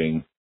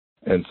skateboarding,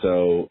 and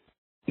so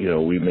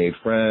we made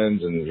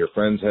friends, and your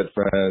friends had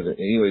friends. And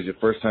anyways, the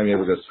first time you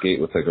ever go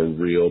skate with like a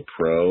real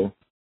pro,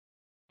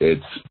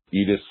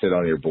 you just sit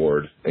on your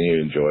board and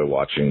you enjoy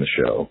watching the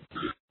show.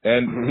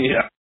 And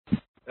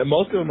and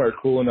most of them are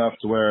cool enough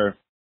to where,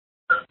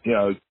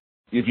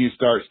 if you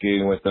start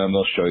skating with them,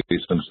 they'll show you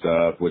some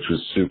stuff, which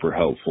was super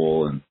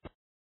helpful.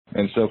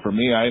 And so for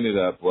me, I ended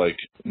up like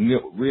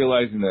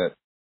realizing that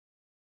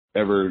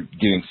ever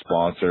getting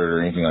sponsored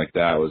or anything like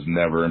that was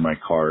never in my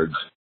cards.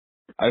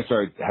 I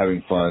started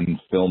having fun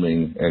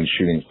filming and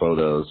shooting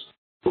photos,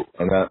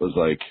 and that was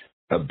like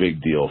a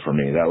big deal for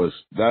me.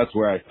 That's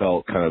where I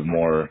felt kind of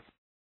more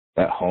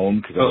at home,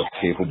 because I was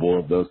capable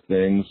of those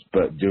things,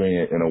 but doing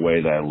it in a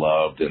way that I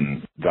loved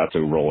and got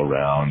to roll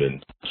around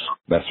and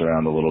mess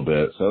around a little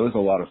bit. So it was a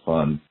lot of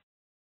fun.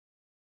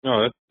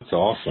 Oh, that's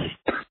awesome.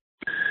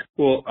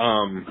 Well,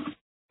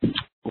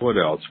 What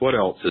else? What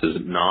else is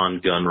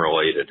non-gun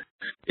related?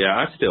 Yeah,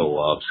 I still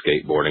love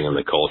skateboarding and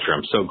the culture.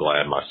 I'm so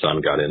glad my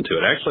son got into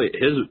it. Actually,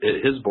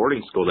 his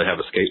boarding school, they have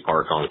a skate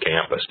park on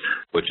campus,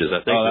 which is,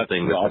 I think, the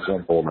thing that's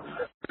awesome.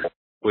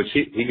 Which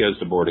he goes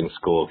to boarding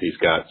school. He's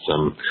got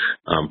some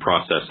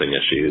processing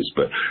issues,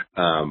 but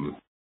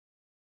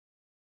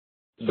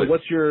so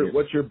what's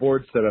your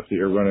board setup that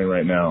you're running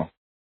right now?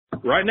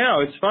 Right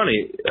now, it's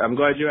funny. I'm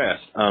glad you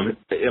asked.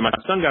 My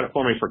son got it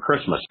for me for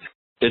Christmas.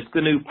 It's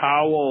the new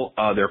Powell,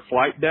 their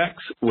flight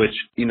decks, which,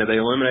 they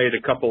eliminated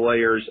a couple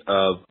layers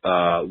of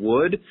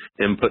wood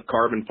and put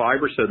carbon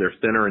fiber so they're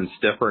thinner and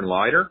stiffer and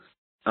lighter.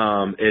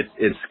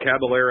 It's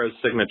Caballero's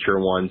signature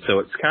one, so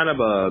it's kind of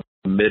a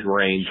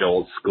mid-range,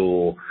 old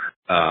school,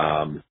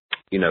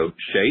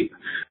 shape.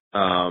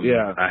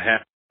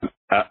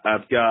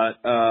 I've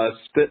got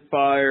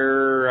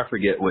Spitfire, I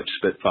forget which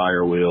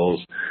Spitfire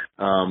wheels,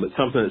 but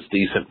something that's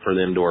decent for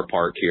the indoor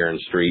park here in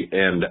street.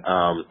 And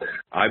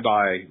I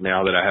buy,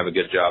 now that I have a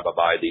good job, I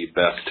buy the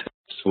best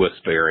Swiss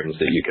bearings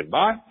that you can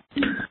buy.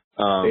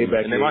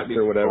 And they might be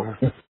or whatever.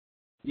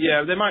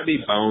 Yeah, they might be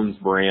Bones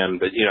brand,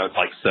 but it's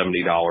like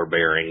 $70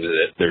 bearings.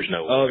 There's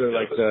no. Oh,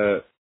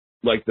 they're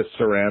like the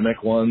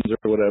ceramic ones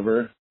or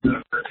whatever.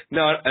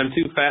 No, I'm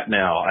too fat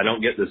now. I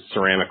don't get the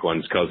ceramic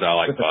ones because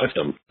I bust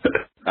them.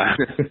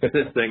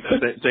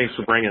 Thanks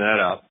for bringing that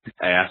up,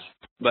 ass.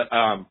 But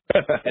and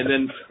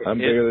then I'm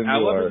bigger than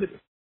you are.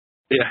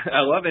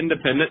 I love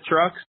independent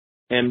trucks,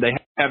 and they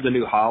have the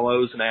new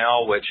hollows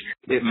now, which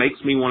it makes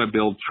me want to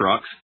build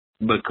trucks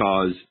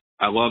because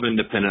I love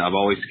independent. I've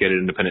always skated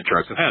independent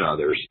trucks. I've had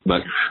others,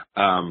 but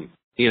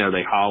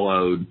they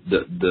hollowed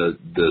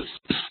the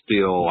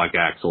steel like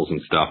axles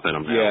and stuff in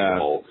them. Yeah.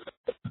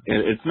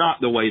 And it's not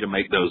the way to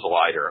make those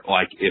lighter.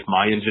 Like, if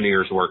my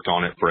engineers worked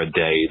on it for a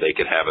day, they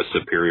could have a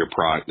superior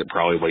product that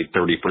probably weighed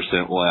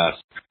 30%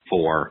 less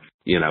for,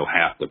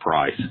 half the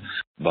price.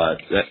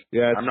 But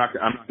I'm not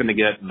going to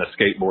get in the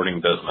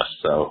skateboarding business.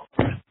 So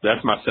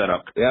that's my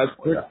setup. Yeah,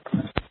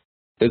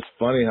 it's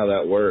funny how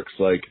that works.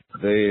 Like,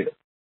 they,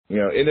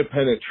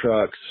 independent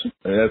trucks,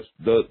 and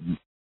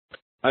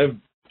I've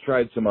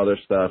tried some other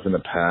stuff in the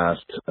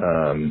past.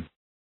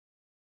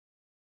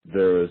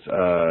 There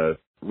was,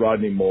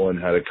 Rodney Mullen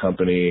had a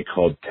company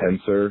called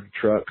Tensor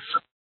Trucks.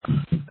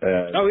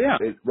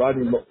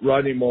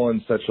 Rodney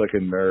Mullen's such like a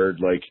nerd.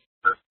 Like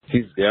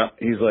he's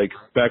like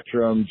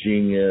Spectrum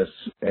genius,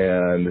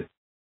 and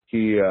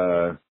he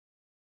so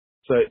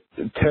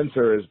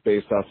Tensor is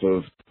based off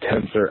of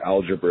tensor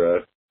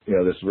algebra.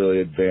 This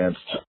really advanced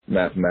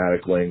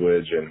mathematic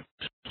language. And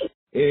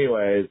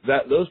anyway,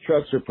 those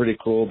trucks are pretty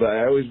cool. But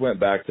I always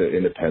went back to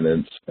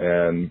independence,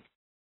 and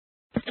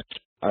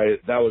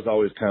that was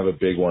always kind of a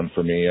big one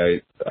for me.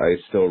 I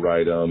still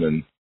ride them,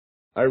 and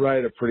I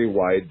ride a pretty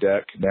wide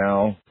deck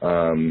now.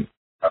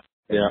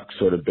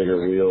 Sort of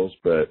bigger wheels,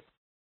 but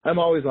I'm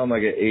always on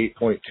like an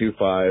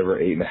 8.25 or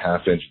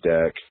 8.5 inch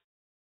deck.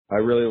 I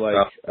really like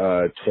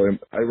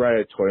I ride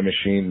a toy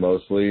machine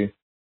mostly,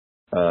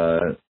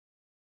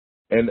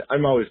 and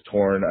I'm always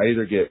torn. I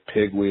either get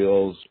pig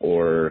wheels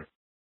or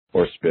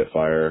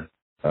Spitfire.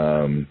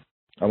 I'm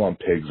on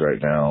pigs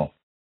right now.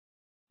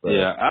 But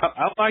yeah,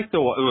 I like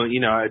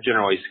I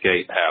generally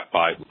skate half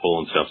pipe and full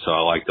and stuff, so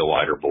I like the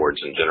wider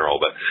boards in general.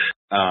 But,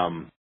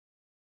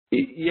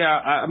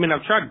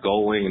 I've tried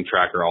Goldwing and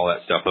Tracker, all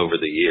that stuff over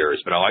the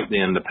years, but I like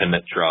the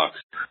independent trucks.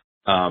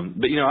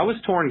 But I was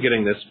torn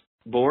getting this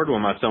board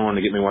when my son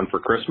wanted to get me one for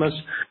Christmas,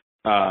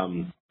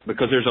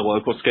 because there's a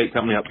local skate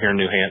company up here in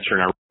New Hampshire,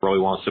 and I really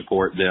want to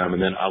support them.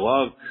 And then I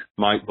love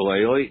Mike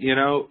Vallely,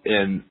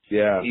 and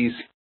he's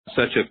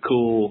such a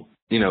cool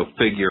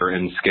figure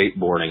in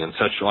skateboarding, and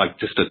such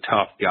just a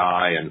tough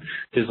guy, and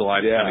his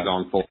life kind of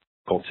gone full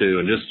circle too,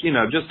 and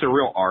just a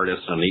real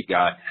artist and a neat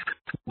guy.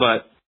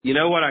 But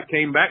what I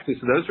came back to,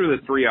 so those were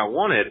the three I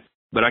wanted,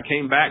 but I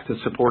came back to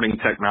supporting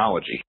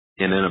technology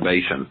and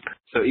innovation.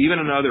 So even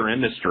in other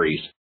industries,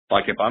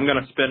 like if I'm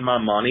going to spend my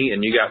money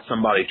and you got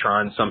somebody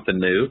trying something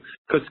new,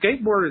 because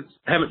skateboards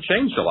haven't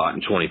changed a lot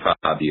in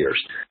 25 years,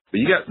 but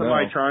you got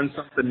somebody trying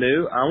something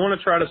new, I want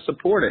to try to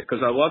support it,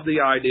 because I love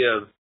the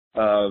idea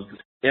of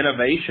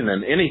innovation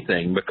in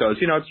anything, because,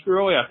 it's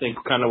really, I think,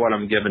 kind of what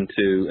I'm given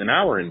to in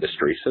our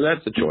industry. So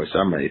that's the choice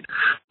I made.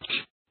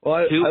 Well,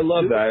 I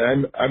love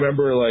that. I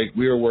remember,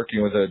 we were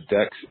working with a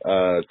deck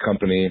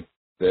company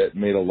that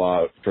made a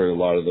lot for a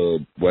lot of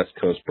the West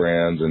Coast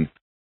brands, and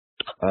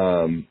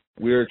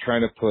we were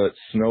trying to put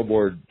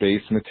snowboard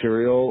base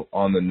material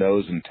on the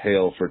nose and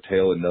tail for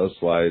tail and nose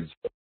slides,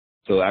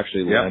 so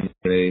actually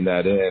laminating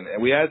that in.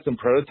 And we had some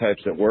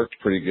prototypes that worked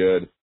pretty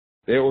good.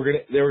 They were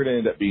gonna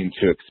end up being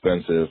too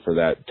expensive for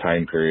that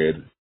time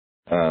period.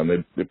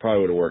 They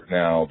probably would have worked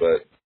now,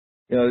 but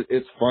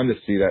it's fun to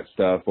see that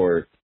stuff.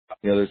 Or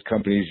there's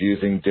companies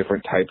using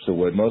different types of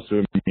wood. Most of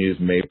them use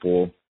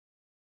maple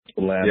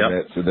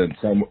laminates, and then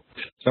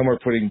some are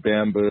putting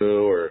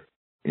bamboo or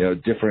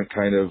different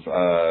kind of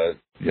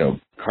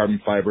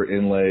carbon fiber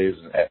inlays.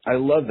 I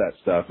love that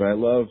stuff, and I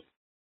love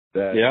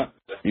that.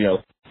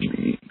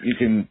 You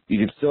can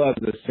still have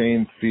the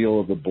same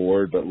feel of the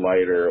board but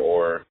lighter,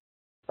 or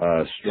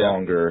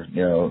stronger.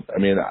 You know, I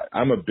mean,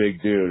 I'm a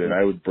big dude, and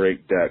I would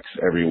break decks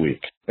every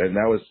week, and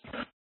that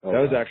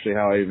was actually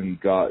how I even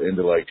got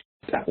into like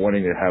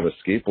wanting to have a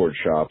skateboard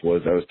shop.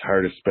 Was I was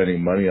tired of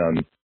spending money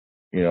on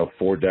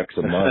 4 decks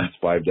a month,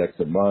 5 decks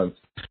a month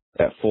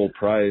at full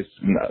price,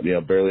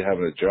 barely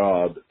having a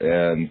job,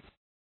 and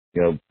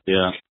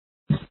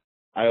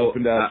I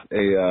opened up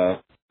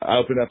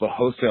a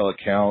wholesale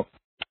account,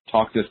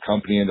 talked this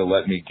company into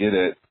letting me get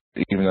it,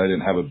 even though I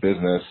didn't have a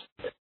business,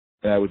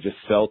 and I would just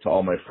sell to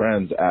all my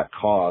friends at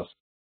cost.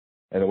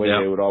 And the way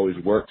they would always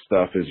work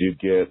stuff is you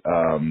get,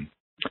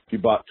 if you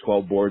bought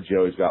 12 boards, you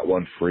always got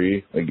one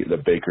free, like the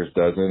baker's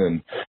dozen.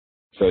 And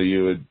so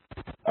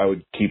I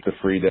would keep the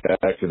free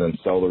deck and then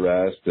sell the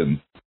rest. And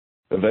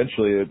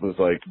eventually it was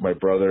like my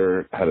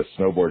brother had a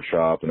snowboard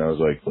shop, and I was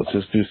like, let's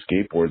just do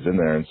skateboards in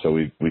there. And so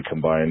we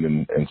combined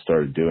and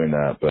started doing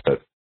that.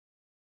 But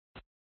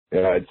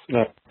yeah,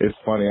 it's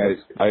funny.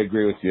 I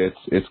agree with you.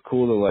 It's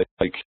cool to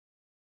like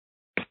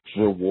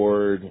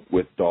reward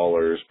with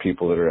dollars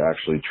people that are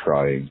actually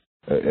trying,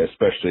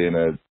 especially in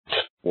a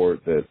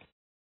sport that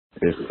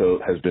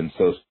has been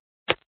so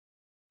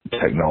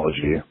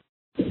technology.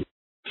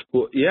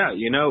 Well, yeah,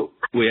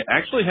 we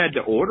actually had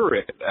to order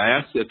it. I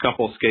asked a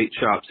couple skate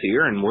shops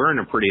here, and we're in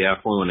a pretty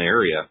affluent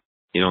area,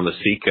 on the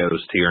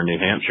seacoast here in New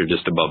Hampshire,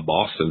 just above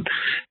Boston.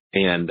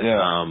 And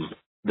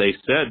they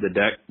said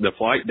the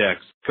flight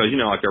decks, because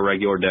like a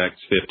regular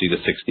deck's $50 to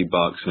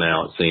 $60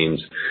 now, it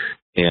seems.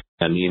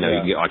 And you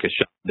get like a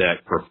shop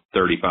deck for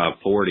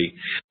 $35-$40,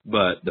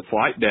 but the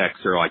flight decks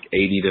are like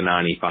 $80 to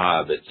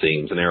 $95, it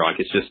seems, and they're like,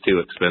 it's just too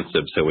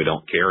expensive, so we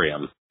don't carry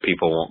them.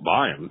 People won't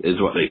buy them, is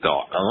what they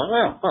thought. I'm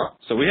like,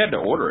 So we had to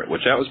order it,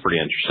 which that was pretty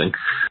interesting.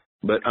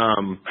 But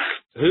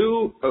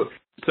who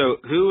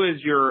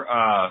is your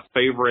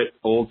favorite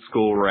old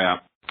school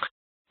rap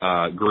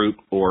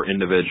group or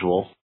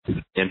individual,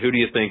 and who do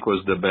you think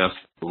was the best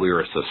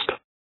lyricist?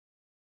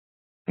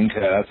 Okay,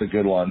 that's a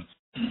good one.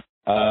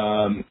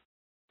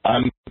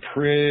 I'm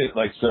pretty,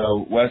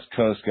 West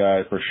Coast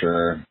guy for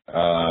sure.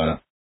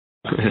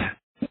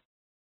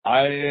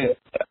 I'm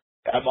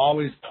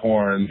always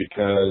torn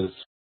because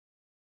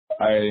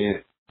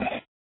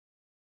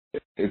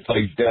it's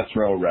like Death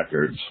Row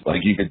Records.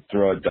 Like, you could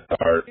throw a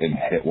dart and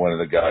hit one of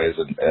the guys,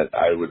 and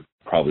I would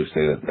probably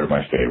say that they're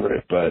my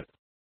favorite. But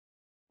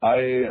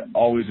I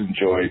always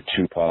enjoyed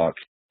Tupac.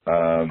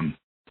 I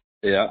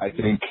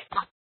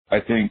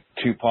think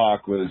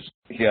Tupac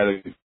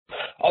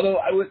although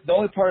the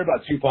only part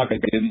about Tupac I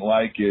didn't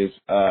like is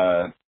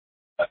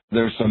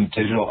there's some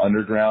Digital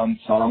Underground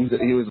songs that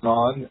he was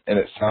on, and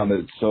it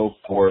sounded so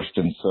forced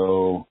and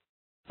so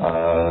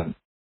I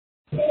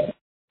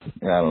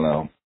don't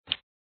know.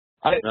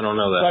 I don't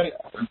know that.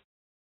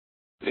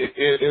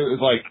 It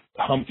was like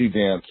Humpty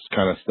Dance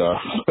kind of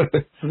stuff.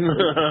 It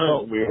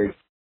felt weird,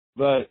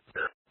 but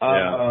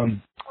I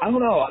don't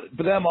know.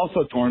 But then I'm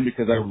also torn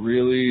because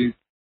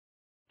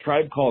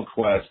Tribe Called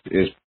Quest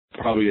is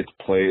probably gets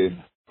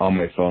played on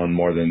my phone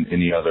more than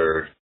any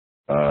other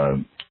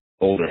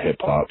older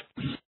hip hop,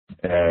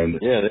 and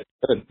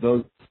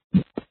those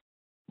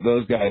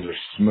guys are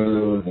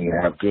smooth and they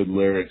have good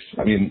lyrics.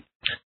 I mean,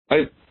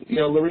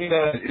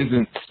 Lorena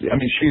isn't. I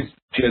mean,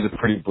 she has a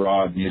pretty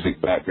broad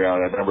music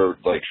background. I remember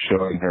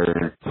showing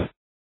her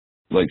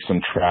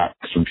some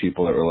tracks from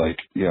people that were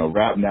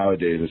rap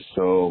nowadays is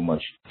so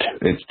much.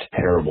 It's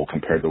terrible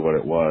compared to what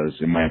it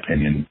was, in my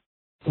opinion.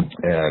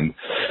 And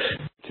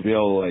to be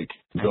able to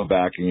go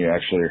back and you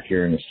actually are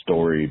hearing a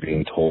story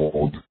being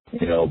told,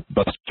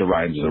 Busta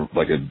Rhymes is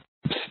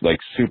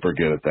super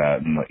good at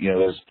that. And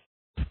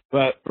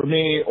but for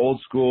me, old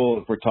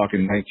school, if we're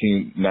talking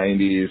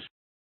 1990s,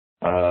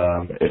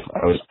 if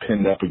I was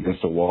pinned up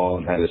against a wall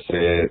and had to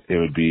say it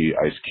would be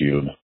Ice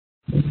Cube.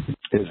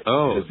 His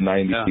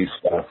 90s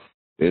stuff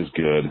is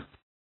good.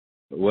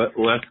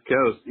 West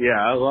Coast,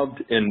 I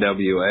loved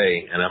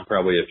NWA, and I'm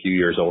probably a few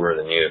years older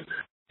than you.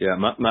 Yeah,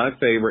 my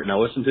favorite, and I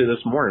listened to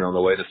this morning on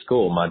the way to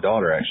school. My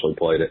daughter actually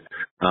played it.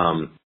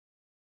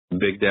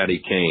 Big Daddy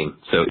Kane,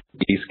 so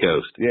East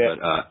Coast. Yeah.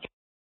 But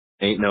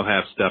Ain't No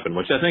Half Steppin',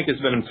 which I think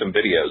has been in some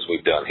videos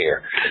we've done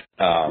here.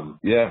 So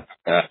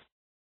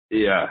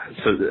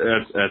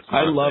that's my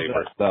I love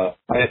favorite. that stuff.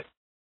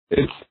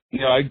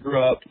 I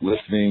grew up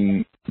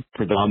listening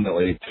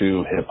predominantly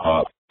to hip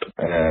hop,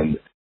 and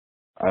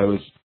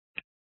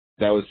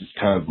that was just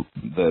kind of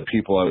the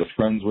people I was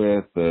friends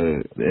with,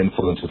 the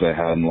influences I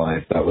had in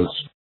life. That was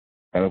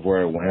kind of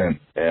where I went.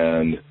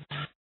 And,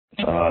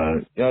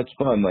 it's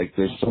fun.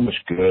 There's so much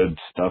good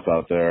stuff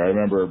out there. I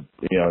remember,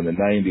 in the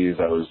 90s,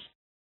 I was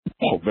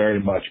very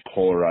much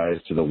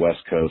polarized to the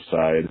West Coast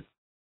side.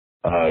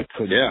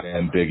 Couldn't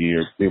stand Biggie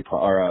or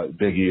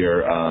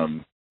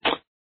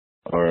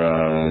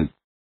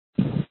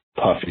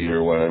Puffy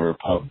or whatever,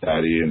 Puff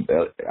Daddy. And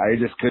I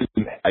just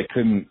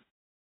couldn't.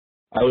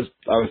 I was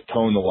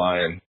towing the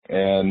line,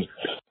 and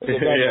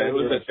it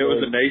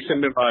was a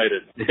nation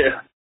divided.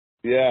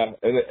 Yeah,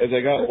 and as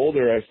I got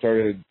older, I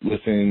started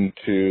listening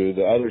to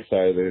the other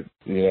side of the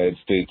United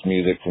States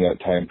music from that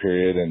time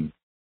period, and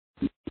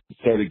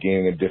started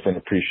gaining a different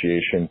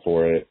appreciation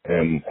for it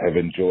and have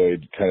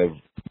enjoyed kind of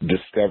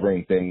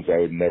discovering things I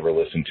would never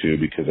listen to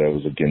because I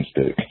was against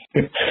it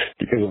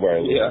because of where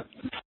I live.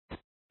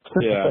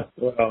 Yeah.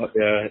 Well,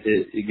 yeah,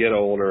 you get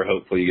older,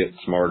 hopefully you get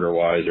smarter,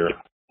 wiser,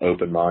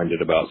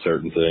 open-minded about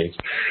certain things.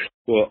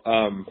 Well,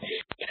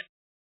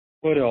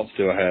 what else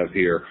do I have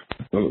here?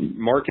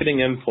 Marketing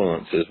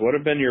influences. What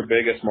have been your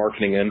biggest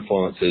marketing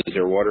influences,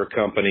 or what are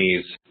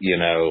companies,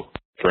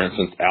 for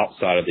instance,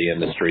 outside of the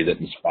industry that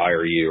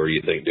inspire you or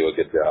you think do a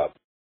good job?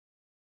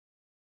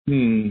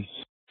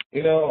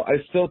 I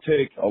still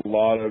take a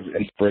lot of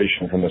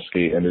inspiration from the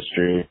skate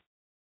industry.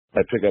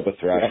 I pick up a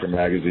Thrasher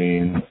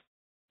magazine,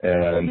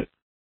 and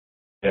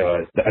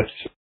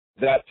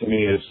that to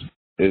me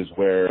is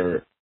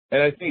where,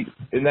 and I think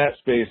in that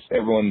space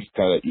everyone's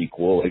kind of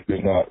equal. Like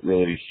there's not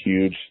really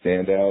huge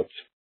standouts,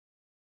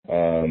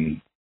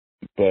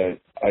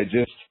 but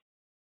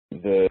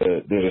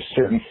there's a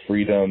certain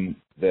freedom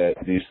that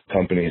these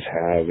companies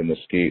have in the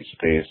skate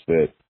space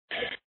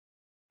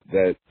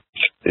that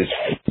is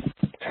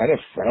kind of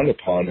frowned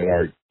upon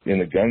in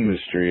the gun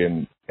industry,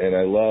 and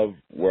I love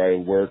where I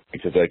work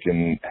because I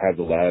can have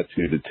the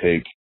latitude to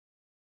take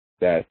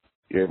that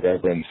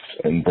irreverence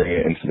and bring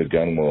it into the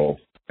gun world.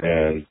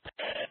 And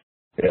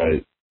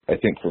I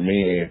think for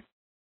me,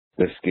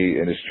 the skate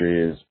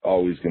industry is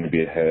always going to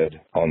be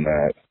ahead on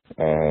that,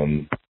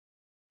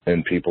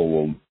 and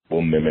people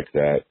will mimic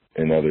that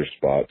in other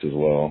spots as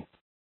well.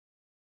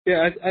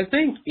 Yeah, I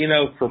think,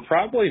 for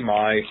probably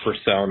my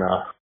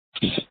persona,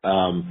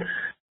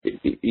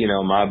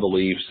 my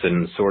beliefs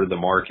and sort of the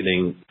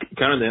marketing,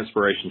 kind of the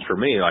inspirations for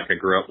me, like I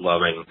grew up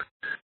loving,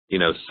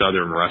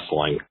 Southern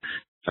wrestling,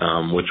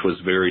 which was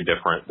very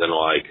different than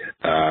like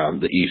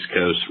the East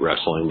Coast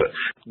wrestling, but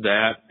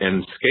that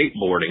and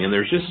skateboarding. And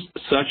there's just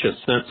such a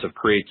sense of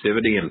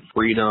creativity and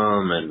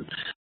freedom and,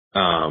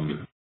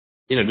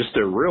 just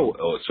a real,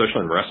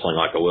 especially in wrestling,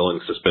 like a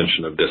willing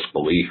suspension of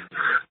disbelief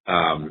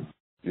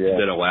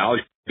that allows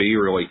you to be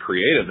really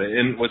creative.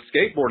 And with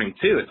skateboarding,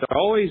 too, it's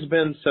always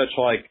been such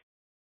like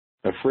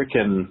a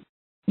freaking,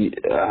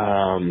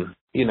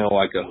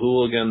 like a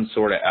hooligan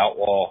sort of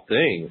outlaw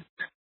thing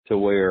to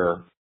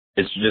where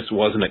it just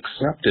wasn't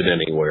accepted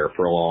anywhere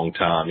for a long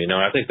time.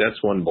 I think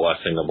that's one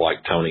blessing of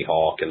like Tony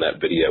Hawk and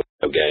that video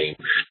game,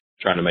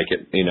 trying to make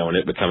it, and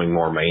it becoming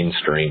more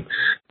mainstream,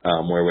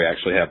 where we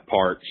actually have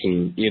parks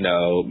and,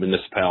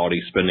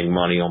 municipalities spending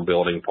money on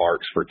building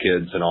parks for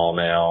kids and all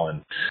now.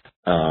 And,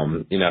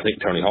 I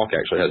think Tony Hawk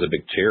actually has a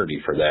big charity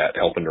for that,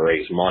 helping to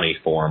raise money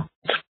for them.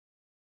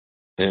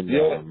 And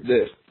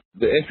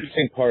the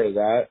interesting part of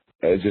that,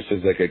 just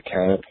as like a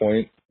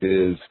counterpoint,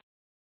 is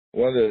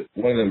one of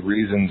the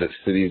reasons that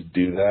cities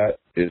do that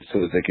is so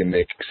that they can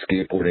make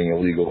skateboarding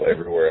illegal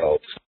everywhere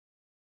else.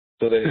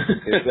 So they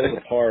build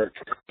a park.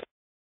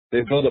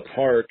 They build a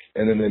park,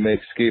 and then they make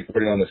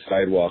skateboarding on the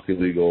sidewalk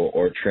illegal,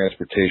 or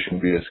transportation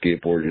via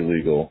skateboard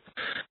illegal.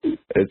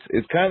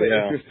 It's kind of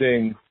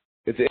interesting.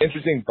 It's an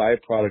interesting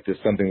byproduct of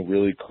something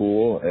really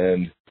cool,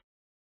 and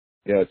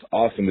it's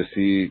awesome to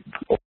see.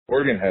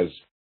 Oregon has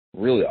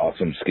really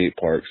awesome skate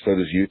parks. So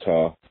does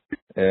Utah,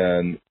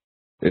 and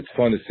it's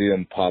fun to see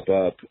them pop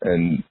up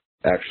and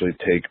actually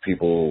take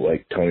people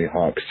like Tony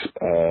Hawk's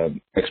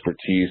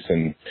expertise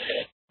and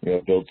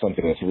build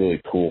something that's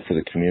really cool for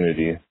the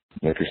community,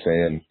 like you're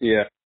saying.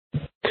 Yeah.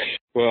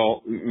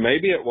 Well,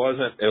 maybe it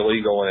wasn't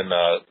illegal in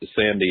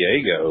San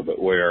Diego, but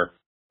where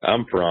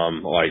I'm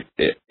from, like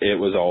it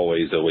was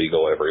always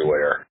illegal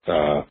everywhere,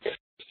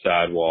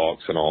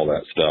 sidewalks and all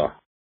that stuff.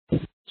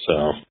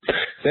 So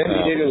San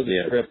Diego's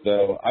a trip,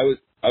 though. I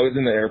was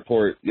in the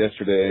airport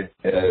yesterday,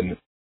 and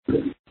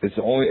it's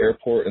the only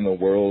airport in the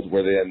world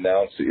where they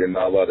announced that you're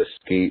not allowed to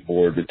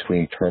skateboard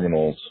between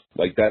terminals.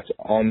 Like that's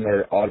on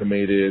their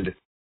automated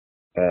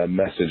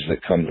message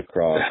that comes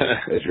across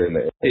as you're in the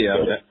airport. Yeah,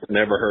 I've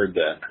never heard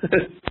that.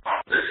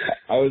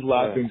 I was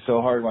laughing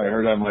so hard when I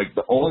heard it. I'm like,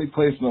 the only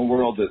place in the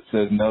world that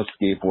says no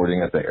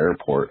skateboarding at the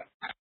airport.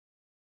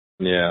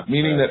 Yeah.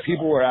 Meaning that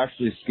people were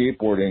actually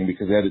skateboarding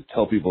because they had to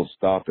tell people to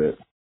stop it.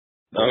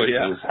 Oh,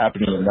 yeah. It was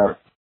happening enough.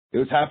 It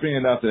was happening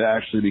enough that it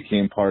actually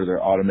became part of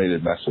their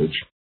automated message.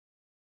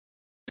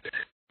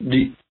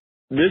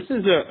 This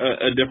is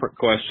a different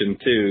question,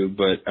 too,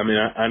 but, I mean,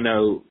 I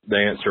know the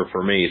answer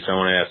for me, so I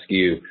want to ask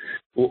you,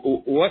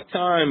 what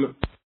time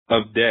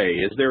of day,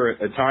 is there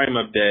a time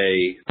of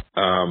day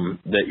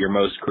that you're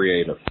most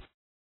creative?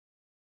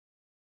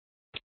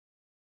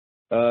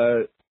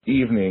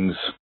 Evenings.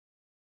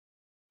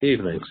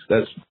 Evenings.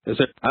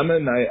 I'm a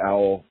night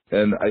owl,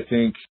 and I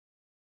think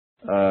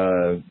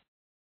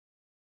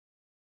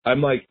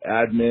I'm like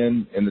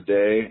admin in the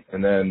day,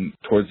 and then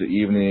towards the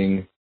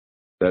evening,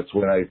 that's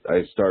when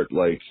I start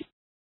and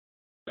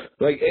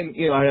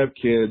I have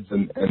kids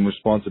and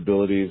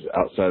responsibilities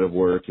outside of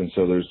work, and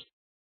so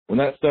when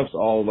that stuff's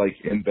all like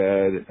in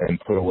bed and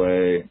put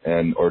away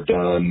and or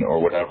done or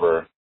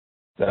whatever,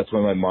 that's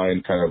when my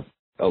mind kind of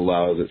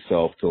allows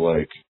itself to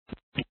like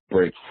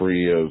break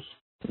free of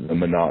the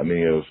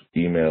monotony of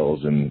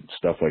emails and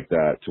stuff like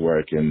that, to where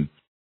I can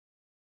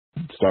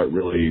start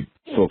really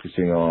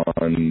focusing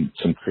on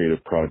some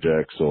creative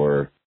projects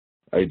or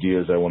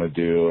ideas I want to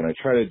do. And I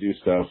try to do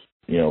stuff,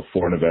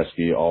 for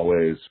Noveske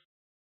always.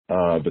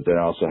 But then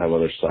I also have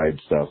other side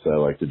stuff that I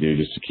like to do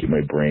just to keep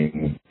my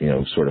brain,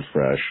 sort of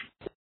fresh.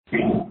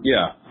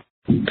 Yeah.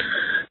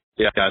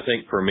 Yeah, I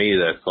think for me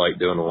that's like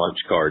doing lunch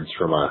cards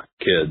for my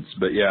kids.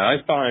 But yeah, I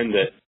find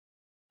that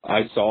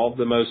I solve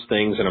the most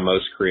things and I'm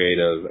most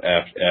creative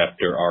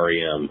after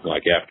REM,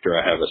 like after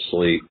I have a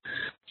sleep.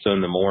 So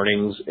in the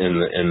mornings, in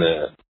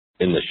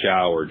the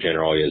shower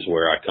generally is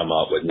where I come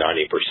up with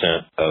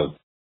 90% of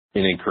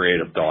any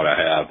creative thought I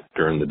have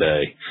during the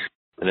day.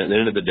 And at the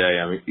end of the day,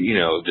 I'm,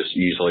 just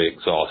usually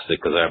exhausted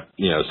because I have,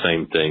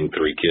 same thing,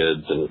 3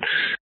 kids, and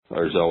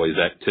there's always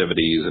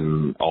activities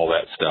and all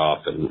that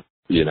stuff and,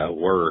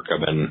 work.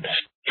 I've been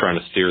trying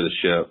to steer the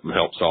ship and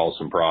help solve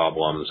some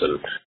problems. And,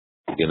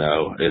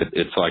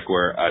 it's like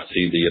where I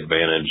see the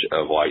advantage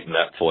of like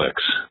Netflix,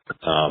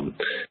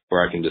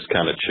 where I can just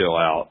kind of chill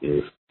out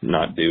and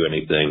not do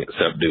anything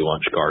except do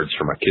lunch cards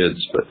for my kids.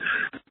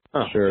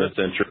 But sure, that's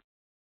interesting.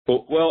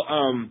 Well,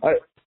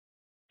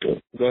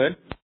 go ahead.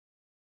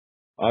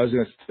 I was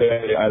going to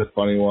say, I had a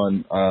funny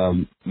one.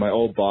 My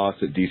old boss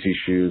at DC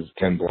Shoes,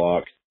 Ken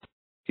Block,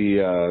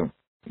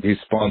 he's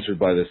sponsored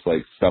by this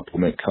like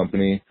supplement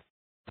company,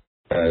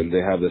 and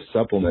they have this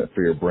supplement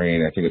for your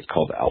brain. I think it's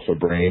called Alpha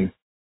Brain.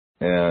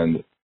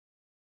 And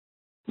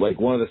like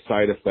one of the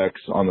side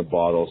effects on the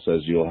bottle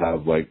says you'll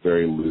have like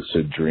very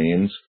lucid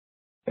dreams.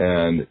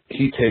 And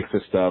he takes the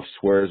stuff,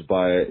 swears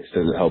by it,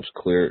 says it helps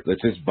clear,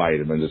 it's just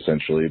vitamins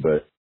essentially,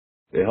 but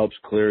it helps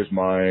clear his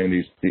mind.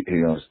 His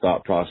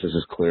thought process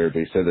is clear, but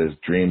he said that his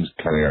dreams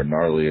kind of are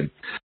gnarly. And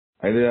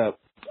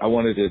I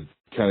wanted to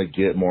kind of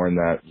get more in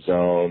that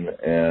zone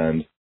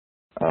and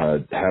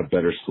have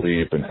better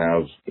sleep and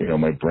have,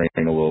 my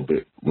brain a little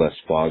bit less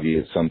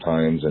foggy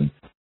sometimes. And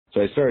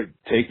so I started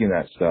taking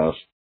that stuff,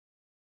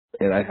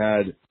 and I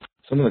had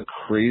some of the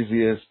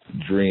craziest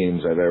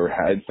dreams I've ever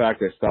had. In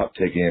fact, I stopped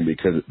taking it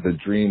because the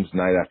dreams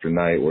night after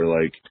night were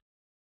like,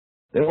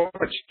 they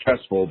weren't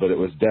stressful, but it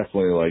was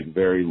definitely like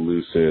very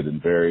lucid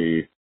and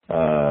very,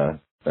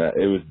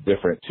 it was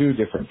different, too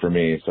different for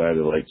me. So I had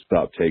to like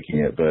stop taking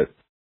it. But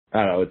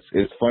I don't know,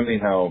 it's funny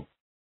how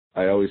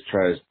I always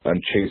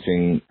I'm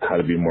chasing how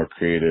to be more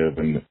creative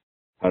and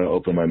how to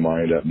open my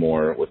mind up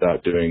more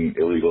without doing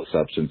illegal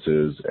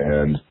substances.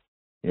 And,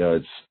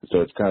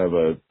 it's kind of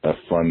a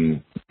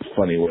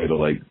funny way to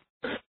like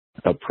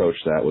approach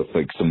that with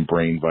like some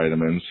brain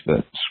vitamins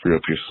that screw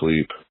up your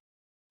sleep.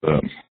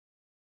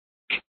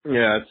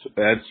 Yeah,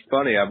 it's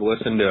funny. I've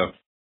listened to,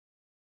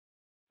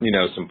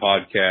 some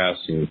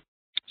podcasts and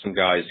some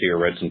guys here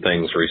read some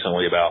things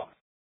recently about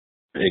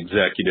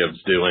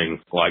executives doing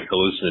like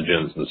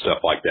hallucinogens and stuff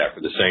like that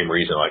for the same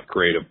reason, like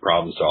creative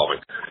problem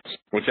solving,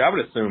 which I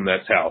would assume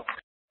that's how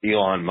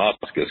Elon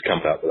Musk has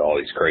come up with all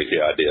these crazy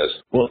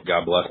ideas. Well,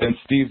 God bless him. And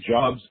Steve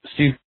Jobs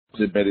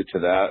admitted to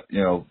that,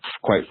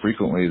 quite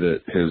frequently,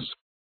 that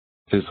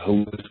his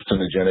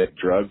hallucinogenic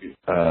drug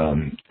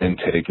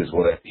intake is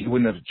what he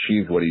wouldn't have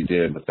achieved what he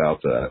did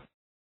without that.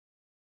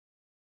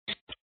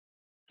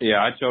 Yeah,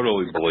 I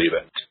totally believe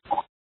it.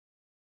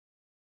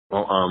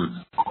 Well,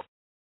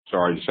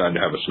 sorry, I decided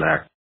to have a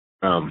snack.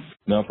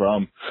 No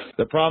problem.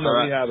 The problem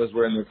that we have is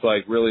we're in this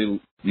like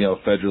really,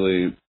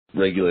 federally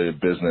regulated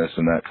business,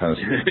 and that kind of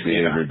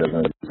behavior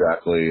doesn't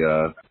exactly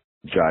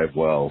jive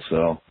well.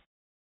 So,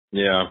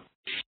 yeah.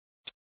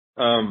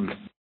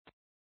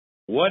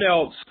 What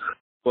else?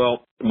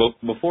 Well,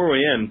 before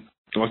we end,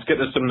 let's get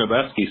to some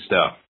Noveske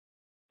stuff.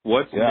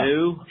 What's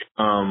new?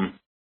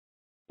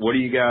 What are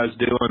you guys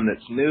doing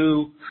that's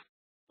new?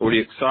 What are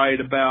you excited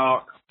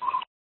about?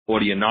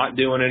 What are you not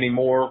doing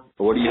anymore?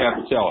 What do you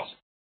have to tell us?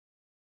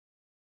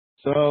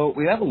 So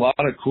we have a lot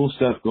of cool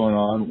stuff going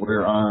on.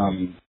 We're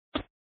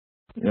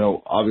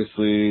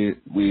obviously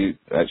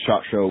at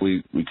SHOT Show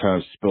we kind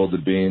of spilled the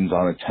beans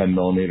on a 10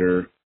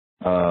 millimeter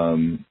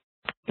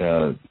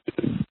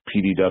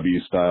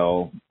PDW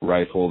style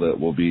rifle that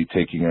will be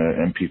taking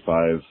an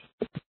MP5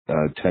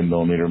 10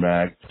 millimeter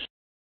mag.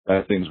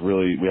 That thing's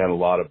we had a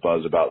lot of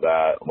buzz about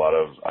that. A lot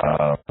of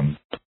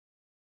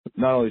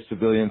not only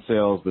civilian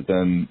sales, but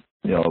then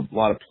a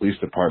lot of police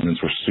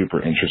departments were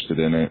super interested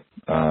in it.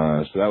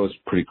 So that was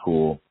pretty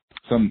cool.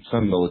 Some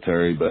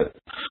military, but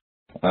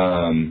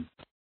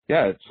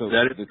yeah. So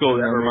that is cool.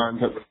 That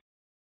reminds me.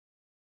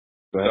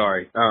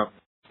 Sorry.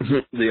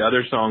 The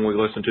other song we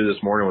listened to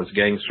this morning was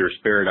Gangster's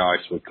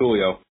Paradise with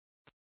Coolio.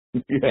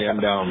 Yeah.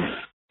 And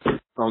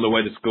on the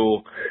way to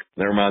school,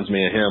 that reminds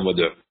me of him with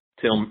the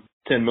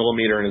 10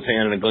 millimeter in his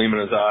hand and a gleam in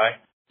his eye.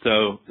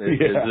 So is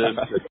this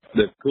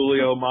the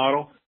Coolio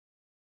model?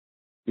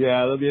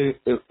 Yeah, it'll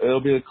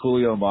be a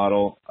Coolio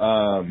model.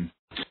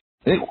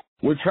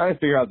 We're trying to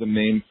figure out the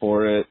name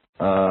for it.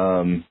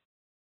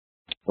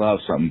 We'll have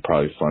something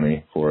probably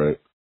funny for it,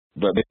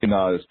 but maybe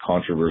not as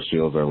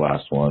controversial as our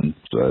last one.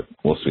 But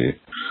we'll see.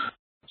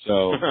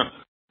 So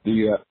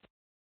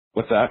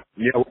what's that?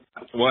 Yeah,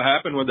 what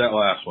happened with that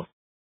last one?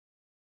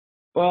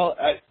 Well,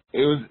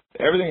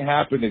 everything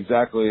happened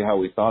exactly how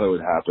we thought it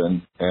would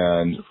happen,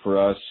 and for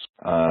us,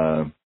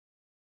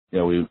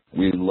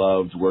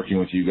 loved working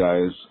with you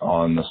guys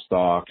on the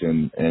stock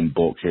and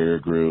bolt carrier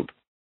group.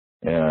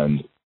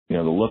 And, you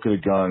know, the look of the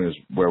gun is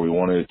where we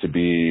wanted it to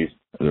be.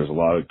 There's a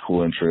lot of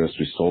cool interest.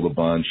 We sold a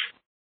bunch.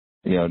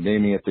 You know,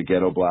 naming it the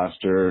Ghetto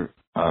Blaster,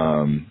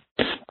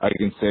 I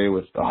can say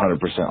with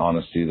 100%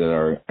 honesty that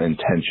our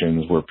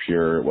intentions were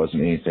pure. It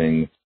wasn't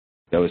anything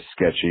that was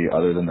sketchy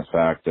other than the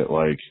fact that,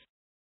 like,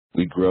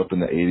 we grew up in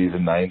the 80s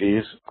and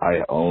 90s.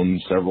 I own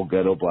several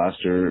Ghetto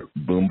Blaster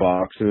boom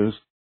boxes,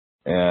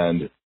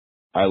 and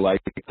I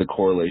like the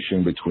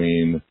correlation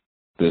between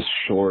this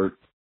short,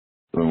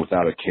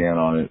 without a can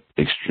on it,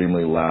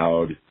 extremely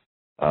loud,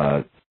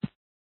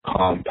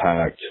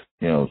 compact,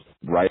 you know,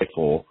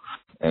 rifle,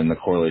 and the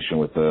correlation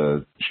with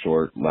the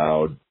short,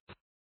 loud,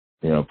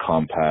 you know,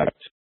 compact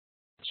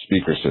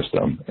speaker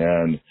system.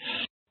 And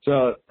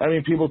so, I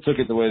mean, people took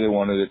it the way they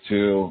wanted it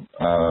to.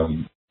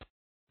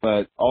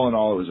 But all in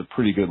all, it was a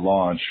pretty good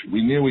launch.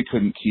 We knew we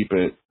couldn't keep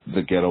it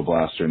the Ghetto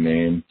Blaster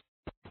name,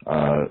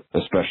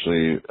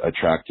 especially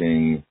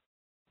attracting,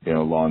 you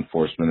know, law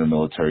enforcement or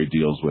military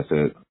deals with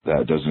it.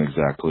 That doesn't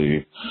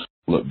exactly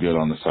look good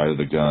on the side of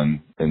the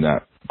gun in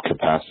that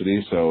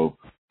capacity. So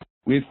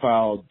we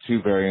filed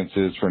 2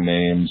 variances for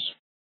names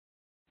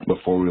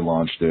before we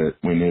launched it.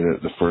 We knew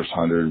that the first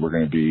 100 were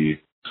going to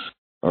be,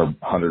 or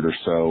 100 or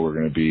so were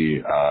going to be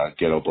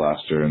Ghetto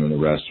Blaster, and then the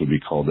rest would be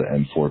called the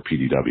N4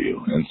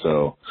 PDW. And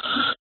so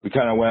we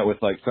kind of went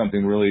with like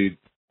something really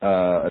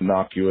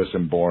innocuous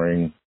and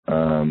boring,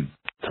 kind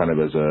of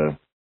as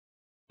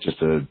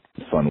just a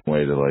fun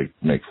way to like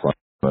make fun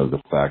of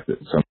the fact that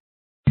some.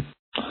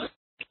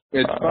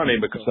 It's funny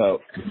because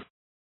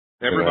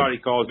everybody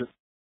calls it.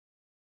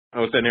 I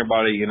was saying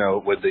everybody, you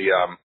know, with the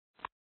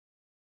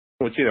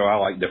which, you know, I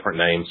like different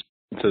names.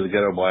 So the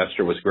Ghetto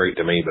Blaster was great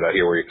to me, but I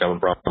hear where you're coming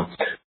from.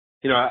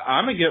 You know,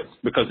 I'm against,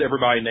 because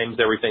everybody names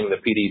everything the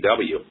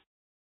PDW.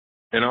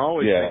 And I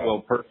always think,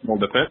 well, personal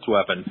defense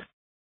weapon,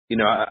 you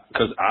know,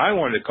 because I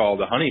wanted to call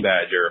the Honey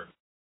Badger,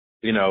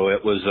 you know,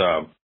 it was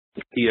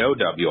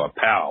POW, a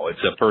POW.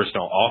 It's a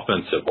personal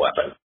offensive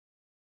weapon,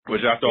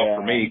 which I thought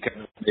for me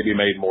maybe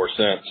made more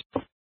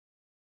sense.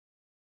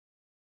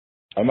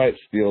 I might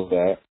steal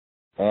that.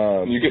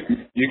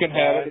 You can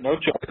have it, no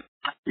charge.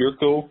 You're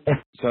cool.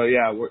 So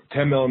yeah,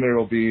 10 millimeter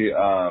will be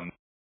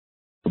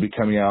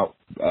coming out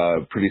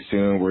pretty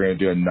soon. We're going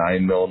to do a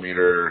 9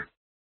 millimeter,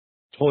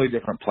 totally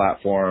different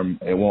platform.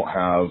 It won't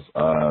have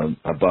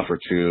a buffer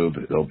tube.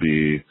 It'll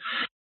be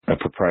a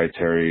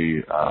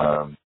proprietary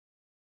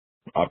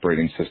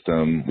operating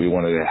system. We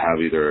wanted to have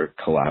either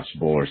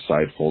collapsible or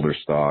side folder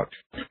stock,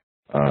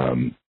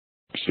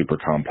 super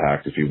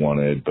compact if you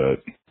wanted,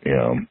 but you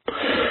know.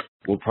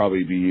 We'll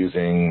probably be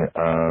using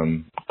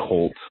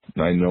Colt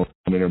 9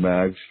 millimeter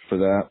mags for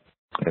that,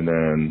 and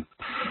then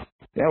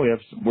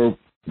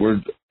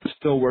we're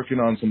still working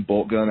on some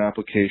bolt gun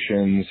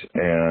applications,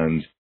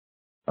 and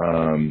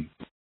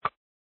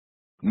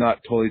not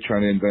totally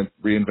trying to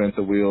reinvent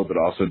the wheel, but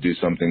also do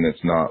something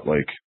that's not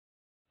like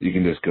you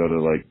can just go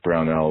to like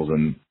Brownells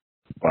and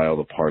buy all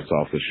the parts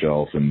off the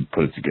shelf and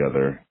put it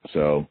together.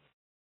 So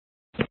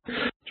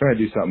trying to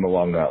do something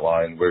along that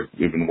line.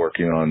 We've been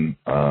working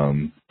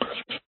on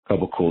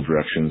couple cool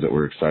directions that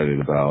we're excited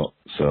about.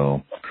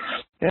 So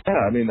yeah,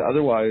 I mean,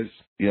 otherwise,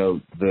 you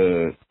know,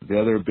 the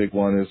other big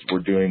one is we're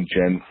doing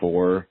Gen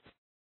 4.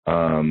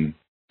 You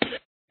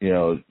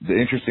know, the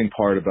interesting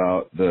part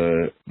about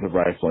the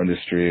rifle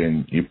industry,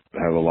 and you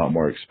have a lot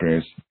more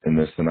experience in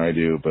this than I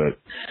do, but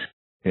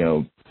you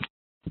know,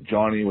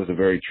 Johnny was a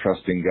very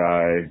trusting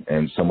guy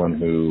and someone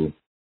who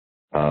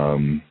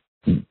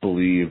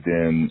believed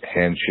in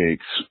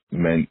handshakes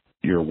meant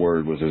your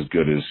word was as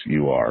good as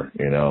you are,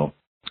 you know.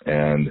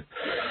 And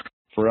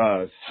for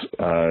us,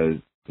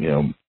 you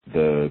know,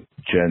 the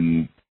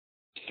Gen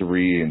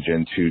 3 and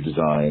Gen 2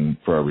 design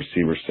for our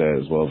receiver set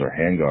as well as our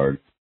handguard,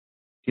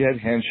 he had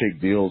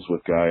handshake deals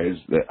with guys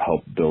that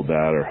helped build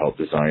that or helped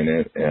design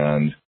it.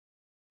 And,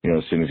 you know,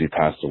 as soon as he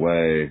passed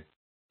away,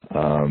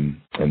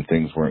 and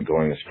things weren't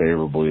going as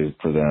favorably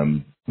for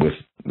them with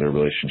their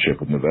relationship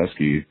with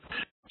Noveske,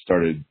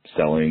 started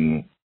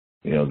selling,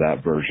 you know,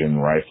 that version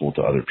rifle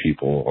to other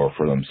people or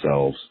for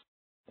themselves.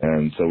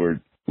 And so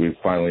we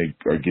finally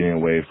are getting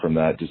away from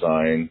that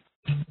design,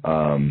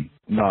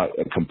 not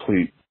a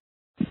complete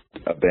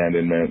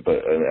abandonment,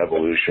 but an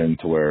evolution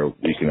to where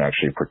we can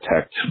actually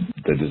protect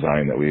the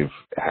design that we've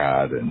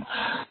had. And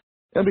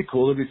it'll be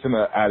cool. There'll be some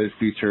added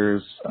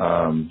features,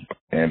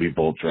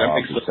 anti-bolt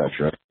drops,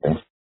 etc.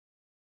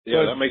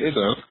 Yeah, that makes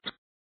sense.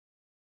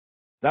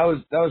 That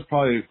was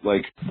probably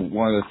like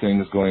one of the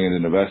things going into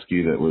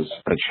Noveske that was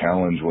a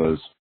challenge was,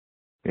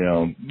 you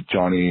know,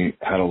 Johnny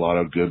had a lot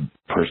of good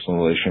personal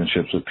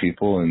relationships with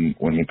people, and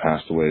when he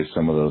passed away,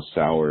 some of those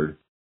soured,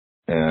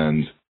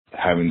 and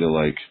having to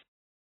like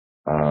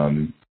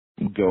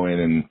go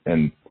in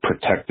and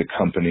protect the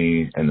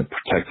company and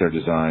protect our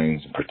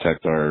designs and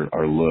protect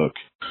our look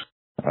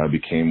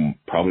became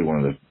probably one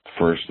of the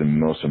first and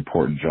most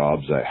important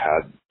jobs I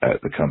had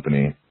at the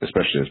company,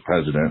 especially as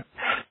president.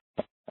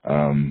 I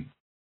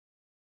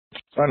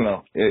don't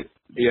know.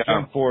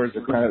 Gen 4 is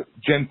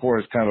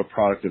kind of a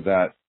product of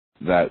that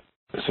that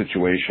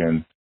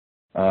situation.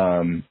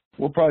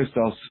 We'll probably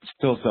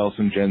still sell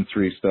some Gen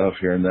 3 stuff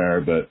here and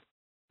there, but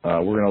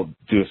we're going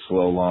to do a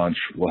slow launch.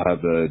 We'll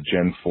have the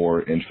Gen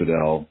 4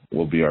 Infidel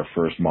will be our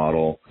first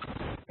model,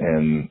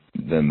 and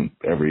then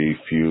every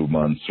few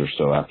months or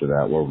so after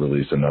that, we'll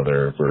release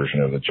another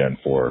version of the Gen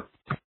 4.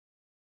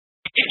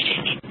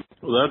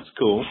 Well, that's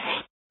cool.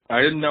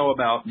 I didn't know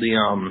about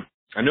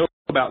I knew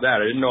about that.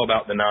 I didn't know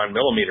about the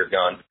 9mm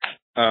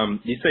gun.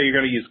 You say you're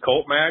going to use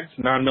Colt mags,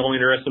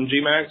 9mm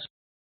SMG mags?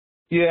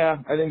 Yeah,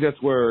 I think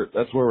that's where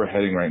we're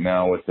heading right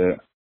now with it.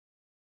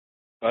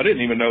 I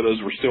didn't even know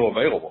those were still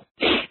available.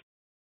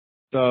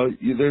 So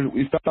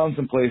we found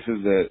some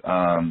places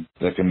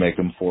that can make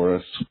them for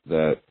us.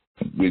 That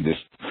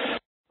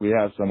we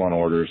have some on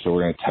order, so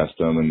we're going to test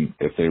them, and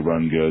if they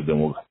run good, then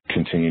we'll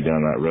continue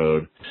down that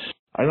road.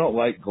 I don't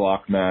like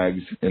Glock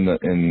mags in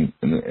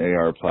the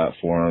AR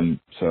platform,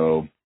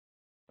 so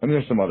I mean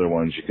there's some other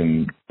ones you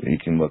can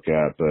look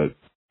at, but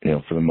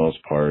for the most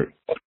part,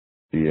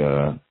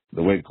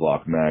 the way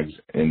Glock mags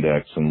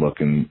index and look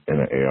in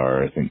an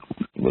AR, I think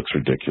looks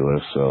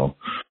ridiculous. So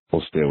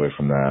we'll stay away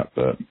from that.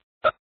 But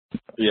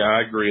yeah,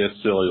 I agree.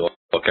 It's silly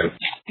looking.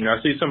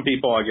 I see some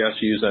people, I guess,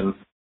 using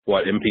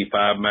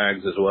MP5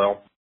 mags as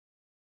well.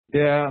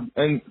 Yeah,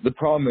 and the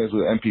problem is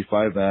with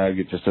MP5 mag,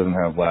 it just doesn't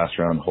have last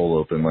round hole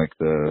open like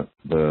the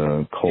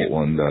Colt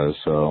one does.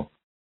 So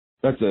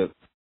it's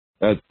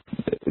a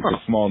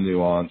small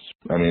nuance.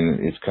 I mean,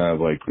 it's kind of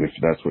like if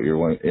that's what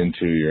you're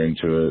into, you're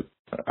into it.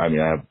 I mean,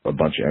 I have a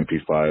bunch of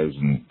MP5s,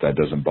 and that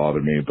doesn't bother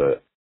me,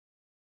 but,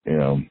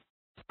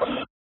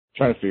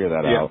 trying to figure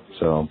that out.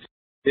 So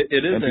it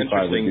is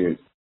MP5 interesting,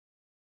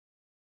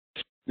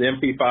 the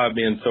MP5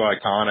 being so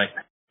iconic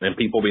and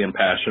people being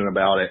passionate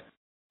about it,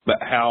 but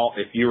how,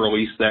 if you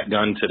release that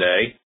gun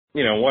today,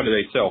 what do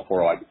they sell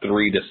for, like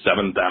 $3,000 to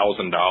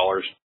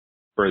 $7,000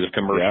 for the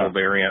commercial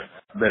variant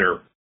that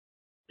are,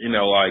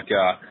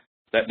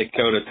 that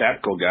Dakota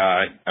Tactical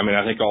guy, I mean,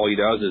 I think all he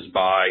does is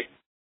buy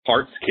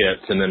parts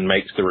kits and then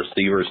makes the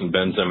receivers and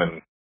bends them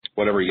and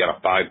whatever. You got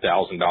a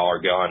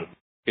 $5,000 gun.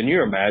 Can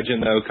you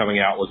imagine though coming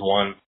out with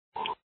one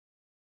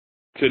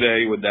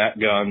today with that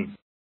gun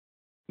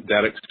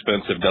that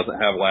expensive, doesn't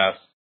have last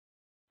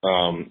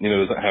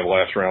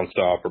round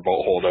stop or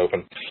bolt hold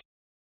open?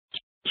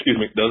 Excuse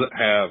me, doesn't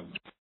have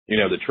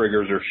the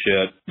triggers are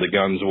shit. The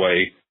guns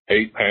weigh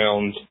 8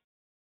 pounds.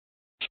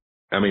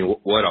 I mean,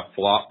 what a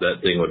flop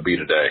that thing would be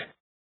today.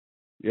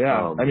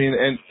 Yeah, I mean,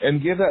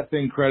 and give that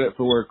thing credit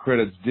for where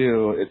credit's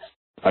due. It's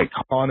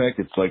iconic.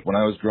 It's like when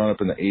I was growing up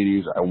in the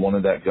 80s, I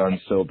wanted that gun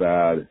so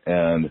bad.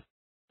 And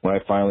when I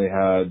finally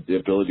had the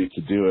ability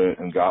to do it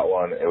and got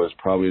one, it was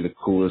probably the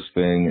coolest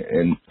thing.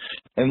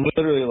 And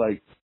literally,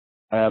 like,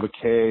 I have a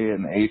K,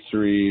 an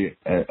A3,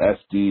 an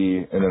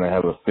SD, and then I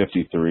have a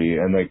 53.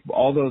 And, like,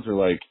 all those are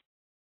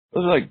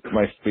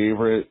my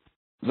favorite.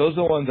 Those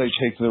are the ones I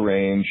take to the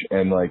range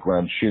and, like, when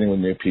I'm shooting with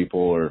new people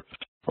or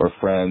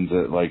friends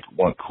that like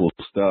want cool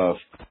stuff.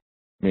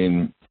 I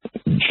mean,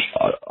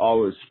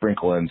 always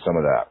sprinkle in some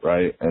of that,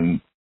 right?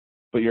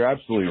 But you're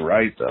absolutely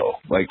right though.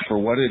 Like for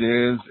what it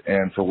is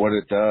and for what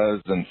it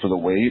does and for the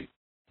weight,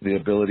 the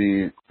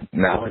ability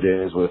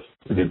nowadays with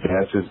the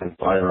advances in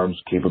firearms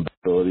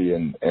capability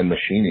and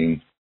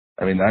machining,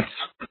 I mean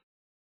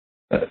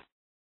that's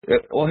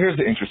well, here's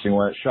the interesting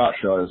one. At SHOT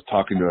Show, I was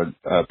talking to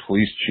a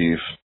police chief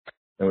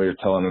and we were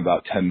telling him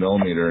about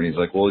 10mm and he's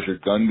like, well, is your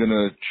gun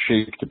gonna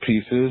shake to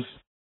pieces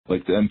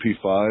like the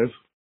MP5?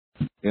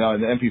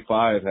 And the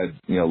MP5 had,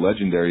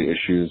 legendary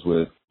issues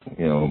with,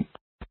 the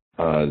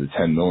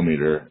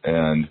 10mm.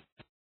 And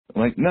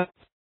I'm like, no,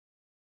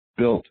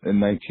 built in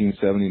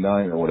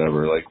 1979 or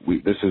whatever. Like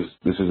this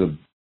is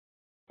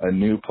a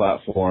new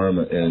platform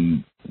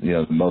and,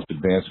 the most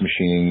advanced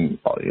machining,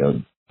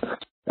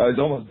 I was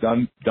almost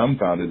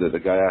dumbfounded that the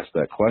guy asked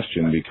that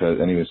question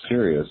and he was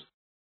serious.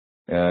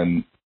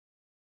 And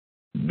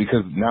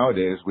because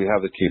nowadays we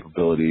have the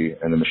capability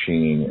and the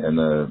machining and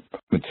the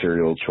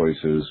material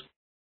choices.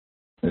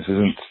 This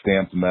isn't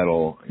stamped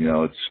metal,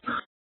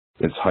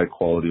 it's high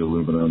quality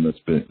aluminum that's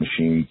been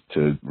machined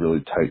to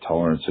really tight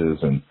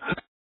tolerances and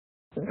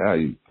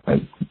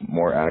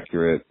more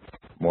accurate,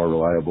 more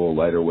reliable,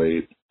 lighter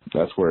weight.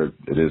 That's where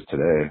it is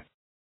today.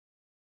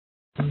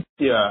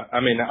 Yeah,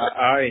 I mean,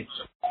 I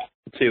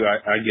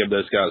give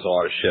those guys a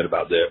lot of shit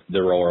about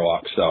the roller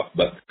lock stuff,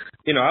 but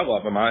I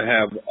love them. I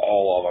have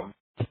all of them.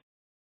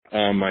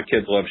 My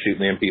kids love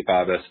shooting the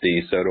MP5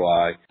 SD, so do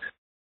I.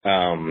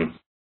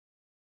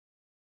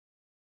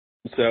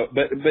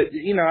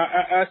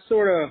 I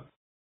sort of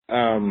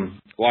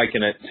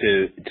liken it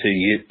to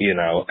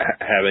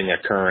having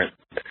a current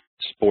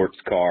sports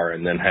car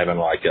and then having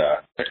like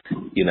a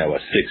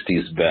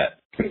 60s vet.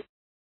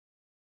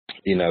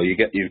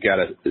 You've got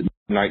a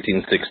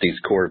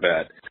 1960s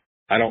Corvette.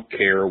 I don't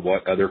care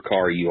what other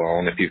car you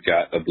own. If you've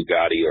got a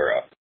Bugatti or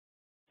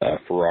a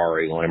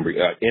Ferrari,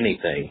 Lamborghini,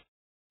 anything.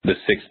 The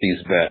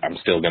 60s vet, I'm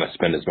still going to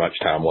spend as much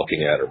time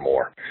looking at or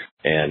more.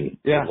 And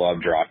I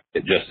love driving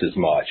it just as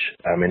much.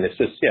 I mean, it's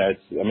just,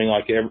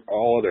 like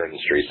all other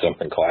industries,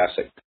 something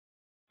classic.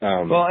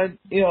 Well,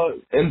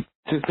 and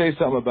to say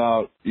something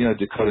about,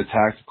 Dakota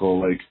Tactical,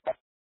 like,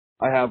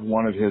 I have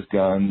one of his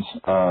guns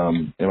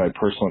in my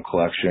personal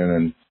collection,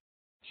 and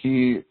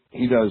he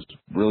does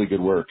really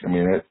good work. I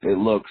mean, it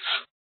looks,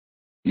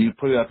 you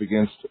put it up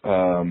against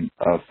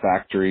a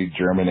factory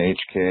German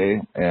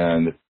HK,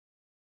 and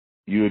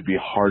you would be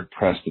hard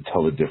pressed to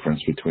tell the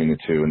difference between the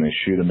two, and they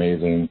shoot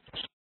amazing.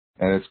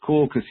 And it's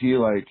cool because he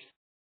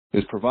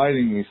is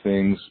providing these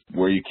things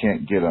where you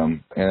can't get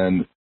them,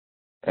 and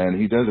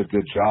he does a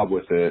good job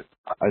with it.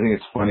 I think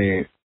it's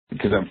funny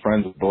because I'm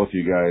friends with both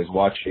you guys.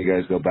 Watching you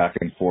guys go back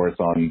and forth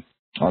on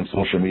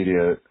social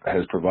media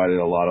has provided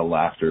a lot of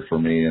laughter for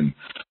me, and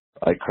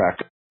I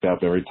crack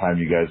up every time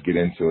you guys get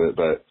into it.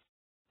 But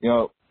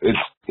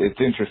it's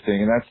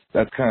interesting, and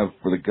that's kind of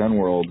for the gun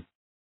world.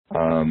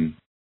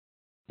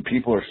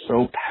 People are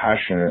so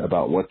passionate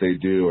about what they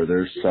do or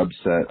their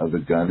subset of the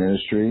gun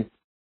industry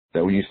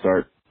that when you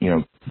start,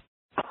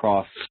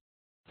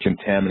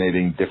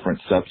 cross-contaminating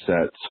different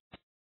subsets,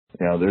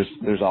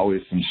 there's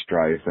always some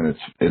strife, and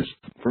it's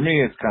for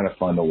me, it's kind of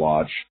fun to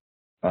watch.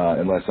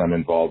 Unless I'm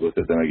involved with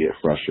it, then I get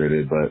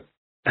frustrated. But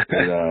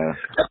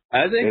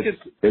I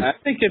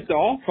think it's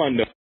all fun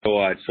to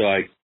watch.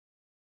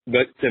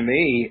 But to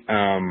me,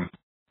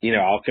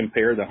 I'll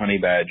compare the Honey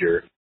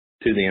Badger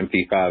to the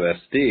MP5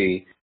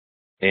 SD.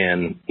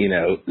 And,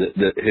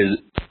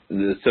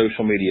 the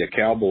social media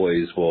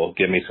cowboys will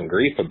give me some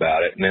grief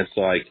about it. And it's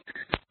like,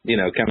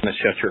 kind of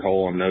shut your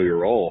hole and know your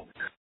role.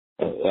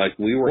 Like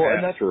we were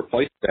asked to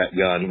replace that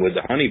gun with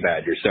the Honey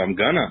Badger. So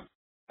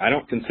I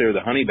don't consider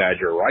the Honey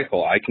Badger a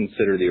rifle. I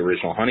consider the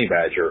original Honey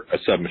Badger a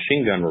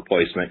submachine gun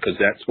replacement because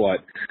that's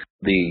what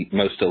the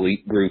most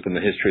elite group in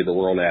the history of the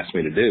world asked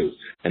me to do.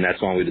 And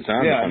that's why we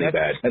designed the Honey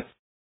Badger.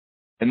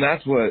 And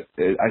that's what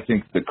I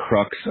think the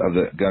crux of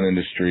the gun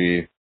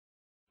industry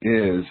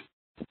is.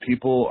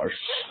 People are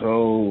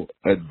so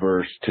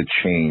adverse to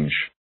change.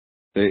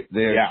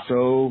 They're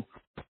so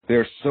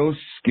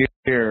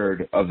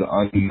scared of the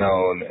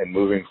unknown and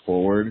moving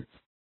forward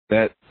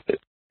that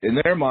in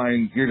their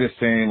mind you're just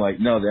saying like,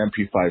 no, the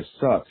MP5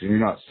 sucks, and you're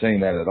not saying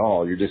that at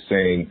all. You're just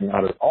saying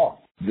not at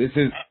all. This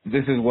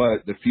is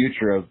what the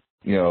future of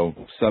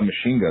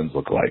submachine guns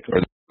look like,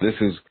 or this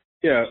is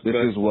the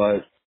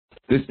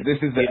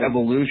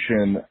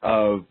evolution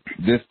of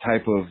this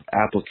type of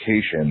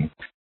application.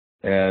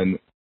 And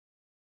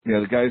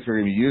the guys who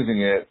are going to be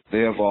using it,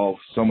 they evolve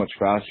so much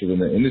faster than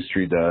the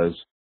industry does.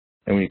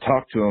 And when you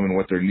talk to them and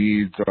what their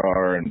needs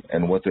are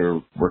and what their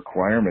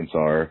requirements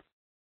are,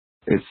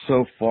 it's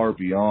so far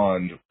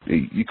beyond.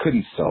 You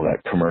couldn't sell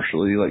that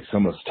commercially, like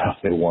some of the stuff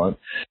they want.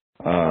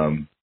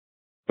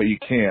 But you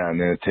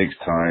can, and it takes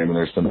time, and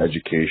there's some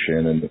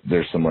education, and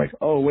there's some like,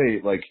 oh,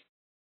 wait, like,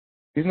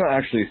 he's not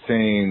actually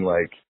saying,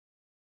 like,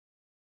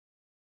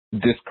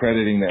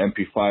 discrediting the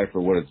MP5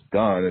 for what it's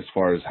done as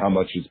far as how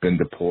much it's been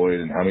deployed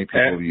and how many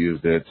people have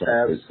used it. So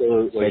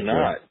absolutely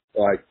not.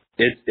 Like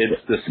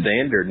it's the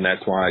standard, and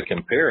that's why I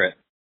compare it.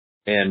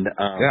 And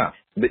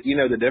but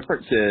the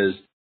difference is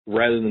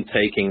rather than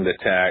taking the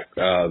tack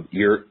of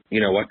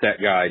what that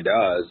guy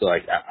does.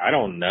 Like I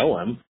don't know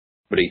him,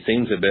 but he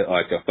seems a bit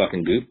like a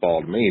fucking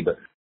goofball to me. But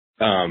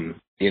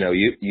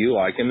you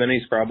like him, then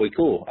he's probably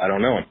cool. I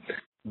don't know him,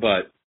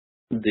 but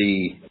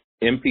the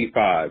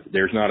MP5,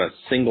 there's not a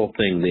single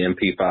thing the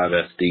MP5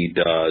 SD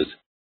does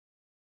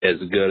as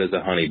good as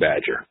a Honey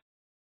Badger.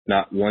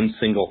 Not one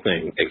single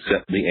thing,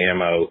 except the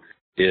ammo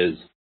is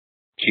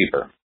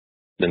cheaper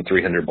than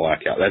 300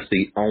 Blackout. That's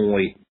the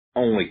only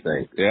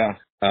thing. Yeah.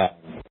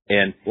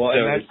 And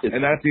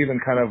that's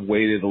even kind of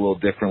weighted a little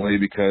differently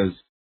because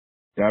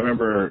I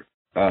remember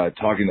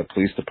talking to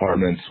police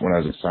departments when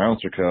I was at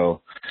Silencer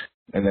Co.,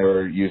 and they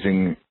were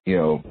using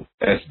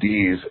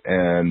SDs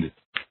and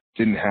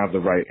didn't have the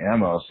right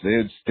ammo, so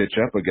they'd stitch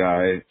up a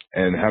guy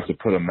and have to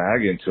put a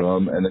mag into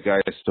him, and the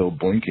guy is still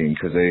blinking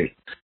because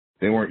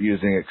they weren't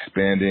using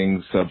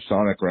expanding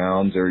subsonic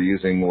rounds. They were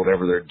using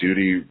whatever their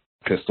duty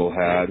pistol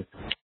had,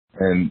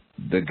 and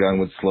the gun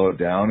would slow it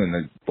down, and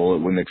the bullet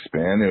wouldn't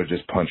expand. It would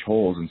just punch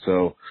holes, and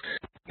so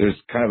there's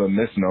kind of a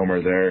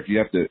misnomer there. If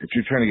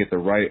you're trying to get the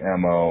right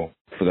ammo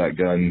for that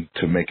gun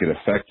to make it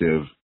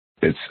effective,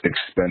 it's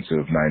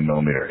expensive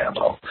 9mm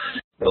ammo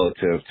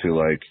relative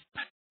to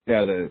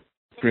the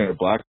 300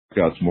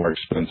 Blackout's more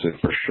expensive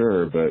for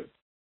sure, but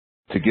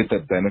to get the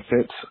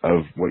benefits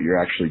of what you're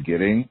actually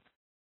getting,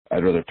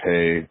 I'd rather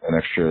pay an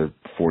extra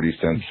 40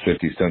 cents,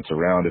 50 cents a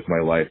round if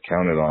my life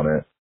counted on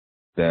it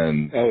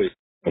than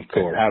of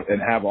course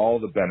have all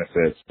the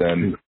benefits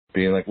than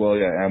being like, well,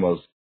 yeah,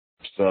 ammo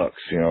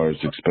sucks, or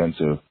it's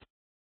expensive.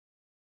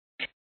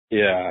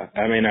 Yeah,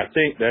 I mean, I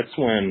think that's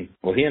when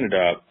he ended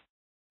up,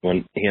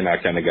 when he and I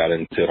kind of got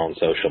into it on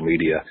social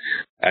media,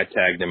 I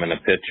tagged him in a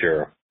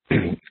picture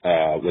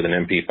with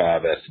an MP5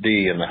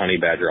 SD and the Honey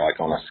Badger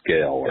on a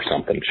scale or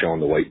something, showing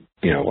the weight,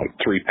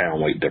 3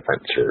 pound weight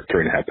difference or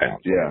 3.5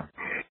 pounds. Yeah.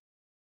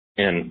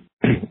 And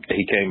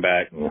he came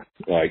back and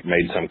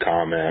made some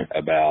comment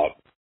about,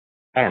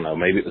 I don't know,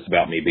 maybe it was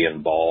about me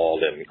being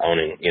bald and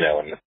owning,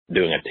 and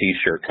doing a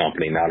T-shirt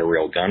company, not a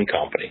real gun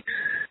company.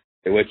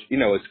 Which,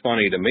 it's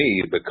funny to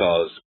me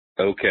because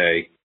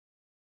okay,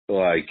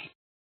 like,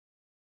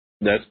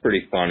 that's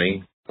pretty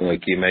funny.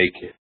 Like, you make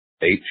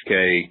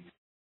HK,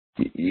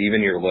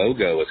 even your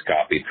logo is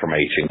copied from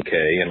H&K,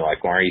 and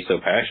like, why are you so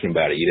passionate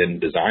about it? You didn't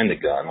design the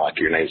gun, like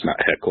your name's not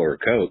Heckler or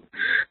Koch.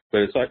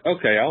 But it's like,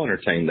 okay, I'll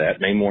entertain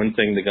that. Name one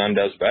thing the gun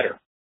does better.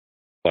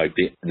 Like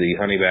the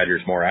Honey Badger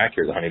is more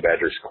accurate, the Honey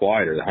Badger is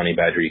quieter, the Honey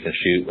Badger you can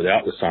shoot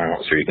without the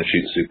silencer, you can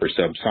shoot super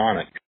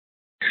subsonic.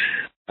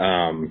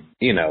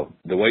 You know,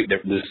 the weight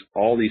difference,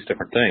 all these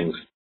different things.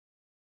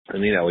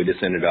 And, you know, we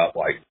just ended up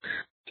like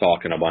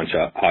talking a bunch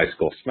of high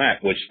school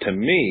smack, which to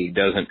me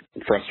doesn't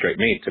frustrate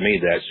me. To me,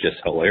 that's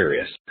just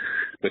hilarious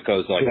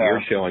because like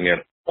you're showing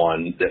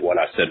everyone that what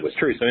I said was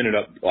true. So I ended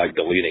up like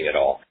deleting it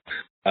all.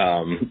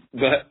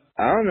 But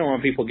I don't know why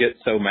people get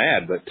so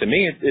mad, but to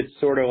me, it's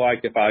sort of like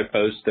if I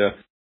post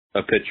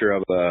a picture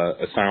of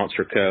a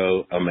Silencer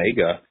Co.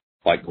 Omega,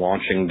 like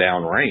launching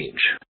down range.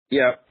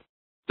 Yeah,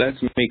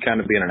 that's me kind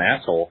of being an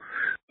asshole.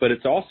 But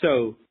it's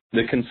also,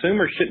 the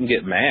consumer shouldn't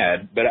get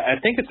mad, but I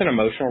think it's an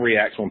emotional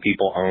reaction when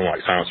people own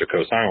like Silencer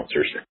Co.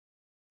 silencers.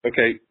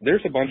 Okay,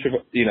 there's a bunch of,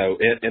 you know,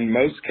 in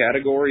most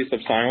categories of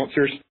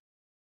silencers,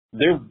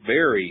 they're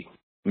very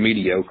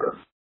mediocre.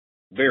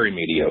 Very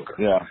mediocre.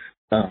 Yeah.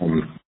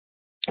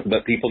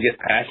 But people get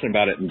passionate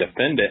about it and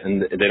defend it,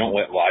 and they don't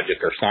let logic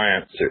or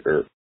science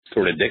or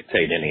sort of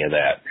dictate any of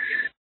that.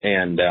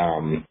 And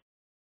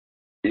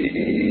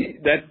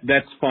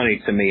that's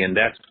funny to me, and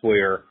that's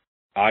where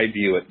I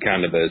view it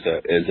kind of as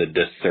a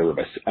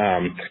disservice.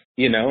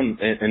 You know,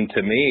 and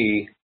to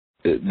me,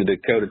 the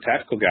Dakota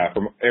Tactical guy,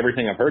 from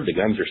everything I've heard, the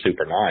guns are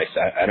super nice.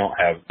 I don't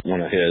have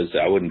one of his.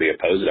 I wouldn't be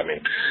opposed. I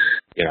mean,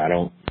 you know, I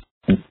don't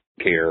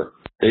care.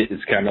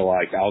 It's kind of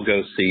like I'll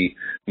go see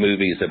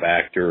movies of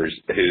actors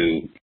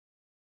who,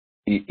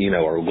 you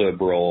know, are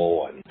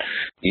liberal and,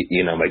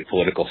 you know, make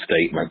political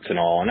statements and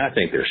all, and I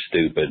think they're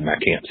stupid and I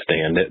can't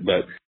stand it.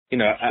 But, you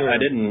know,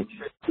 sure.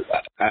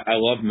 I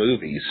love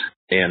movies,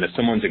 and if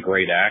someone's a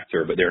great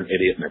actor but they're an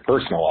idiot in their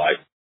personal life,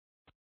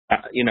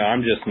 you know,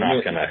 I'm just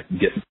not going to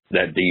get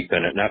that deep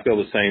in it. And I feel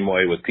the same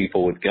way with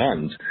people with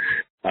guns.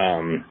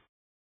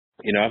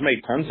 You know, I've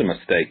made tons of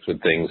mistakes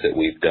with things that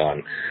we've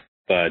done,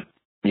 but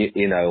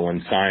you know,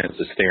 when science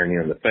is staring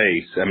you in the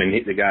face, I mean,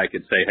 the guy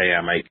could say, hey,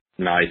 I make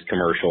nice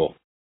commercial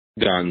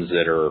guns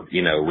that are,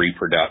 you know,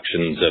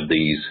 reproductions of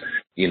these,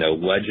 you know,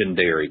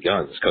 legendary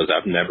guns, because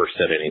I've never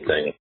said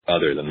anything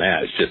other than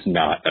that. It's just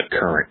not a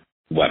current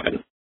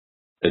weapon.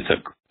 It's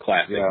a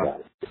classic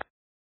gun.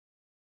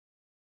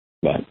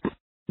 But,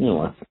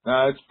 anyway.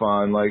 Nah, it's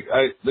fun. Like,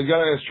 the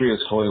gun industry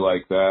is totally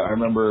like that. I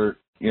remember,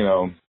 you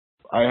know,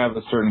 I have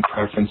a certain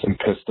preference in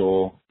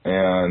pistol,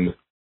 and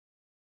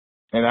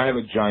I have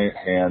a giant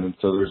hand, and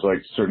so there's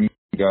like certain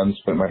guns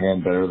fit my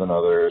hand better than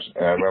others.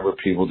 And I remember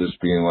people just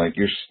being like,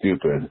 "You're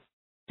stupid.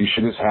 You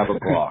should just have a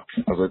Glock."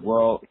 I was like,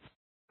 "Well,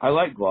 I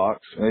like Glocks,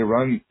 and they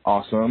run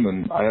awesome,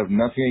 and I have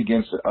nothing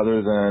against it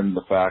other than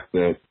the fact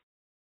that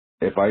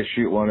if I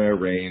shoot one at a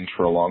range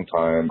for a long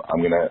time,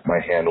 my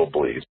hand will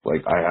bleed.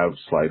 Like, I have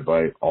slide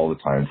bite all the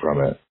time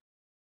from it.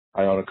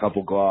 I own a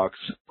couple Glocks,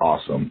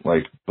 awesome.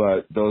 Like,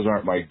 but those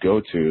aren't my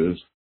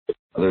go-tos.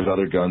 There's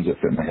other guns that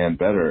fit my hand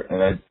better."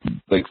 And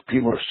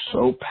people are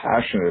so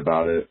passionate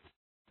about it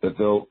that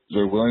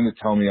they're willing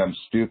to tell me I'm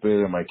stupid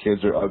and my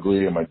kids are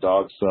ugly and my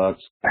dog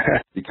sucks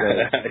because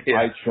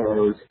I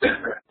chose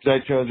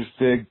a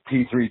SIG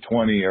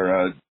P320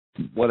 or a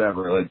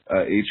whatever, like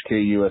a HK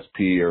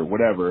USP or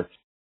whatever.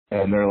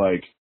 And they're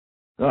like,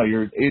 "No,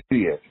 you're an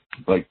idiot.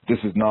 Like, this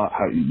is not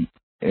how you,"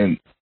 and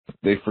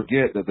they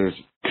forget that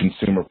there's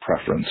consumer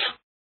preference.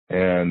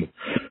 And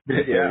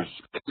there's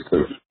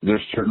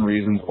certain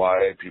reasons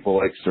why people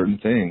like certain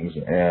things.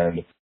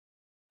 And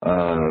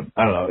I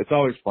don't know. It's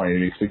always funny to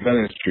me because the gun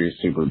industry is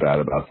super bad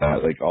about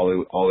that. Like,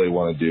 all they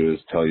want to do is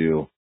tell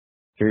you,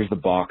 here's the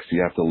box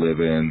you have to live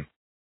in,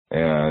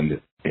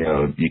 and you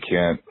know you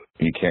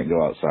can't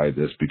go outside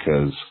this,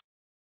 because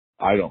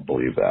I don't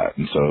believe that.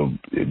 And so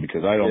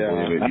because I don't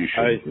believe it, you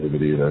shouldn't believe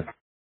it either.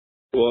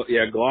 Well,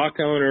 yeah,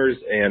 Glock owners,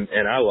 and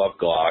I love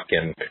Glock,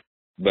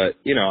 but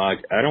you know,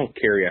 I don't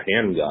carry a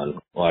handgun.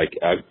 Like,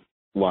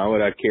 why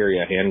would I carry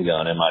a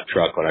handgun in my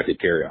truck when I could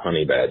carry a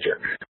Honey Badger?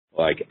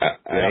 Like,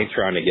 I ain't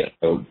trying to get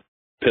a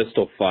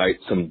pistol fight,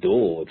 some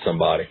duel with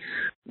somebody.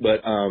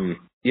 But,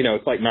 you know,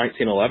 it's like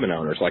 1911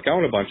 owners. Like, I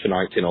own a bunch of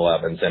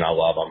 1911s, and I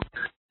love them.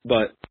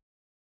 But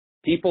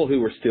people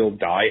who are still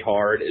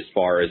diehard as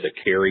far as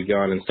a carry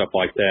gun and stuff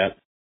like that,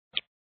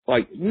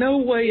 like, no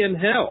way in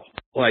hell.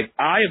 Like,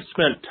 I have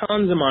spent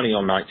tons of money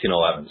on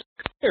 1911s.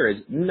 There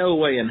is no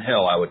way in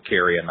hell I would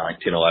carry a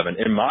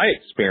 1911. In my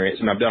experience,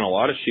 and I've done a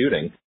lot of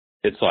shooting,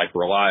 it's like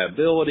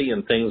reliability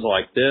and things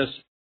like this.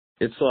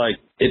 It's like,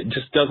 it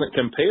just doesn't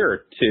compare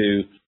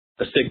to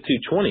a SIG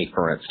 220,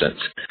 for instance,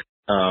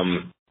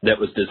 that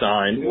was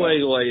designed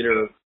way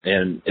later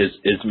and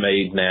is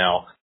made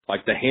now.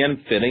 Like, the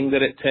hand fitting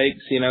that it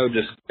takes, you know,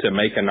 just to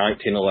make a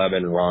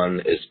 1911 run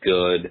is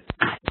good.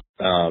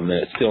 And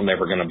it's still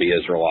never going to be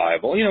as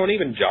reliable. You know, and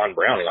even John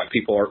Browning, like,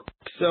 people are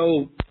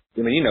so,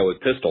 I mean, you know,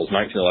 with pistols,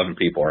 1911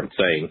 people are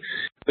insane.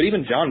 But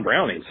even John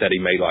Browning said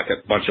he made like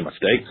a bunch of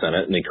mistakes in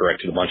it, and he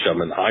corrected a bunch of them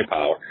in the high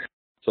power.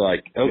 So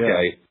like,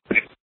 okay.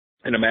 Yeah.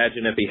 And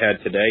imagine if he had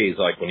today's,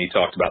 like when you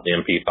talked about the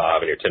MP5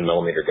 and your 10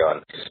 millimeter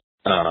gun,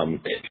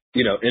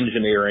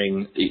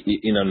 engineering,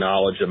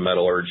 knowledge of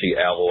metallurgy,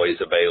 alloys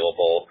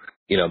available,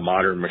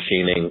 modern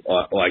machining,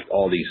 like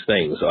all these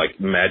things. Like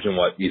imagine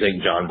what you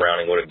think John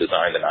Browning would have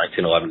designed in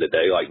 1911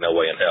 today, like no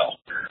way in hell.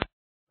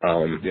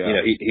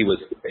 He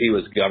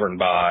was governed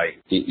by,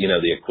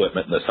 the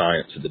equipment and the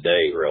science of the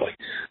day, really.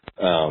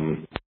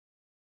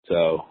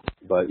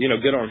 But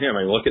good on him.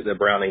 I mean, look at the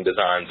Browning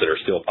designs that are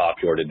still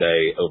popular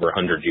today over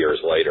 100 years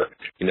later.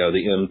 The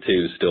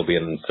M2 still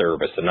being in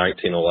service in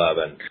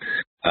 1911.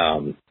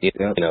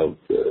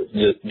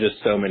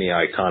 Just so many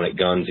iconic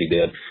guns he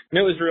did. And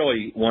it was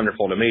really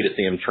wonderful to me to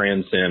see him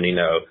transcend,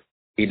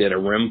 he did a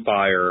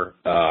rimfire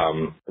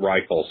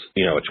rifle,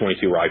 a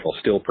 22 rifle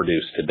still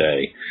produced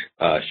today.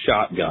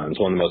 Shotguns,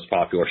 one of the most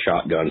popular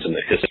shotguns in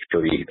the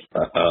history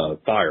of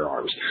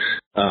firearms.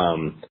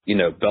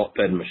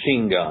 Belt-fed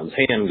machine guns,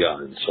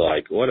 handguns,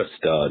 like what a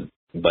stud.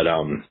 But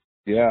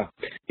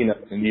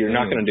you're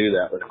not going to do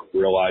that without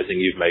realizing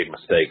you've made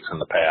mistakes in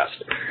the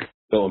past.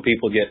 But when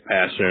people get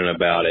passionate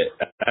about it,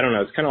 I don't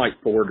know, it's kind of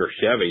like Ford or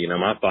Chevy.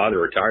 My father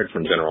retired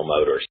from General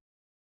Motors.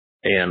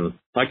 And,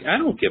 I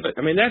don't give it.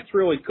 I mean, that's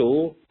really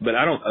cool, but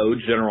I don't owe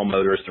General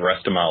Motors the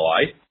rest of my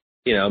life.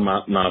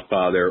 My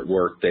father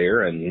worked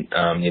there and,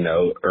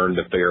 earned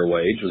a fair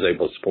wage, was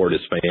able to support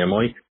his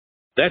family.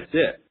 That's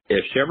it.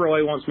 If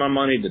Chevrolet wants my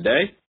money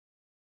today,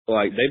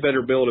 they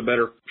better build a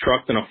better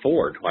truck than a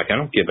Ford. I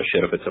don't give a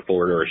shit if it's a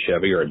Ford or a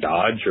Chevy or a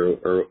Dodge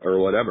or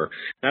whatever.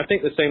 And I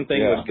think the same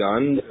thing with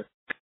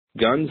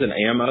guns and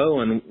ammo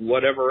and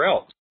whatever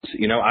else.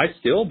 I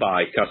still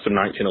buy custom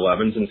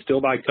 1911s and still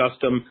buy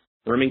custom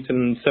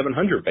Remington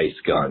 700 base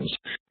guns,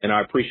 and I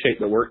appreciate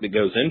the work that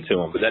goes into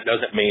them, but that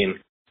doesn't mean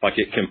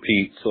it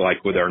competes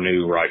with our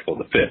new rifle,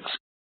 the Fix.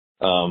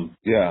 But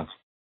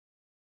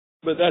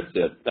that's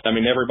it. I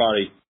mean,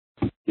 everybody,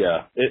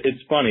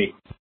 it's funny,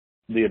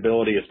 the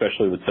ability,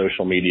 especially with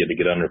social media, to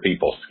get under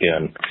people's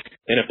skin.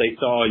 And if they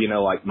saw,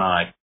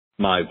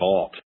 my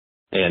vault,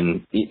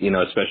 and,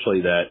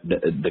 especially that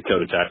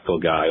Dakota Tactical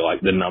guy,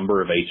 the number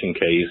of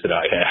H&Ks that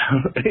I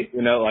have,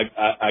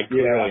 I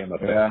clearly am a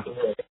fan.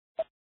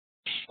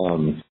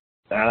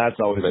 That's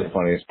always the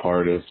funniest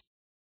part is,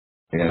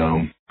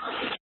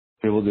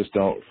 people just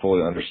don't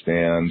fully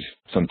understand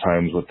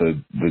sometimes what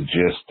the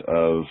gist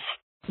of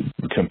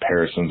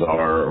comparisons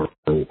are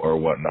or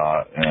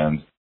whatnot.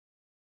 And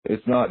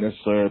it's not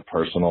necessarily a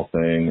personal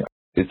thing.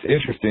 It's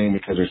interesting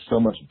because there's so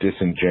much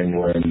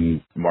disingenuous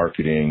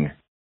marketing.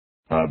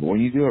 But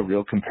when you do a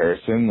real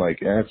comparison, and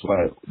that's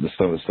why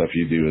some of the stuff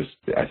you do is,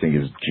 I think,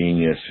 is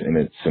genius in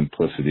its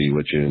simplicity,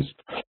 which is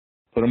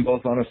put them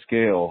both on a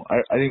scale.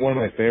 I think one of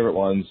my favorite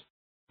ones,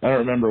 I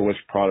don't remember which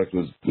product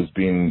was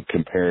being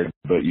compared,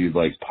 but you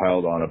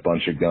piled on a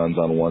bunch of guns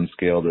on one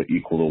scale to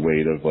equal the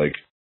weight of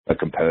a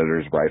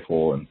competitor's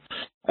rifle. And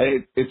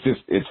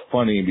it's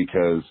funny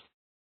because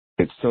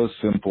it's so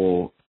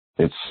simple.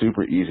 It's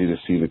super easy to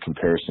see the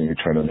comparison you're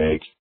trying to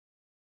make.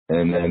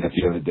 And then at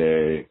the end of the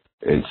day,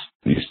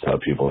 you still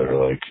have people that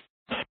are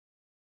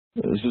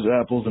this is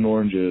apples and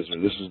oranges, or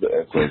this is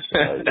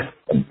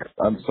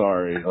I'm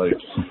sorry,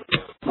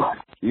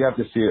 you have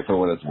to see it for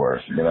what it's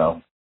worth,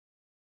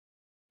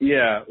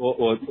 Yeah,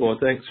 well,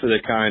 thanks for the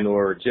kind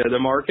words. Yeah, the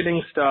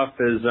marketing stuff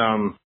is,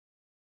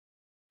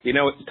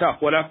 it's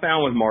tough. What I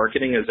found with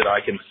marketing is that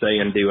I can say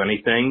and do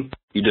anything.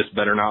 You just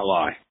better not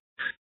lie.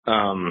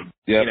 And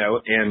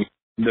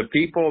the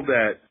people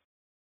that,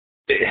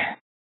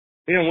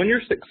 when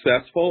you're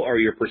successful or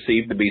you're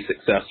perceived to be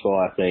successful,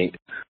 I think,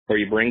 or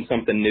you bring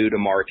something new to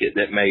market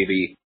that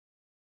maybe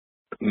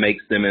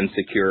makes them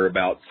insecure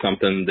about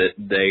something that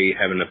they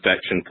have an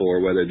affection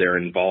for, whether they're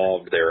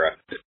involved, they're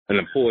an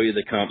employee of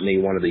the company,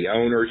 one of the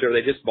owners, or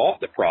they just bought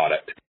the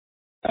product.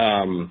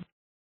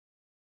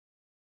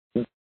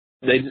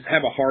 They just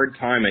have a hard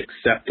time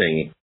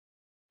accepting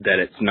that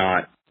it's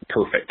not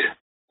perfect,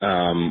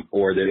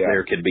 or that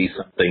there could be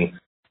something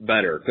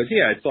better. Because,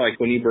 it's like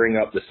when you bring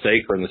up the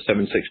Saker and the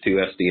 7.62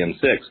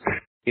 SDM6,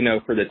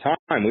 for the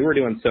time, we were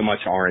doing so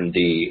much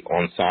R&D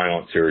on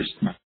silencers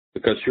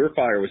because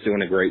Surefire was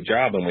doing a great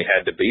job and we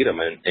had to beat them.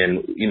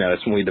 And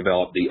that's when we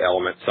developed the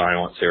Element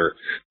silencer.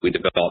 We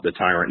developed the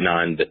Tyrant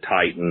 9, the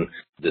Titan,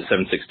 the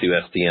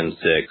 7.62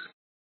 SDM6.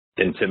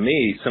 And to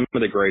me, some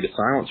of the greatest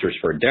silencers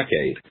for a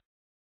decade.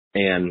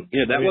 And,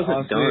 that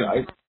wasn't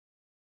done.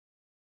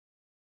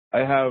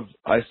 I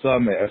saw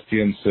my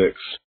SDM6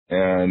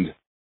 and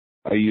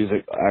I use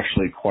it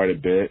actually quite a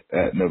bit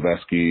at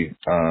Noveske.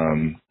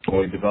 When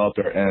we developed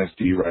our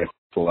NSD rifle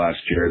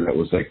last year, that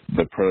was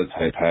the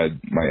prototype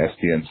had my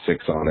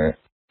SDM6 on it.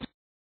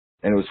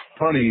 And it was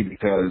funny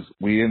because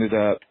we ended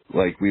up,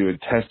 we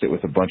would test it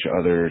with a bunch of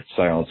other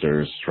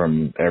silencers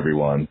from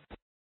everyone.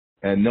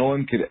 And no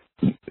one could,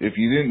 if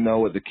you didn't know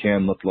what the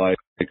can looked like,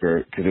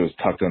 or because it was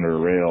tucked under a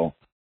rail,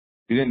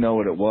 if you didn't know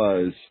what it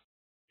was,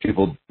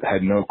 people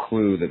had no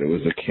clue that it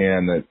was a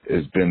can that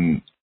has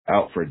been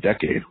out for a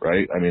decade,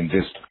 right? I mean,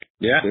 just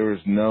Yeah. There was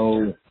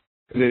no,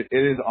 it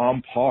is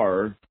on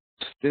par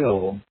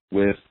still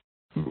with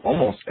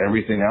almost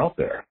everything out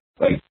there,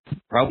 like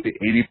probably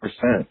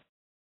 80%.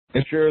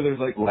 And sure, there's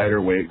like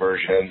lighter weight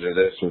versions or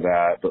this or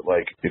that, but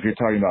like if you're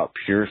talking about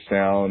pure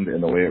sound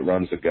and the way it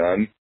runs the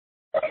gun,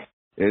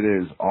 it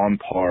is on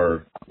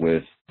par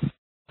with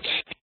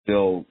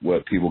still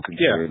what people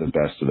consider the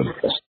best of the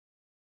best.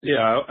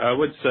 Yeah, I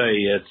would say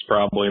it's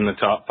probably in the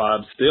top 5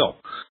 still.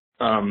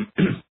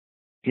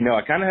 You know,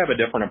 I kind of have a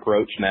different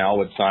approach now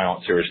with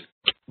silencers,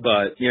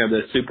 but, you know,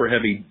 the super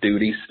heavy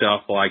duty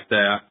stuff like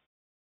that,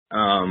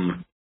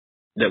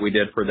 that we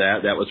did for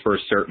that was for a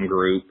certain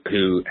group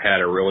who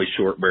had a really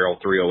short barrel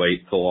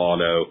 308 full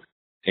auto,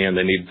 and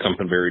they needed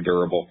something very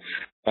durable.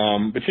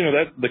 But, you know,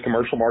 that the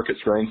commercial market's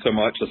grown so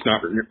much, that's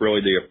not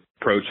really the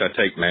approach I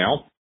take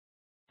now.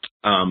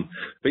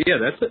 But yeah,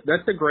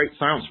 that's a great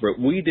silencer. But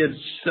we did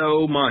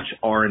so much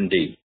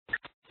R&D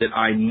that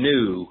I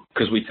knew,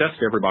 because we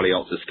tested everybody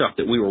else's stuff,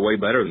 that we were way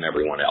better than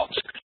everyone else.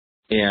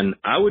 And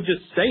I would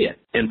just say it,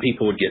 and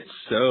people would get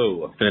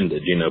so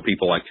offended. You know,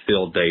 people like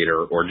Phil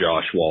Dater or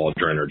Josh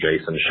Waldron or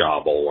Jason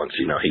Schabel once,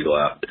 you know, he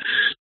left,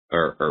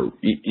 or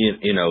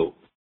you know,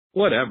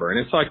 whatever. And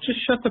it's like,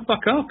 just shut the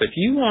fuck up. If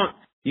you want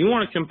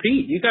to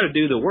compete, you got to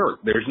do the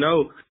work. There's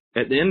no,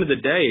 at the end of the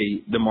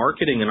day, the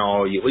marketing and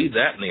all, you leave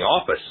that in the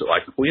office.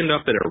 Like if we end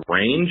up at a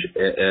range,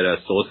 at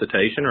a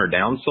solicitation or a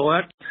down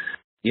select,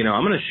 you know,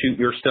 I'm going to shoot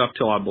your stuff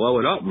till I blow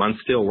it up. I'm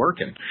still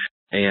working.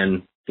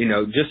 And, you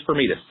know, just for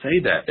me to say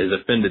that has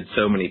offended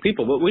so many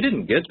people. But we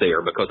didn't get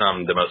there because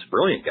I'm the most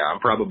brilliant guy. I'm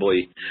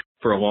probably,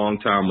 for a long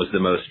time, was the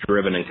most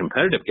driven and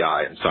competitive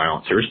guy in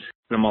silencers.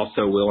 And I'm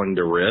also willing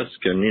to risk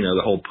and, you know,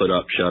 the whole put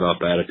up, shut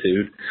up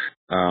attitude.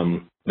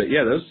 But,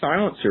 yeah, those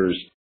silencers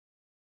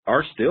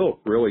are still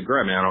really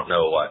great. I mean, I don't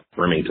know what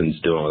Remington's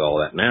doing with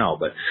all that now.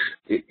 But,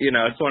 you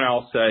know, it's when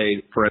I'll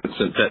say, for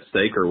instance, that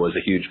Staker was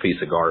a huge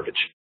piece of garbage.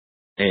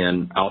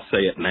 And I'll say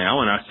it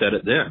now, and I said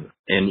it then.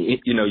 And,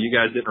 you know, you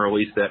guys didn't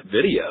release that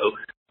video,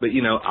 but,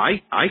 you know,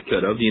 I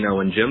could have, you know,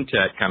 when Jim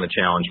Tech kind of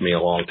challenged me a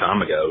long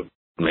time ago,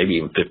 maybe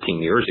even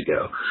 15 years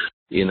ago,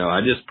 you know,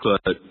 I just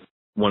put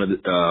one of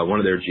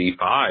their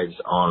G5s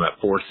on a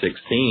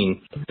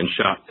 416 and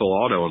shot full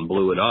auto and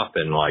blew it up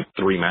in like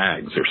 3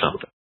 mags or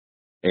something.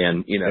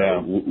 And, you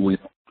know,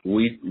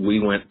 we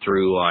went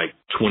through like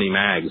 20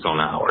 mags on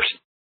ours.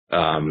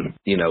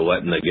 You know,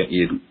 let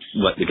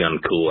the gun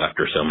cool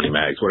after so many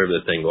mags, whatever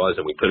the thing was,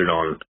 and we put it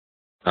on,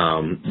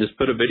 just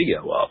put a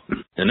video up,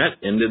 and that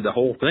ended the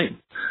whole thing.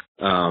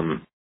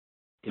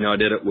 You know, I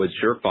did it with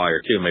Surefire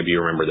too. Maybe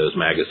you remember those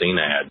magazine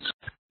ads.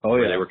 Oh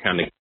yeah, they were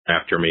kind of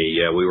after me.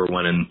 Yeah, we were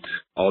winning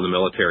all the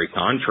military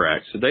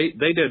contracts. So they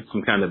did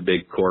some kind of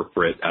big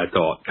corporate, I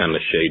thought, kind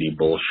of shady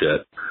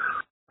bullshit.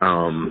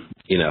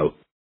 You know,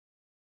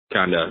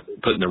 kind of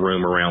putting the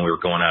room around we were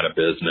going out of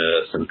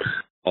business and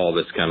all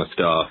this kind of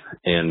stuff.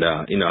 And,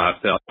 you know, I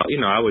felt, you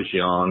know, I was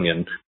young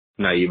and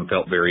naive and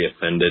felt very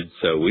offended.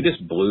 So we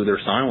just blew their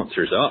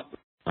silencers up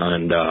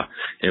and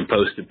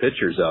posted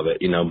pictures of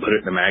it, you know, put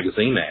it in a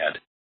magazine ad.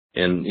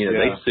 And, you know,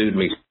 they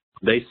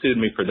sued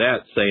me for that,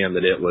 saying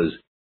that it was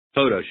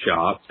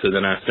Photoshopped. So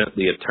then I sent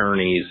the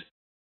attorneys,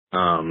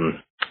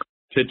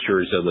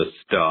 pictures of the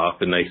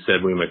stuff, and they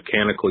said we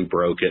mechanically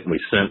broke it, and we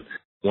sent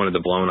one of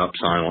the blown up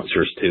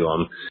silencers to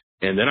them.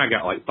 And then I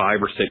got like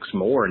 5 or 6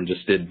 more and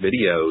just did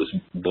videos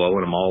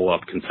blowing them all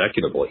up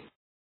consecutively.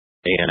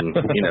 And,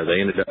 you know, they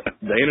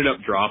ended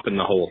up dropping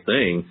the whole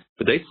thing,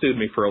 but they sued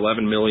me for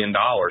 $11 million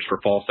for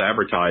false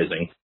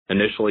advertising.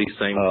 Initially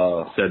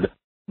said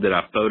that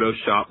I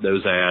photoshopped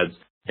those ads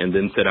and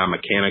then said I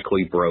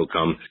mechanically broke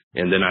them.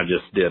 And then I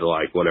just did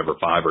like whatever,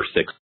 5 or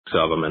 6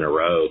 of them in a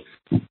row.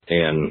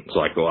 And it's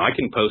like, well, I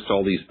can post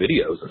all these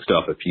videos and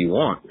stuff if you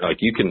want. Like,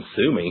 you can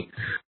sue me,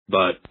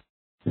 but,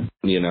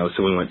 you know,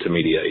 so we went to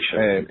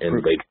mediation,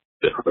 and they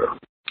did it.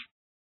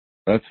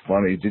 That's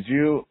funny. Didn't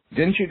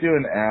you do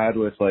an ad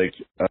with like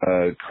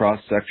a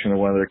cross section of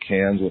one of their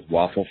cans with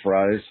waffle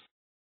fries?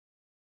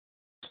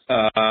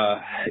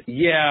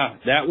 Yeah,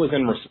 that was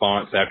in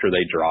response after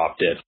they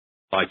dropped it.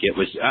 Like it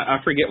was, I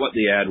forget what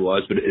the ad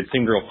was, but it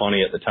seemed real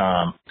funny at the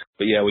time.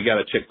 But yeah, we got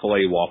a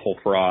Chick-fil-A waffle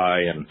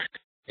fry and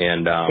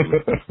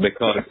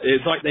because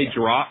it's like they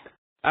dropped.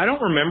 I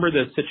don't remember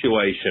the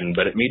situation,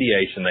 but at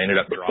mediation they ended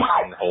up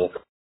dropping the whole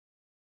thing.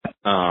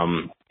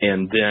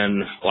 And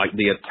then like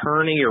the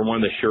attorney or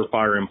one of the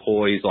Surefire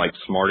employees like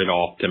smarted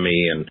off to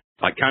me and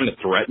like kind of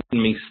threatened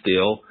me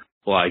still.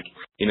 Like,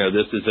 you know,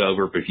 this is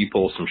over, but if you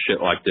pull some shit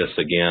like this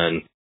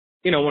again,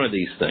 you know, one of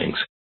these things.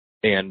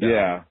 And,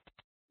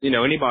 you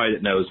know, anybody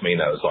that knows me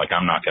knows, like,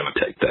 I'm not going to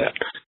take that.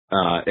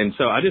 And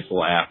so I just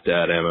laughed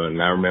at him.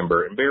 And I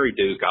remember Barry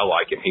Duke, I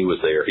like him. He was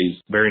there. He's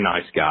a very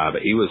nice guy,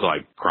 but he was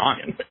like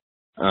crying.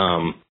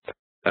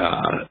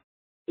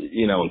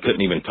 You know, and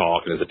couldn't even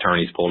talk, and his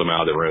attorneys pulled him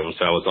out of the room.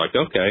 So I was like,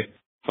 okay,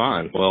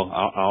 fine. Well,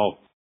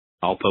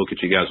 I'll poke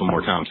at you guys one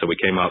more time. So we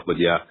came up with,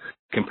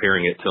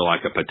 comparing it to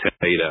like a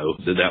potato.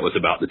 That was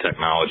about the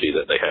technology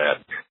that they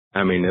had.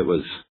 I mean, it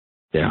was,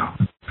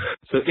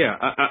 So yeah,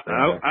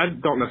 I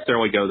don't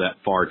necessarily go that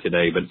far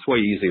today, but it's way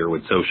easier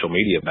with social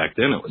media. Back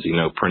then it was,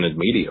 printed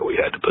media we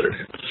had to put it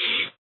in.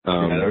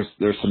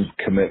 There's some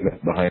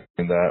commitment behind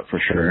that for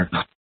sure.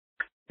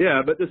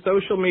 Yeah, but the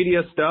social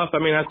media stuff, I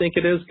mean, I think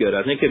it is good.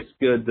 I think it's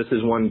good. This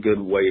is one good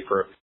way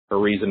for a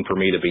reason for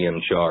me to be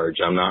in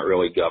charge. I'm not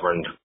really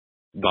governed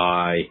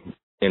by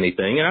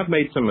anything, and I've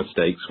made some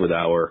mistakes with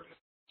our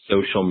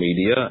social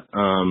media,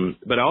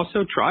 but I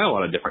also try a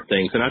lot of different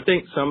things, and I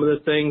think some of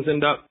the things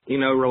end up,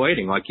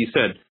 relating. Like you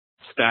said,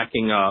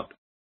 stacking up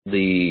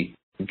the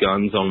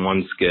guns on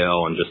one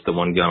scale and just the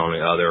one gun on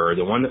the other, or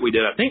the one that we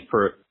did, I think,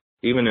 for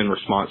even in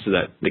response to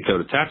that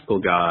Dakota Tactical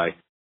guy,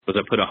 was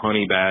I put a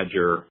Honey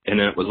Badger, and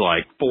then it was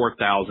like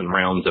 4,000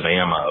 rounds of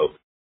ammo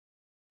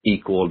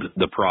equaled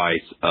the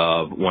price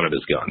of one of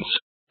his guns.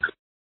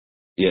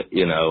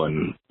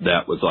 And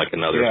that was like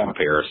another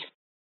comparison.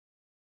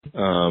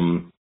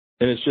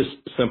 And it's just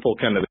simple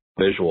kind of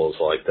visuals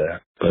like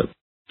that. But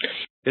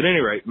at any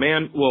rate,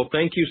 man, well,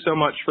 thank you so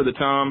much for the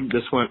time.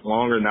 This went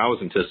longer than I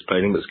was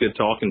anticipating, but it's good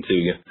talking to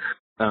you.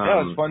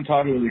 Yeah, it's fun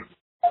talking to you.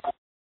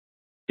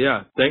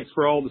 Yeah, thanks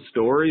for all the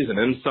stories and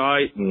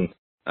insight. And,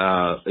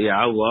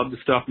 I love the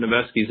stuff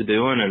Noveski's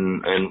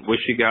doing and wish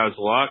you guys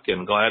luck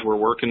and glad we're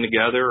working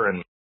together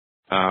and,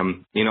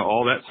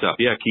 all that stuff.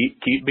 Yeah,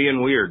 keep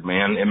being weird,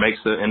 man. It makes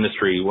the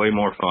industry way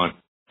more fun.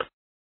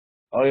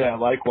 Oh, yeah,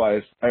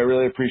 likewise. I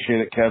really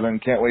appreciate it, Kevin.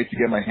 Can't wait to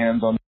get my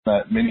hands on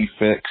that mini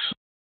fix.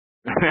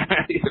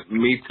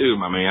 Me too,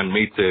 my man.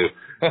 Me too.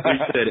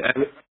 Appreciate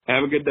it.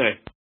 Have a good day.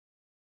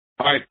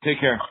 All right, take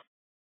care.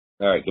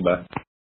 All right, goodbye.